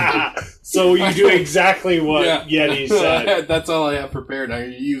 So you do exactly what Yeti said. That's all I have prepared. I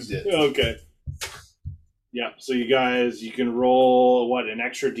used it. Okay. Yeah, so you guys, you can roll, an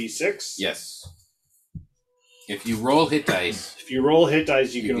extra d6? Yes. If you roll hit dice, If you roll hit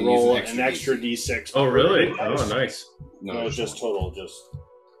dice, you You can can roll use an extra D6. Oh, really? Hit dice. Oh, nice. No, it's just total.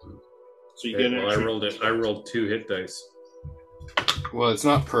 So you Okay, get an well, I extra. rolled it. I rolled 2 hit dice. well, it's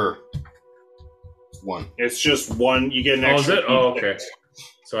not per one. It's just one. You get an Oh, is extra. it? Oh, D6. okay.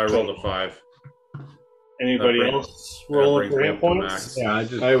 So I rolled a 5. Anybody That brings- else rolling brings for me hit up to points? max. Yeah, I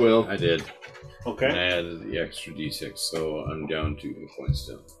just I will. I did. Okay. And I added the extra d6, so I'm down 2 hit points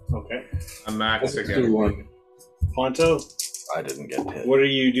still. Okay. I'm max Let's again. do one. Ponto, I didn't get hit. what are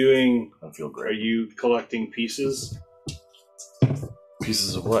you doing? I feel Are great. you collecting pieces?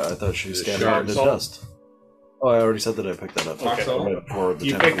 Pieces of what? I thought she was The standing out in the shark dust. Oh, I already said that I picked that up. Okay. Right before the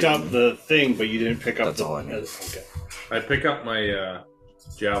You 10 picked feet. up the thing, but you didn't pick up That's the. all I need. Okay. I pick up my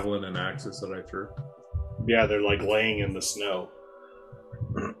javelin and axes that I threw. Yeah, they're like laying in the snow.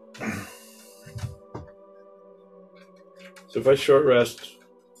 So if I short rest.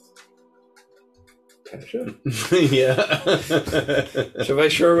 Yeah. So if I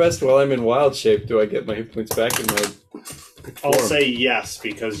short rest while I'm in wild shape, do I get my hit points back in my I'll form? say yes,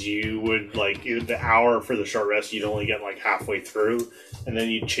 because you would like the hour for the short rest. You'd only get like halfway through, and then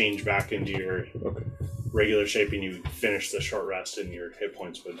you'd change back into your regular shape, and you finish the short rest, and your hit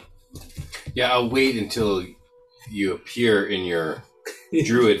points would. Yeah, I'll wait until you appear in your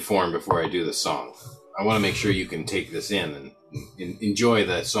druid form before I do the song. I want to make sure you can take this in and enjoy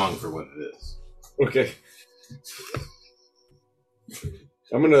that song for what it is. Okay.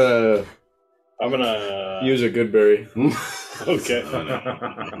 I'm gonna use a good berry. Okay. Oh, no.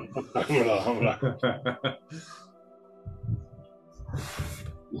 I'm gonna.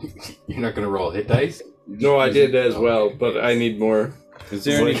 You're not going to roll hit dice? No, I did as well, but I need more. Is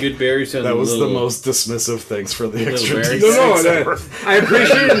there any good berries on That the was little... the most dismissive things for the little extra berries? D6 No, ever. I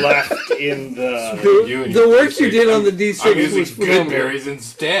appreciate left in the. the work you did on the I'm D6 using was good phenomenal. berries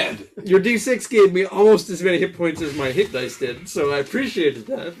instead. Your D6 gave me almost as many hit points as my hit dice did, so I appreciated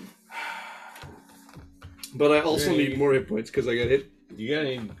that. But I also need more hit points because I got hit. You got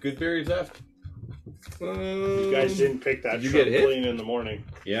any good berries left? You guys didn't pick that Did you get hit? trampoline in the morning.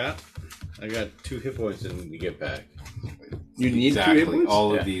 Yeah. I got 2 hit points and you get back. You need Exactly. 2 hit points?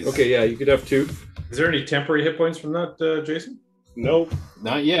 All Yeah. of these. Okay, yeah, you could have 2. Is there any temporary hit points from that, Jason? Nope.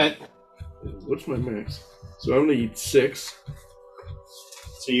 Not yet. What's my max? So I'm gonna eat 6.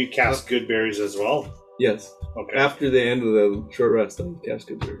 So you cast good berries as well. Yes. Okay. After the end of the short rest, I cast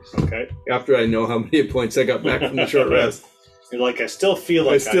good berries. Okay. After I know how many hit points I got back from the short rest. You're like, I still feel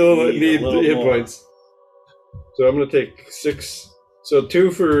like I still need a little hit more. points. So I'm gonna take 6. So 2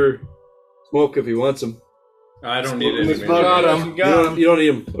 for Smoke if he wants them. I don't need it. Got him. You don't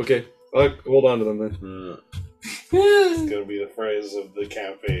need them. Okay. I'll hold on to them then. It's gonna be the phrase of the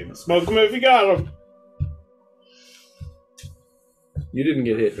campaign. Smoke them if you got them. You didn't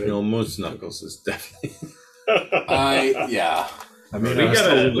get hit, right? No, most knuckles is definitely. Yeah. I mean, We I still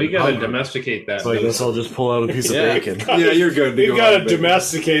gotta, live we in gotta hunger, domesticate that. So I guess I'll just pull out a piece of Yeah. bacon. Yeah, you're good. We've got to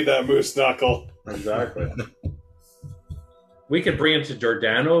domesticate that moose knuckle. Exactly. We could bring it to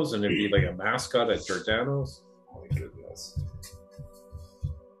Giordano's and it'd be like a mascot at Giordano's. Oh my goodness.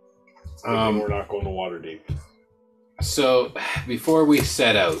 We're not going to Waterdeep. So, before we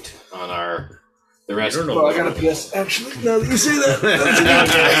set out on the rest You of don't know Well, I gotta piss. Actually, now that you say that,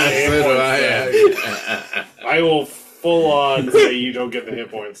 So do I. I will full on say you don't get the hit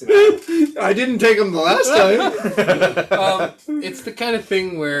points now. I didn't take them the last time. it's the kind of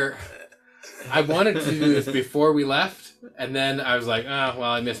thing where I wanted to do this before we left, and then I was like, well,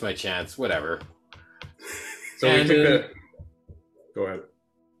 I missed my chance. Whatever. So And, we took the. Go ahead.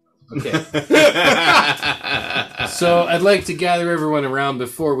 Okay. So I'd like to gather everyone around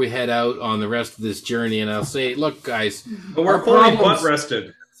before we head out on the rest of this journey, and I'll say, look, guys, But we're Our fully problems- butt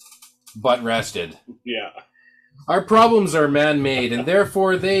rested. butt rested. Yeah. Our problems are man-made, and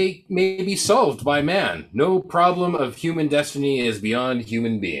therefore they may be solved by man. No problem of human destiny is beyond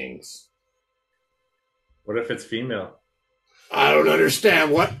human beings. What if it's female? I don't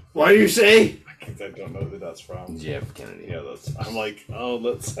understand. What do you say? I don't know who that's from. Jeff Kennedy. Yeah, I'm like, oh,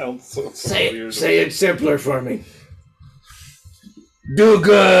 that sounds so Say weird. it simpler for me. Do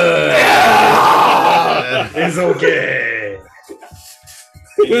good. It's okay.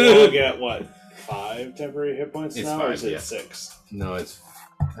 You all get what? 5 temporary hit points It's now, or 5, is it yeah. 6? No, I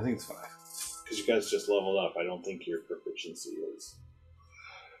think it's 5. Because you guys just leveled up. I don't think your proficiency is.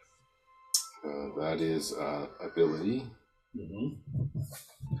 That is ability. Mm-hmm.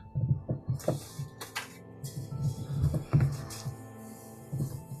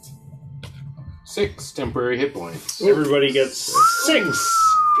 Six temporary hit points. Everybody gets 6.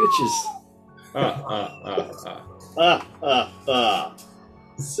 Bitches.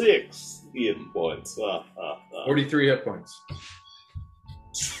 6. hit points. 43 hit points.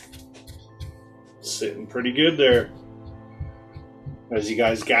 Sitting pretty good there. As you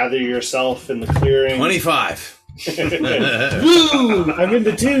guys gather yourself in the clearing. 25. Woo! I'm in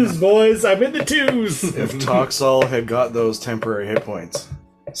the twos, boys. I'm in the twos. If Toxol had got those temporary hit points,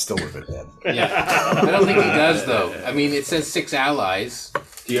 still would have been dead. Yeah. I don't think he does, though. I mean, it says 6 allies.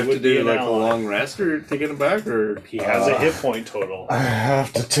 Do you have to Would be do an like a ally. long rest or take it back, or He has a hit point total. I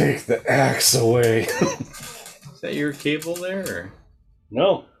have to take the axe away. Is that your cable there? Or?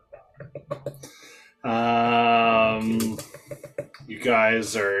 No. You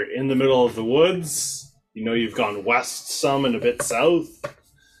guys are in the middle of the woods. You know you've gone west some and a bit south.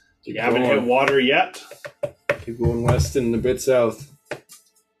 You haven't hit water yet. keep going west and a bit south.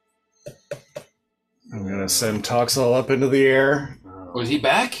 I'm gonna send Toxol up into the air. Was he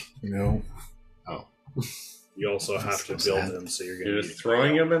back? No. You also have to build him, so you're going to You're just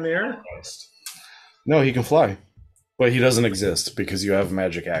throwing him in the air? No, he can fly. But he doesn't exist because you have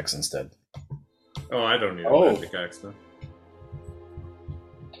magic axe instead. Oh, I don't need a Oh. magic axe now.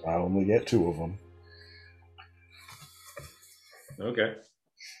 I only get 2 of them. Okay.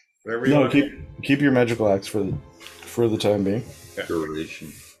 Whatever you No, want. keep your magical axe for the time being.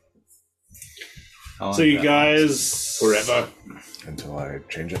 Duration. So you guys... Forever. Until I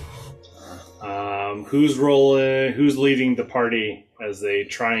change it. Who's rolling? Who's leading the party as they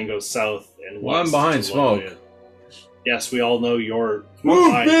try and go south and Well, I'm west? behind to Smoke. Lodoya? Yes, we all know you're Move,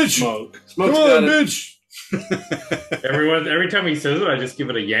 behind bitch! Smoke. Smoke's Come on, got it. bitch! Every time he says it, I just give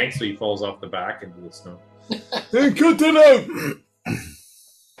it a yank so he falls off the back into the snow. Hey, cut that out!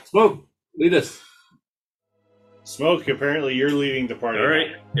 Smoke, lead us. Smoke, apparently you're leading the party. All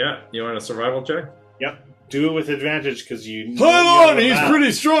right. Yeah. You want a survival check? Yep. Do it with advantage because you. Hold you on, have a he's map.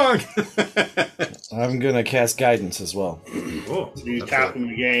 pretty strong! I'm gonna cast guidance as well. Oh, So you tap him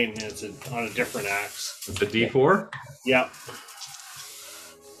again, and it's on a different axe. It's a D4? Yep.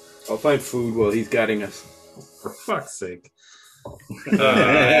 I'll find food while he's guiding us. For fuck's sake.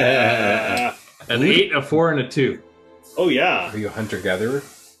 Uh, An 8, a 4, and a 2. oh yeah. Are you a hunter-gatherer?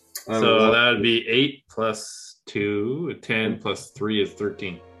 So that would be 8 plus 2, 10 plus 3 is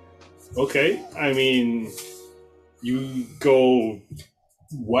 13. Okay. I mean, you go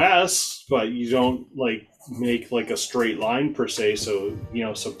west, but you don't like make like a straight line per se. So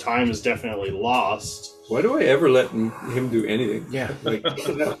so time is definitely lost. Why do I ever let him do anything? Yeah. Like,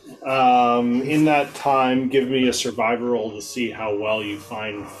 In that time, give me a survivor roll to see how well you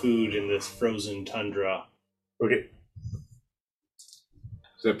find food in this frozen tundra. okay.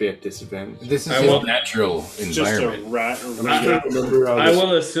 Does that be at disadvantage? This is I his will- natural It's just environment. a rat. I'm just trying to remember how I this-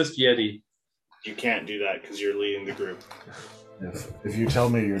 will assist Yeti. You can't do that because you're leading the group. If you tell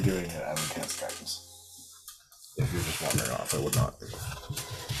me you're doing it, I would cast guidance. If you're just wandering off, I would not.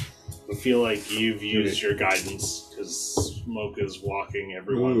 I feel like you've used your guidance because Smoke is walking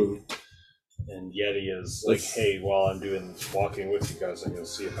everyone, Ooh. and Yeti is like, "Hey, while I'm doing walking with you guys, I'm going to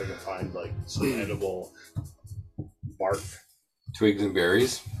see if I can find like some edible bark." Twigs and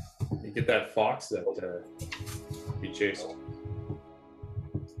berries. You get that fox that we chased.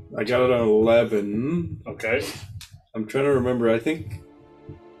 I got it on 11. Okay. I'm trying to remember. I think,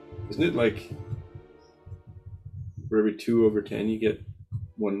 isn't it like for every 2 over 10 you get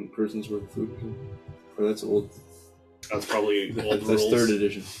one person's worth of food? Or something? Or that's old. That's probably old That's rules. 3rd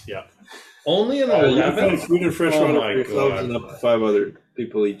edition. Yeah. Only an You find 11? food and fresh Oh water my for yourselves God. and up to 5 other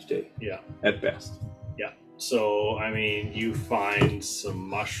people each day. Yeah. At best. So I mean, you find some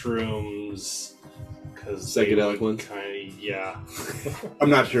mushrooms because Psychedelic ones? kind of yeah.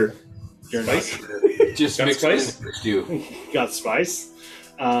 I'm not sure. You're not Spice? sure. Just Got mix spice? it with stew. Got spice.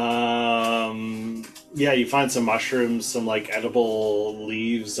 Yeah, you find some mushrooms, some like edible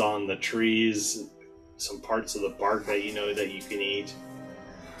leaves on the trees, some parts of the bark that you know that you can eat.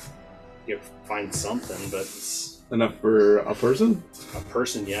 You find something, but it's Enough for a person? a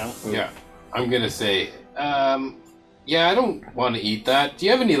person, yeah. Yeah. I'm going to say, yeah, I don't want to eat that. Do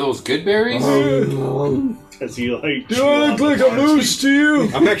you have any of those good berries? As you like, Do chew I on look the like a bark. moose to you?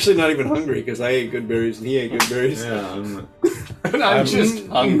 I'm actually not even hungry because I ate good berries and he ate good berries. Yeah, I'm just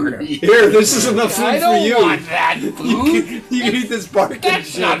hungry. Here, this is enough food I for don't you. want that You food. can, you can eat this bark and That's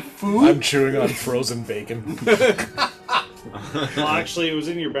shit. not food. I'm chewing on frozen bacon. Well, actually, it was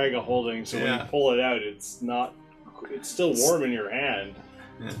in your bag of holding, so when Yeah. you pull it out, it's not. It's still warm in your hand.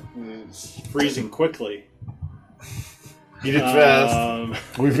 Yeah. And it's freezing quickly. Eat it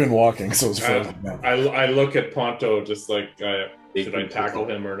fast. We've been walking, so it's frozen now. I look at Ponto just like, should I Bacon tackle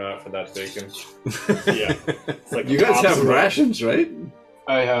pickle. him or not for that bacon? Yeah. It's like You a guys have popsicle. rations, right?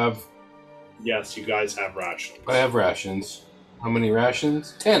 I have Yes, you guys have rations. rations. How many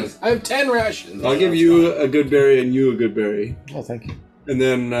rations? 10. I have 10 rations. I'll give you a good berry and you a good berry. Oh, thank you. And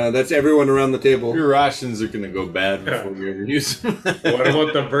then that's everyone around the table. Your rations are going to go bad before we ever use them. What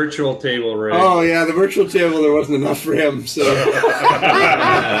about the virtual table, Ray? Oh, yeah, the virtual table, there wasn't enough for him, so...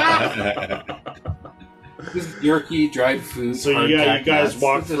 This is Yorkie, dried food. So you guys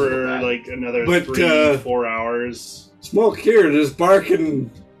walk for like another But, 3-4 hours. Smoke here, there's bark and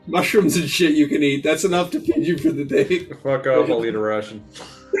mushrooms and shit you can eat. That's enough to feed you for the day. Fuck off, I'll eat a ration.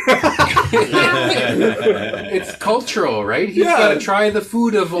 It's cultural, right? He's Yeah. got to try the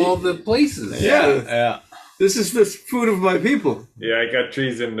food of all the places. Yeah. Yeah. This is the food of my people. Yeah, I got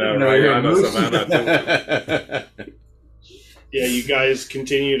trees in No, you're Rayana, moose. Savannah, too. Yeah, you guys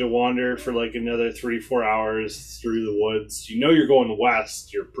continue to wander for like another 3-4 hours through the woods. You know you're going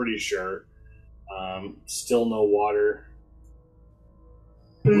west, you're pretty sure. Still no water.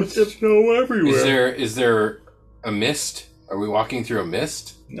 There's snow everywhere. Is there a mist? Are we walking through a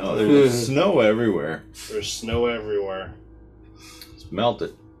mist? No, there's snow everywhere. There's snow everywhere. It's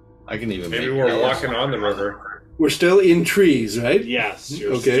melted. I can even Maybe make we're pellets. walking on the river. We're still in trees, right? Yes,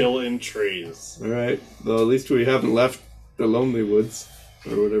 you're Okay. still in trees. All right. Well, at least we haven't left the Lonely Woods,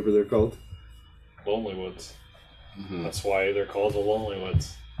 or whatever they're called. Lonely Woods. Mm-hmm. That's why they're called the Lonely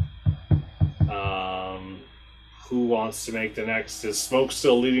Woods. Who wants to make the next? Is Smoke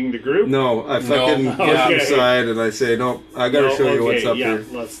still leading the group? No, I fucking No. get Okay. aside and I say, no, I gotta No, show you what's okay, up yeah, here.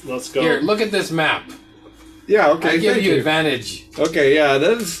 Let's go. Here, look at this map. Yeah, okay, I give thank you you. advantage. Okay, yeah,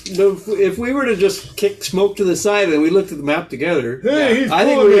 if we were to just kick Smoke to the side and we looked at the map together, Hey, he's I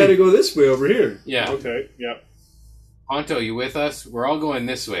think following we gotta me. go this way over here. Yeah. Okay, yeah. Ponto, you with us? We're all going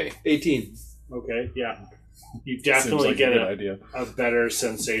this way. 18. Okay, yeah. You Seems definitely like get a good a idea. better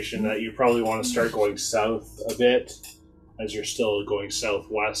sensation that you probably want to start going south a bit as you're still going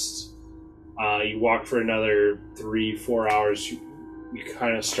southwest. You walk for another 3-4 hours. You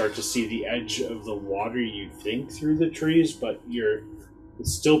kind of start to see the edge of the water, you think, through the trees, but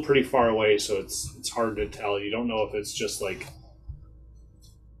it's still pretty far away, so it's hard to tell. You don't know if it's just like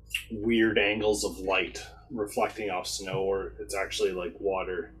weird angles of light reflecting off snow or it's actually like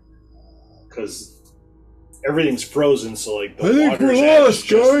water, because everything's frozen, so like I think we're lost,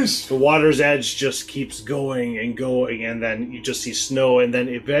 guys. the water's edge just keeps going and going, and then you just see snow, and then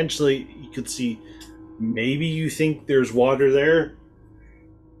eventually you could see, maybe you think there's water there.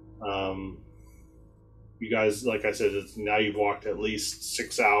 You guys, like I said, now you've walked at least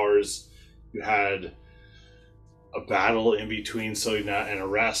 6 hours. You had a battle in between, and a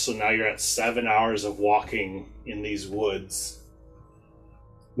rest, so now you're at 7 hours of walking in these woods.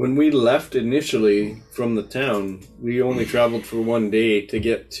 When we left initially from the town, we only traveled for one day to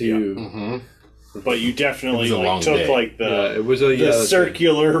get to. Mm-hmm. But you definitely It was a long took day. like Yeah, it was a the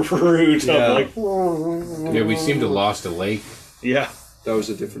circular route Yeah. of like. Yeah, we seem to have lost a lake. Yeah, That was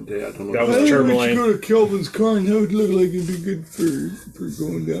a different day. I don't know. That I was think we Tourmaline. should go to Kelvin's car and that would look like it'd be good for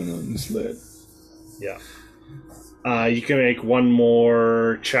going down on the sled. yeah. You can make one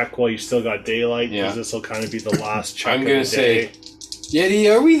more check while you still got daylight, because Yeah. this will kind of be the last check. I'm of gonna the day. say, Yeti,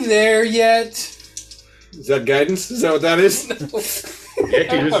 are we there yet? Is that guidance? Is that what that is?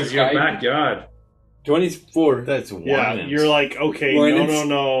 Yeti, this is your backyard. 24. That's Yeah, wild. you're like, okay, Winans.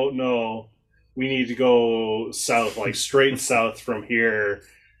 no. We need to go south, like straight south from here.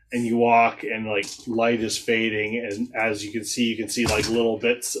 And you walk, and like light is fading, and as you can see like little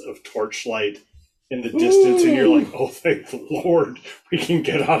bits of torchlight in the distance, and you're like, oh, thank the Lord, we can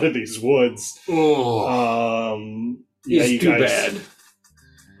get out of these woods. Oh, Yeah, He's you too guys. bad.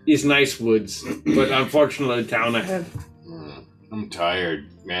 He's nice woods, but unfortunately, town ahead. I'm tired,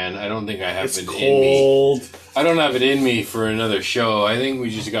 man. I don't think I have It's it in me. cold. I don't have it in me for another show. I think we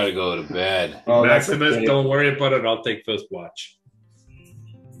just got to go to bed. Oh, that's Maximus, okay. don't worry about it. I'll take first watch.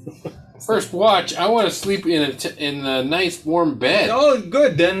 First watch. I want to sleep in a nice warm bed. Oh,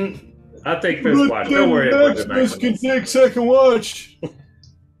 good. Then I'll take first watch. Don't worry about it, Maximus can Maximus. take second watch.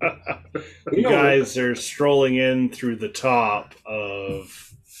 You guys are strolling in through the top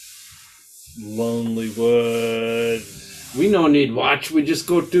of Lonely Wood. We no need watch. We just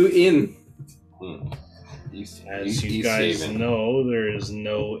go to inn. As you guys know, there is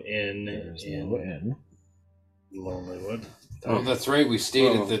no inn in in. Lonely Wood. Oh, that's right. We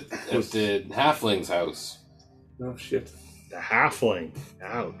stayed Oh. at the halfling's house, Oh shit. The halfling.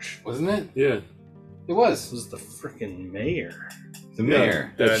 Ouch. wasn't it? Yeah. It was. This is the frickin' mayor. the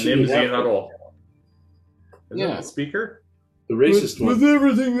mayor. That shitty Nimsy halfling. Huddle. Is Yeah. that the speaker? The racist With one.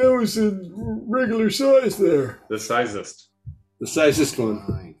 everything that was in regular size there, The sizest. The sizest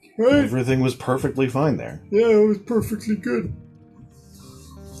one. right? Everything was perfectly fine there. Yeah, it was perfectly good.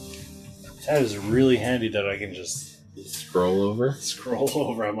 That is really handy that I can just Scroll over. Scroll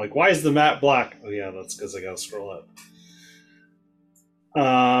over. I'm like, why is the map black? Oh yeah, that's because I gotta scroll up.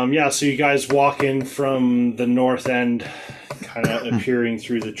 Yeah, so you guys walk in from the north end, kind of appearing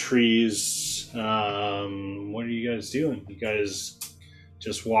through the trees. What are you guys doing? You guys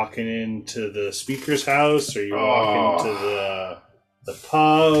just walking into the speaker's house, or you walking to the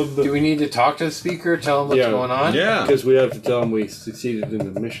pub? Do we need to talk to the speaker? Tell him what's going on? Yeah. Because we have to tell them we succeeded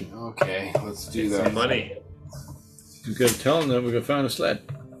in the mission. Okay, let's do Get that. some money. We gotta tell them that we gotta find a sled.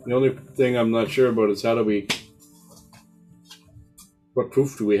 The only thing I'm not sure about is what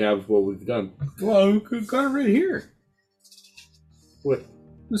proof do we have of what we've done? Well, we got it right here. What?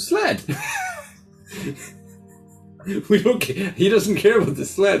 The sled. We don't care. He doesn't care about the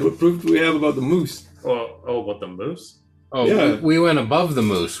sled. What proof do we have about the moose? What, the moose? Oh, Yeah. we went above the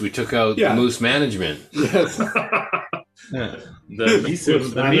moose. We took out the moose management. Yes. The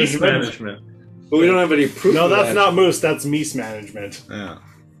meese management. But we don't have any proof. No, of that's that. not moose. That's meese management. Yeah.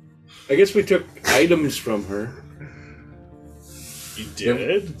 I guess we took items from her, You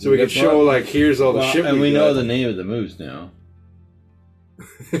did. so we could show like, here's all the shit. and we we know got. the name of the moose now.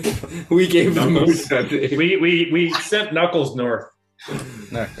 We gave the moose that name. We sent Knuckles north.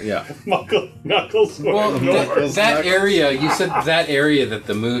 Yeah. Knuckles. Well, north. that area, you said that area that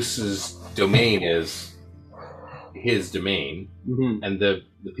the moose's domain is his domain, Mm-hmm. and the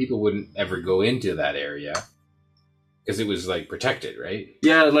people wouldn't ever go into that area because it was like protected, right?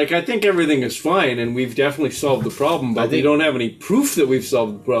 Yeah, like I think everything is fine, and we've definitely solved the problem, but we don't have any proof that we've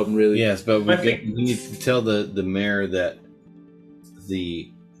solved the problem, really. Yes, but we need to tell the mayor that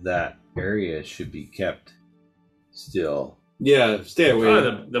that area should be kept still. Yeah, stay away.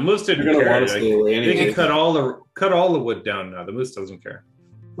 Oh, the moose didn't You're gonna care. want to stay away They anyway. can cut all the wood down now. The moose doesn't care.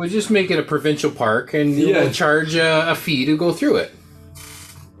 We'll just make it a provincial park, and we'll charge a fee to go through it.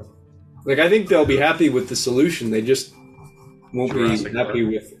 Like, I think they'll be happy with the solution. They just won't Jurassic be happy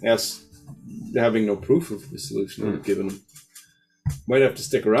with us having no proof of the solution we've given them. Might have to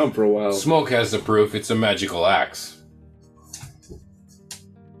stick around for a while. Smoke has the proof. It's a magical axe.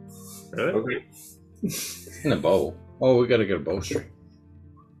 Really? Okay. And a bow. Oh, we gotta get a bowstring.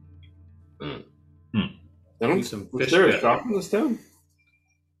 I don't. Need some Was fish there a bit. shop in this town?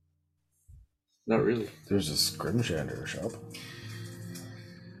 Not really. There's a Scrimshander shop.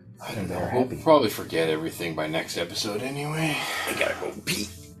 I don't know. We'll probably forget everything by next episode anyway. I gotta go pee.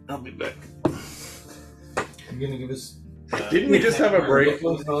 I'll be back. You gonna give us? Didn't we just have a break?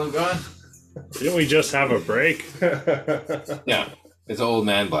 Didn't we just have a break? Yeah, it's an old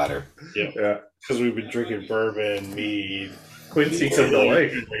man bladder. Yeah. Because we've been drinking bourbon, mead, Quincy to the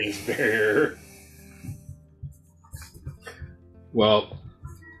lake. raised beer. Well,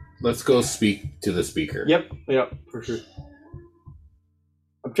 let's go speak to the speaker. Yep, for sure.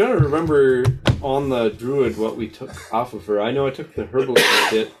 I'm trying to remember on the druid what we took off of her. I know I took the herbalist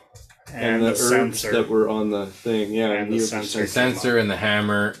kit and the herbs sensor. that were on the thing. Yeah, And the he- sensor. The sensor and the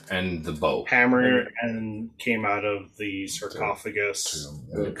hammer and the bow. Hammer and came out of the sarcophagus.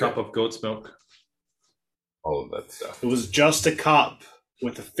 A cup of goat's milk. All of that stuff. It was just a cup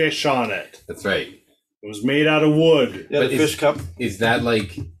with a fish on it. That's right. It was made out of wood. Yeah, But the fish cup. Is that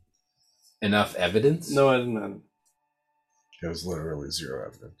like enough evidence? No, I didn't. It was literally zero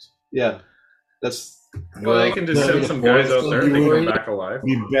evidence. Yeah, that's Well, they can just send some guys out there and they come back alive.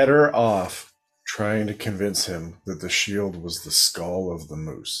 Be better off trying to convince him that the shield was the skull of the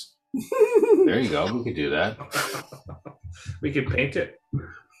moose. There you go. We could do that. We could paint it.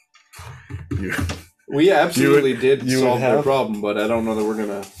 You, we absolutely did you would solve their have- problem, but I don't know that we're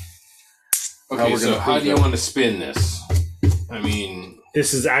gonna. Okay, we're so gonna how prove do you that. want to spin this? I mean,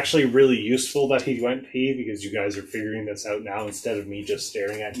 This is actually really useful that he went pee because you guys are figuring this out now instead of me just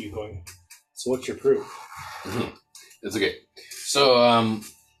staring at you going, so what's your proof? it's okay. So,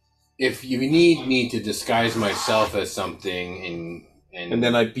 if you need me to disguise myself as something And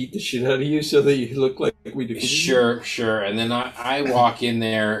then I beat the shit out of you so that you look like we defeated you? Sure. And then I walk in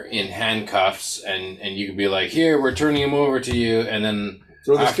there in handcuffs, and you can be like, here, we're turning him over to you. And then,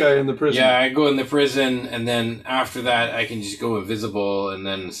 Throw this guy in the prison. yeah, I go in the prison, and then after that, I can just go invisible and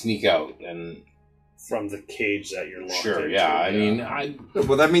then sneak out. And From the cage that you're locked sure, into. yeah. I mean,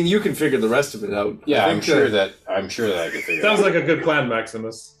 Well, I mean, you can figure the rest of it out. yeah, I I'm think sure that I can figure it Sounds out. like a good plan,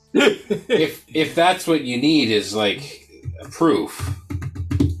 Maximus. If that's what you need is like proof.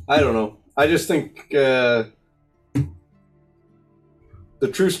 I don't know. I just think the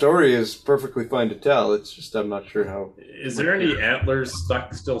true story is perfectly fine to tell. It's just I'm not sure how. Is there any antlers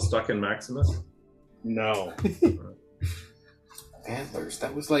still stuck in Maximus? No. Antlers.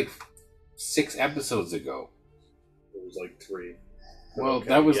 That was like 6 episodes ago. It was like 3. Well, Okay,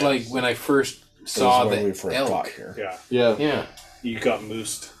 that was yes. like when I first saw when we the first got elk. here. Yeah, Yeah. Yeah, you got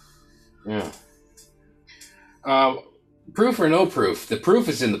moosed. yeah. Proof or no proof? The proof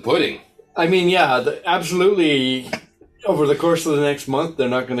is in the pudding. I mean, yeah, absolutely. Over the course of the next month, they're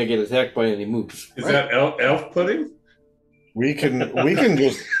not going to get attacked by any moose. Is that elf pudding? We can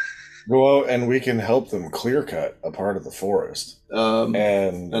just go out and we can help them clear cut a part of the forest,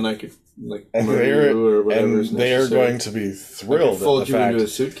 and I could like and murder they're you or whatever is and they are necessary. going to be I could thrilled fold at the you fact into a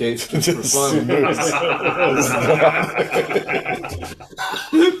suitcase that just for fun.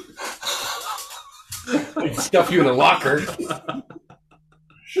 Stuff you in a locker.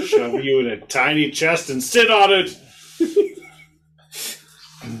 Shove you in a tiny chest and sit on it.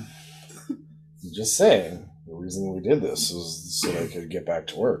 just saying. The reason we did this is so they could get back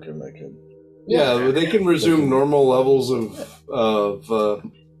to work and they could. Yeah, but they can resume normal levels of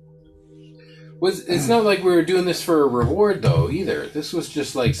It's not like we were doing this for a reward, though, either. This was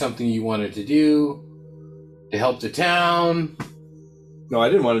just like something you wanted to do to help the town. No, I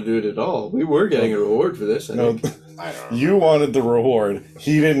didn't want to do it at all. We were getting a reward for this. I No, think. I don't know. you wanted the reward.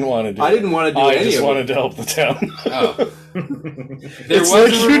 He didn't want to do it. I didn't want to do I any just of wanted it. to help the town. Oh. It's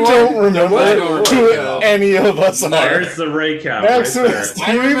like you don't remember I don't who remember. any of us are. There's the Ray cap right there. Maximus,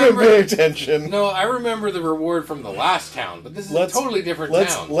 I you even remember- pay attention. No, I remember the reward from the last town, but this is Let's- a totally different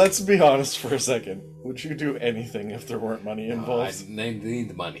Let's town. be honest for a second. Would you do anything if there weren't money I involved? need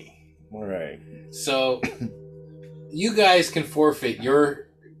the money. All right. So, you guys can forfeit your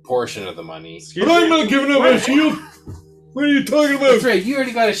portion of the money. Excuse But I'm me? not giving up my shield. What are you talking That's about? right, you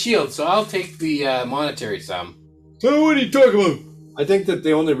already got a shield, so I'll take the monetary sum. So what are you talking about? I think that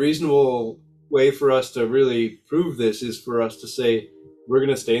the only reasonable way for us to really prove this is for us to say we're going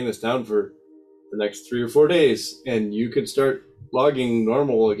to stay in this town for the next 3 or 4 days, and you can start logging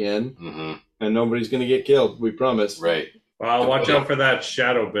normal again, Mm-hmm. and nobody's going to get killed. We promise. Right. Well, watch out for that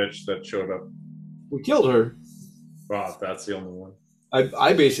shadow bitch that showed up. We killed her. Wow, that's the only one.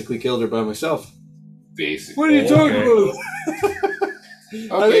 I basically killed her by myself. Basically. What are you talking about?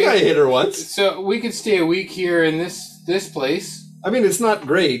 I think I hit her once. So we could stay a week here in this place, I mean, it's not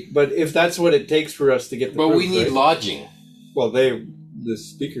great, but if that's what it takes for us to get the but proof, we need right? lodging. Well, the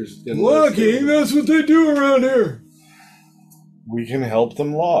speakers didn't Logging, that's what they do around here. We can help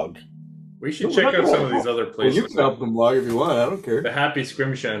them log. We should check out some of these other Well, you places. can help them log if you want. I don't care. The Happy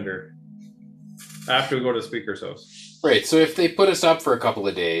Scrimshander. After we go to Speaker's house. Right, so if they put us up for a couple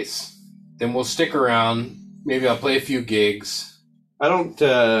of days, then we'll stick around. Maybe I'll play a few gigs. I don't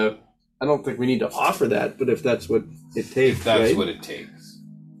think we need to offer that, but if that's what it takes, If that's right? what it takes.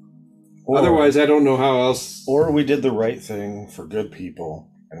 Otherwise, I don't know how else. Or we did the right thing for good people,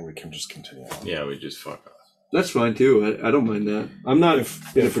 and we can just continue on. Yeah, we just fuck off. That's fine too. I don't mind that. I'm not in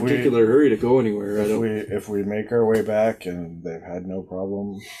a if we- particular hurry to go anywhere. I don't. If we make our way back and they've had no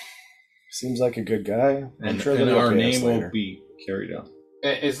problem, seems like a good guy. I'm And, sure and they'll our pay us name later. won't be carried out.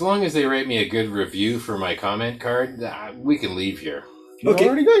 As long as they write me a good review for my comment card, we can leave here. You Okay.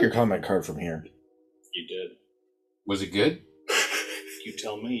 already got your comment card from here. You did. Was it good? You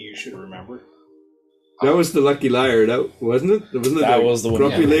tell me. You should remember. That was the Lucky Liar. That wasn't it. Wasn't it That the was the one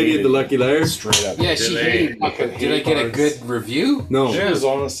grumpy you lady at hated. the Lucky Liar. Straight up. Yeah, she Did hated they- fucking. Did I get a good review? No. She was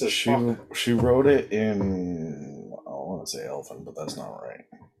honest as She fuck. she wrote it in, I want to say Elfin, but that's not right.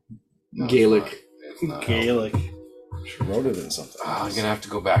 No, it's Gaelic. not. It's not. Gaelic. She wrote it in something. Oh, I'm gonna have to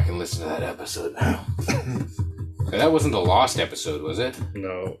go back and listen to that episode now. That wasn't the Lost episode, was it?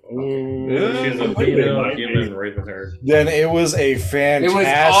 No. Yeah, She's a might be, female might be. human Ravenheart. Then it was a It fantastic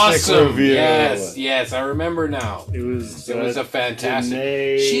was awesome. review. Yes, I remember now. It was. It was a fantastic.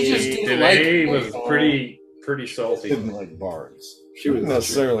 Danae- She just didn't Danae like, was pretty salty. Didn't like bards. She was Didn't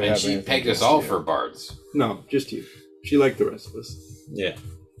necessarily and have she anything pegged us against all you. for bards. No, just you. She liked the rest of us. Yeah.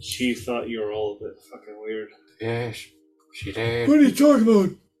 She thought you were all a bit fucking weird. Yeah, she did. What are you talking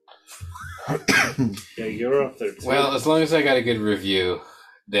about? Yeah, you're up there too. Well, as long as I got a good review,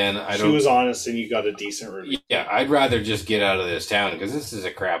 then I she don't. was honest, and you got a decent review. Yeah, I'd rather just get out of this town because this is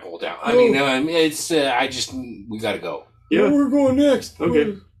a crap hole town. I Oh. mean, it's. We gotta go. Yeah. Where we're going next?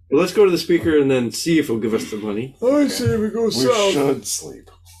 Okay. Well, let's go to the speaker and then see if he'll give us the money. I say we go We south. should sleep.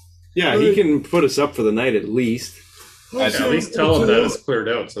 Yeah, he can put us up for the night at least. I At say least tell them that all it's cleared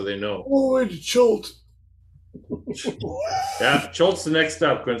out so they know. the way to Chult. Yeah, Cholt's the next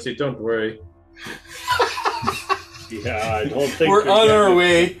stop, Quincy. Don't worry. Yeah, I don't think We're you're on getting our it.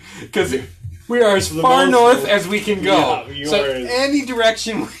 way because we are as For the far most north part. as we can go. Yeah, you So are as- any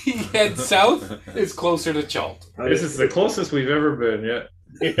direction we head south is closer to Chult. This is the closest we've ever been yet.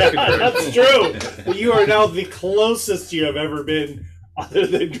 Yeah, that's true. You are now the closest you have ever been, other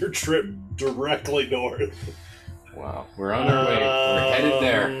than your trip directly north. Wow, we're on our way. We're headed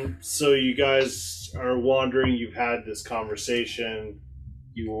there. So you guys are wandering. You've had this conversation.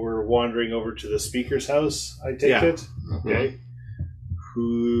 You were wandering over to the speaker's house, I take Yeah. it? Okay.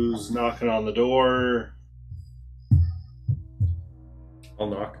 Who's knocking on the door? I'll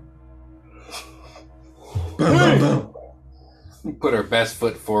knock. We put our best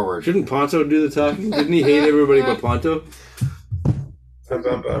foot forward. Shouldn't Ponto do the talking? Didn't he hate everybody but Ponto?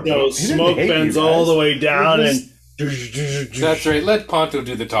 No, smoke hate bends you all guys. the way down and... That's right. Let Ponto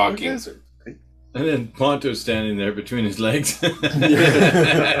do the talking. And then Ponto's standing there between his legs. I'm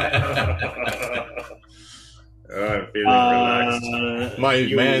feeling relaxed. My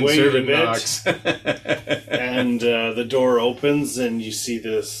you man wait a servant bit, knocks. and the door opens, and you see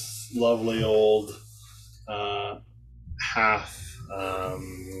this lovely old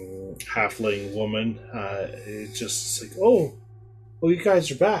halfling woman. It's just like, oh, you guys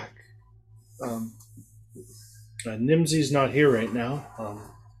are back. Nimsy's not here right now.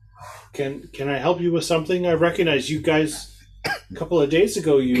 Can I help you with something? I recognize you guys. A couple of days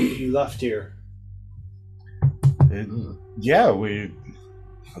ago, you left here. Yeah, we.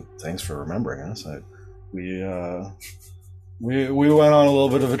 Thanks for remembering us. We went on a little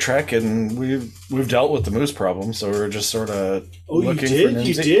bit of a trek, and we've dealt with the moose problem. So we're just sort of looking for You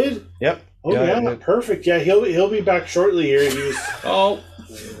Nimsy. did? Yep. Oh yeah, perfect. Yeah, he'll be back shortly here. He was, Oh,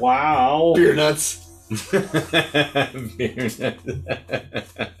 wow. beer nuts. Beer nuts.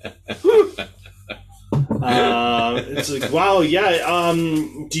 It's like, wow, yeah.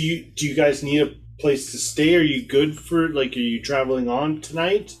 Do you guys need a place to stay? Are you good for are you traveling on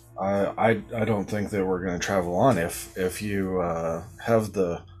tonight? I don't think that we're going to travel on if you have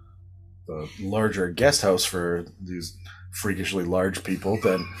the larger guest house for these freakishly large people,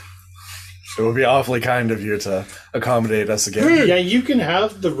 then it would be awfully kind of you to accommodate us again. Yeah, you can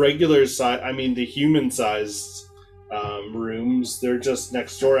have the regular size. I mean, the human-sized rooms. They're just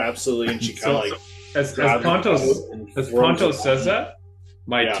next door, absolutely. And she kind of As grabs Ponto and as throws Ponto it says on. that,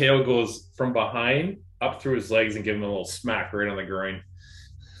 my Yeah. tail goes from behind up through his legs and give him a little smack right on the groin.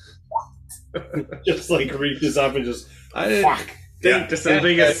 just reaches up and just I didn't fuck. Yeah, just the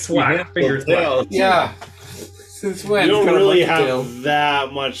biggest swag, finger swag. Yeah. Since when? You don't got a really monkey have tail.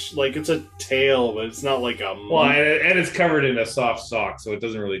 that much. It's a tail, but it's not like a. Well, and it's covered in a soft sock, so it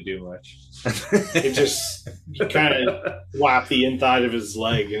doesn't really do much. It just you kind of whap the inside of his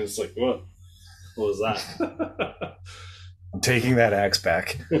leg, and it's like, what was that? I'm taking that axe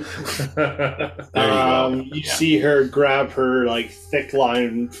back. You see her grab her thick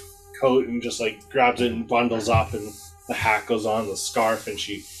lined coat and just grabs it and bundles up, and the hat goes on the scarf, and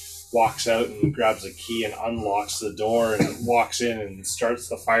she walks out and grabs a key and unlocks the door and walks in and starts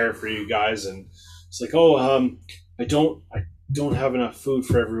the fire for you guys. And it's like, I don't have enough food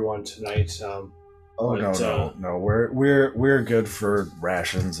for everyone tonight. Oh But, no! We're good for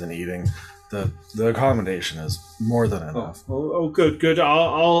rations and eating. The accommodation is more than enough. Oh, good.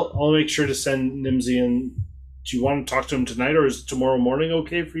 I'll make sure to send Nimsy in. Do you want to talk to him tonight, or is tomorrow morning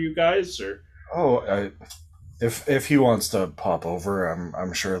okay for you guys? Or If he wants to pop over,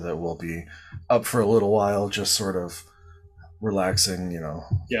 I'm sure that we'll be up for a little while, just sort of relaxing.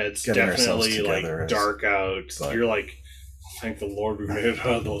 yeah, it's Getting ourselves definitely together is- dark out. but- You're thank the Lord we made it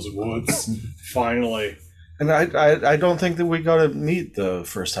out of those woods finally. And I don't think that we got to meet the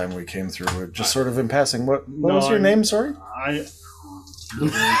first time we came through. We're just sort of in passing. What was your name? Sorry. You're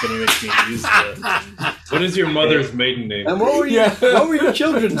really gonna make me use the. What is your mother's maiden name? And what were your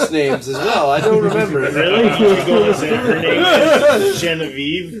children's names as well? I don't remember. Really? Can we go with her name is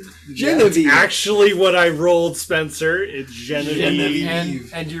Genevieve? Genevieve. That's actually what I rolled, Spencer. It's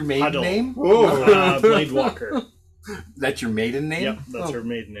Genevieve. And your maiden Huddle. name? Blade Walker. That's your maiden name? Yep, that's her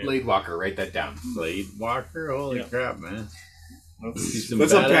maiden name. Blade Walker, write that down. Blade Walker? Holy Yeah. crap, man. That's a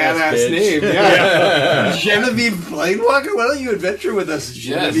badass bitch. name. Yeah. Genevieve Bladewalker? Why don't you adventure with us,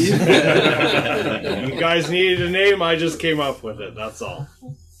 Genevieve? You guys needed a name, I just came up with it, that's all.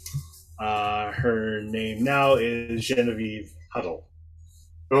 Her name now is Genevieve Huddle.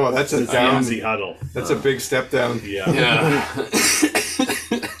 Oh, that's a It's down. Nancy Huddle. That's a big step down. Yeah. Yeah.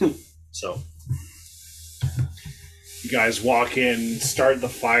 So you guys walk in, start the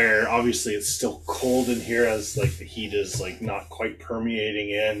fire. Obviously it's still cold in here as the heat is not quite permeating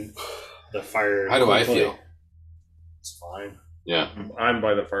in the fire. How do I quickly. feel? It's fine. Yeah. I'm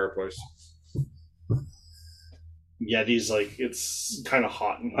by the fireplace. Yeah, it's kind of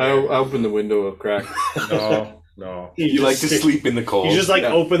hot in here. I opened the window a crack. No. You like to sleep in the cold. You just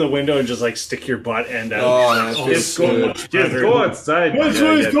open the window and just stick your butt end out. Oh, that feels It's so good. much Just better. go outside. That's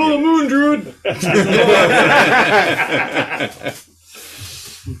why it's called a moon druid.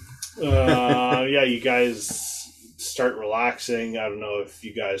 Yeah, you guys start relaxing. I don't know if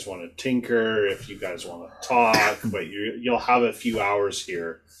you guys want to tinker, if you guys want to talk, but you'll have a few hours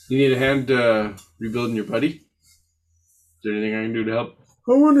here. You need a hand rebuilding your buddy? Is there anything I can do to help?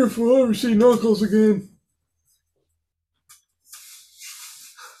 I wonder if we'll ever see Knuckles again.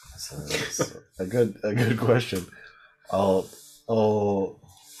 That's a good question. I'll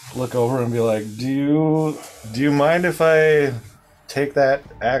look over and be like, do you mind if I take that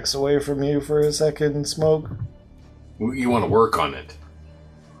axe away from you for a second, Smoke? You want to work on it.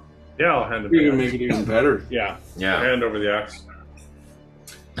 Yeah, I'll hand him You the can axe. make it even better. Yeah. Yeah. Hand over the axe.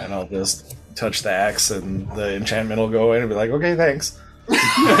 And I'll just touch the axe and the enchantment will go in and be like, okay, thanks.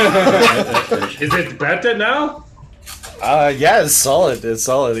 Is it better now? Yeah, it's solid. It's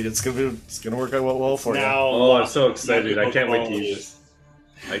solid. It's gonna work out well for you. Now, Oh, I'm so excited. I can't wait to use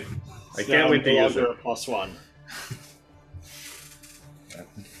this. I can't wait to use it. +1.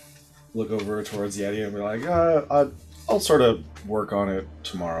 Look over towards Yeti and be like, I'll sort of work on it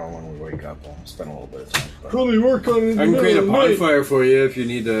tomorrow when we wake up. I'll spend a little bit of time. Probably work on it. in I the can create a middle of the night. bonfire for you if you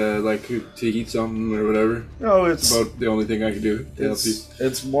need to heat something or whatever. No, It's about the only thing I can do to help you.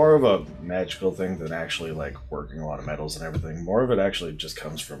 it's more of a magical thing than actually like working a lot of metals and everything. More of it actually just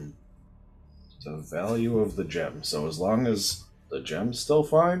comes from the value of the gem. So as long as the gem's still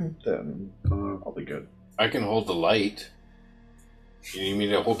fine, then I'll be good. I can hold the light. You need me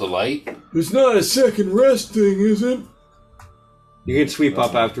to hold the light? It's not a second rest thing, is it? You can sweep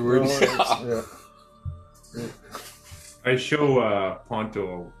up afterwards. Yeah. I show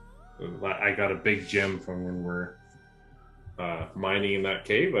Ponto. I got a big gem from when we're mining in that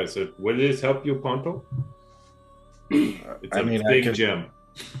cave. I said, "Would this help you, Ponto?" It's a big gem.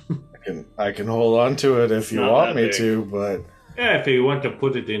 I can hold on to it if you not want that me big. to, but Yeah, if you want to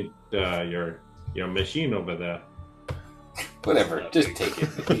put it in your machine over there. Whatever. Just take it.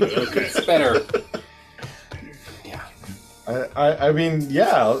 It's better. I mean,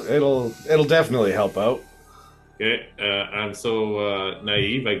 yeah, it'll definitely help out. Okay, I'm so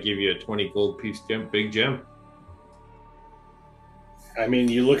naive. I give you a 20 gold piece gem, big gem. I mean,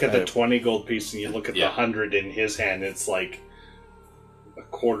 you look at the 20 gold piece and you look at Yeah. the 100 in his hand, it's like a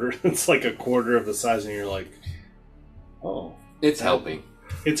quarter. It's like a quarter of the size, and you're like, oh. It's helping.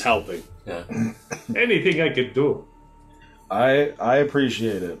 It's helping. Yeah. Anything I could do. I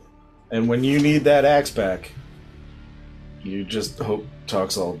appreciate it. And when you need that axe back, you just hope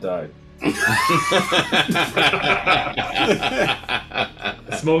Toxol died.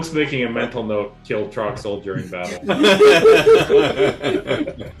 Smoke's making a mental note: kill Troxel during battle.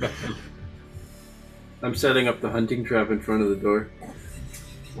 I'm setting up the hunting trap in front of the door.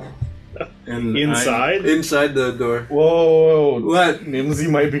 And Inside? inside the door. Whoa! What? Nimsy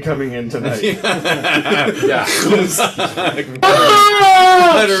might be coming in tonight. Yeah.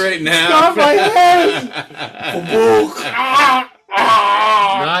 Cut her right now. Stop my head!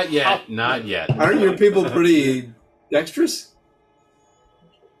 Not yet. Not yet. Aren't your people pretty dexterous?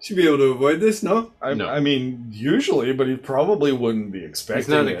 Should be able to avoid this, no? No. I mean, usually, but he probably wouldn't be expecting He's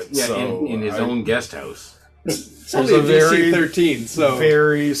not it. yeah, so in his own guest house. It's There's only a very- DC 13, so...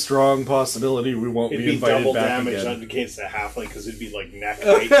 very strong possibility we won't It'd be be invited double back damage again. against a halfling because it'd be like neck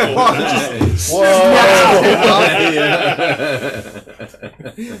Oh, height.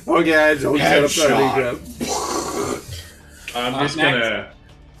 Whoa! Okay, I don't set up that Headshot. recap. I'm just Max- gonna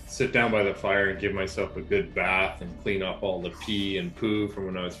sit down by the fire and give myself a good bath and clean up all the pee and poo from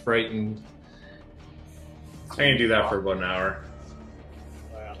when I was frightened. I can do that for about an hour.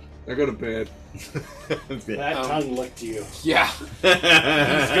 Wow. I go to bed. That tongue licked you. Yeah.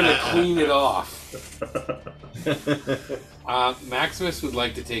 He's gonna clean it off. Maximus would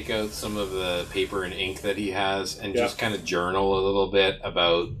like to take out some of the paper and ink that he has and just kind of journal a little bit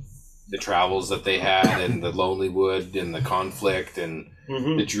about the travels that they had and the Lonely Wood and the conflict and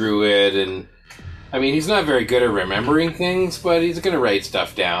the druid. And I mean, he's not very good at remembering things, but he's going to write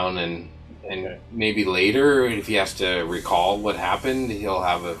stuff down and maybe later, if he has to recall what happened, he'll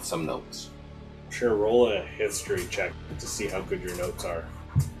have some notes. Sure, roll a history check to see how good your notes are.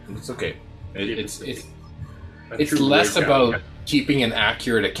 It's okay. It's A It's true less breakdown. about keeping an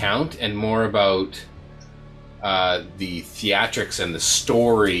accurate account and more about the theatrics and the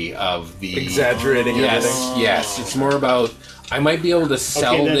story of the Exaggerating Yes, everything. yes. It's more about I might be able to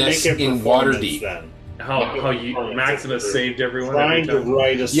sell Okay, then this make it in performance Waterdeep. then. How you Maximus saved everyone. Trying every to time.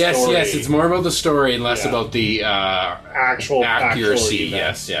 write a Yes, story. yes. It's more about the story and less Yeah. about the actual accuracy. factual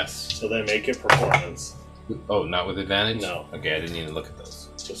Yes, event. yes. So then make it performance. Oh, not with advantage? No. Okay, I didn't even look at those.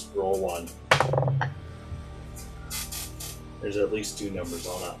 Just roll one. There's at least 2 numbers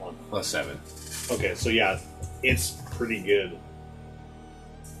on that one. +7. Okay, so yeah, it's pretty good.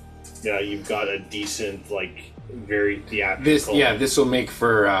 Yeah, you've got a decent, like, very theatrical. This will make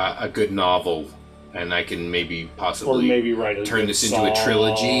for a good novel, and I can maybe possibly write turn this into a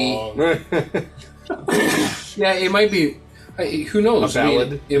trilogy. Yeah, it might be. Who knows? A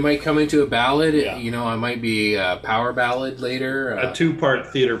ballad. It might come into a ballad. Yeah. I might be a power ballad later. A 2-part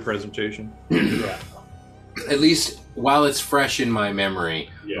theater presentation. Yeah. At least while it's fresh in my memory,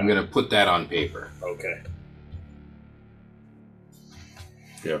 I'm going to put that on paper. Okay.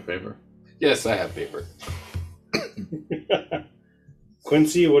 You have paper? Yes, I have paper.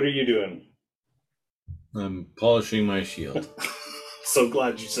 Quincy, what are you doing? I'm polishing my shield. So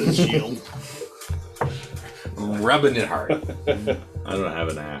glad you said shield. Rubbing it hard. I don't have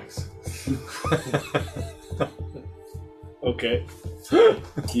an axe. Okay.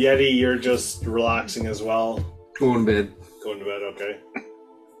 Yeti, you're just relaxing as well. Going to bed. Going to bed, okay.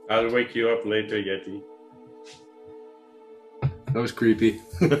 I'll wake you up later, Yeti. That was creepy.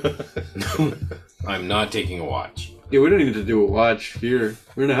 I'm not taking a watch. Yeah, we don't need to do a watch here.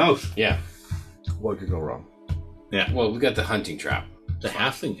 We're in a house. Yeah. What could go wrong? Well, we got the hunting trap. The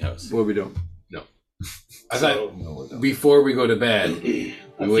halfling house. Well, we don't. No. I thought before we go to bed, a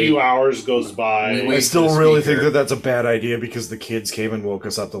few hours goes by. I still really think that that's a bad idea because the kids came and woke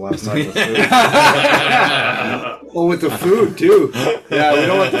us up the last time with food. Oh, with the food, too. Yeah, we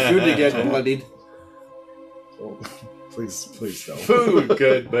don't want the food to get bloodied. Please don't. Food,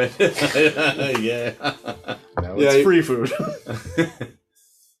 good, but yeah. No, it's free food.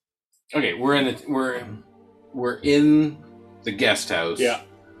 Okay, we're in the guest house. Yeah.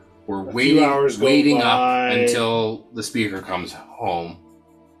 We're hours go waiting by. up until the speaker comes home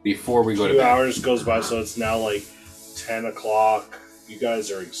before we go to 2 bed. hours goes by, so it's now like 10 o'clock. You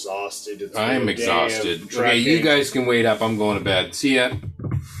guys are exhausted. It's been I'm a day exhausted. of Okay, trekking. you guys can wait up. I'm going to bed. See ya.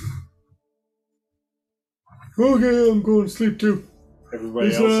 Okay, I'm going to sleep too. Everybody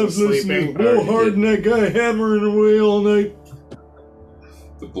Besides else is listening sleeping. to Blowhard and that guy hammering away all night.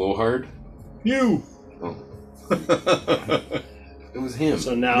 The blowhard? You. It was him.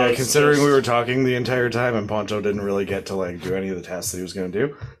 So now, Yeah, it's considering just- we were talking the entire time and Ponto didn't really get to do any of the tasks that he was going to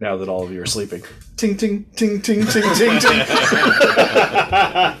do. Now that all of you are sleeping, ting ting ting ting ting ting ting.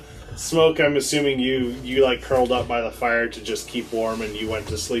 Smoke, I'm assuming you like curled up by the fire to just keep warm, and you went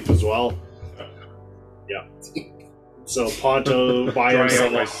to sleep as well. Yeah. So Ponto by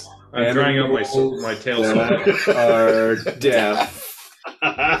himself. I'm drying out my tail sock. Are deaf.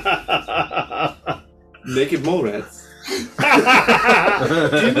 Naked mole rats. Didn't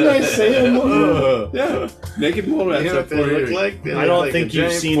I say a mole? Yeah. Naked mole rats. You know what they look like? They I look don't like think a you've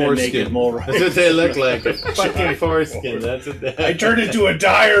giant seen a foreskin. naked mole rat. That's what they look like. A fucking foreskin. That's what they I turned into a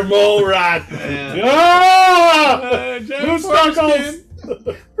dire mole rat. Yeah. Ah! Giant Moose knuckles!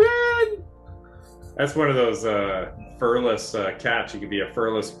 That's one of those furless cats. You could be a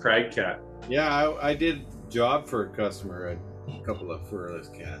furless crag cat. Yeah, I did job for a customer, a couple of furless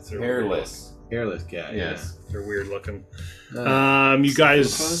cats. Hairless. Hairless cat, Yeah. yes. They're weird looking. You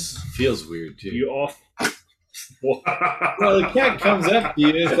guys, Feels weird, too. you off. Well, the cat comes up to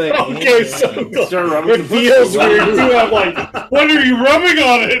you, it's like... Okay, so Start rubbing it feels weird too. I'm like, what are you rubbing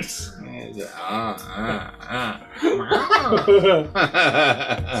on it?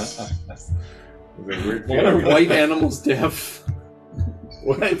 Why are white animals deaf?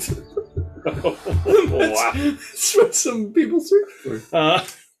 What? Wow. That's what some people search for.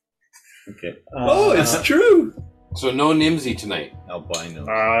 Okay. Oh, it's true. So no Nimsy tonight. Albino.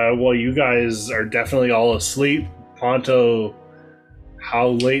 Well, you guys are definitely all asleep. Ponto, how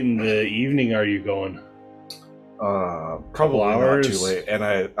late in the evening are you going? Probably not hours? too late. And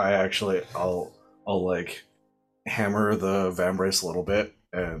I'll hammer the vambrace a little bit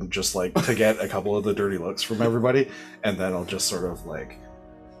and just to get a couple of the dirty looks from everybody, and then I'll just sort of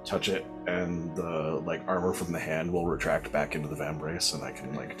touch it, and the armor from the hand will retract back into the vambrace, and I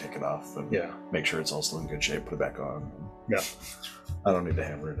can take it off and make sure it's all still in good shape, put it back on. Yeah. I don't need to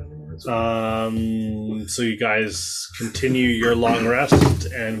hammer it anymore. It's fine. So you guys continue your long rest,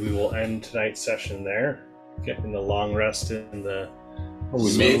 and we will end tonight's session there. In the long rest in the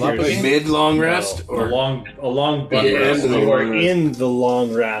Mid long rest A long butt Yeah, rest. and the- or in the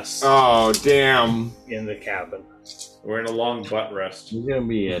long rest Oh, damn. in the cabin. We're in a long butt rest. You're going to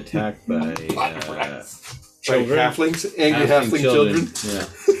be attacked by... Children? Halflings? Angry halfling children? Yeah.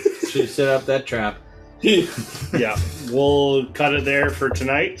 Should set up that trap. Yeah, we'll cut it there for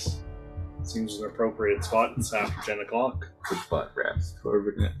tonight. Seems an appropriate spot. It's after 10 o'clock. Good butt rest.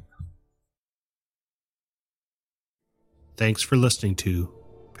 Thanks for listening to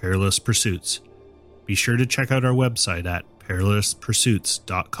Perilous Pursuits. Be sure to check out our website at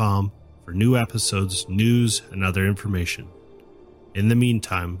perilouspursuits.com for new episodes, news, and other information. In the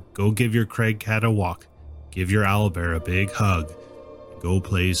meantime, go give your Craig cat a walk give your owlbear a big hug, and go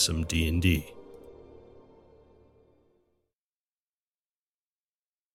play some D&D.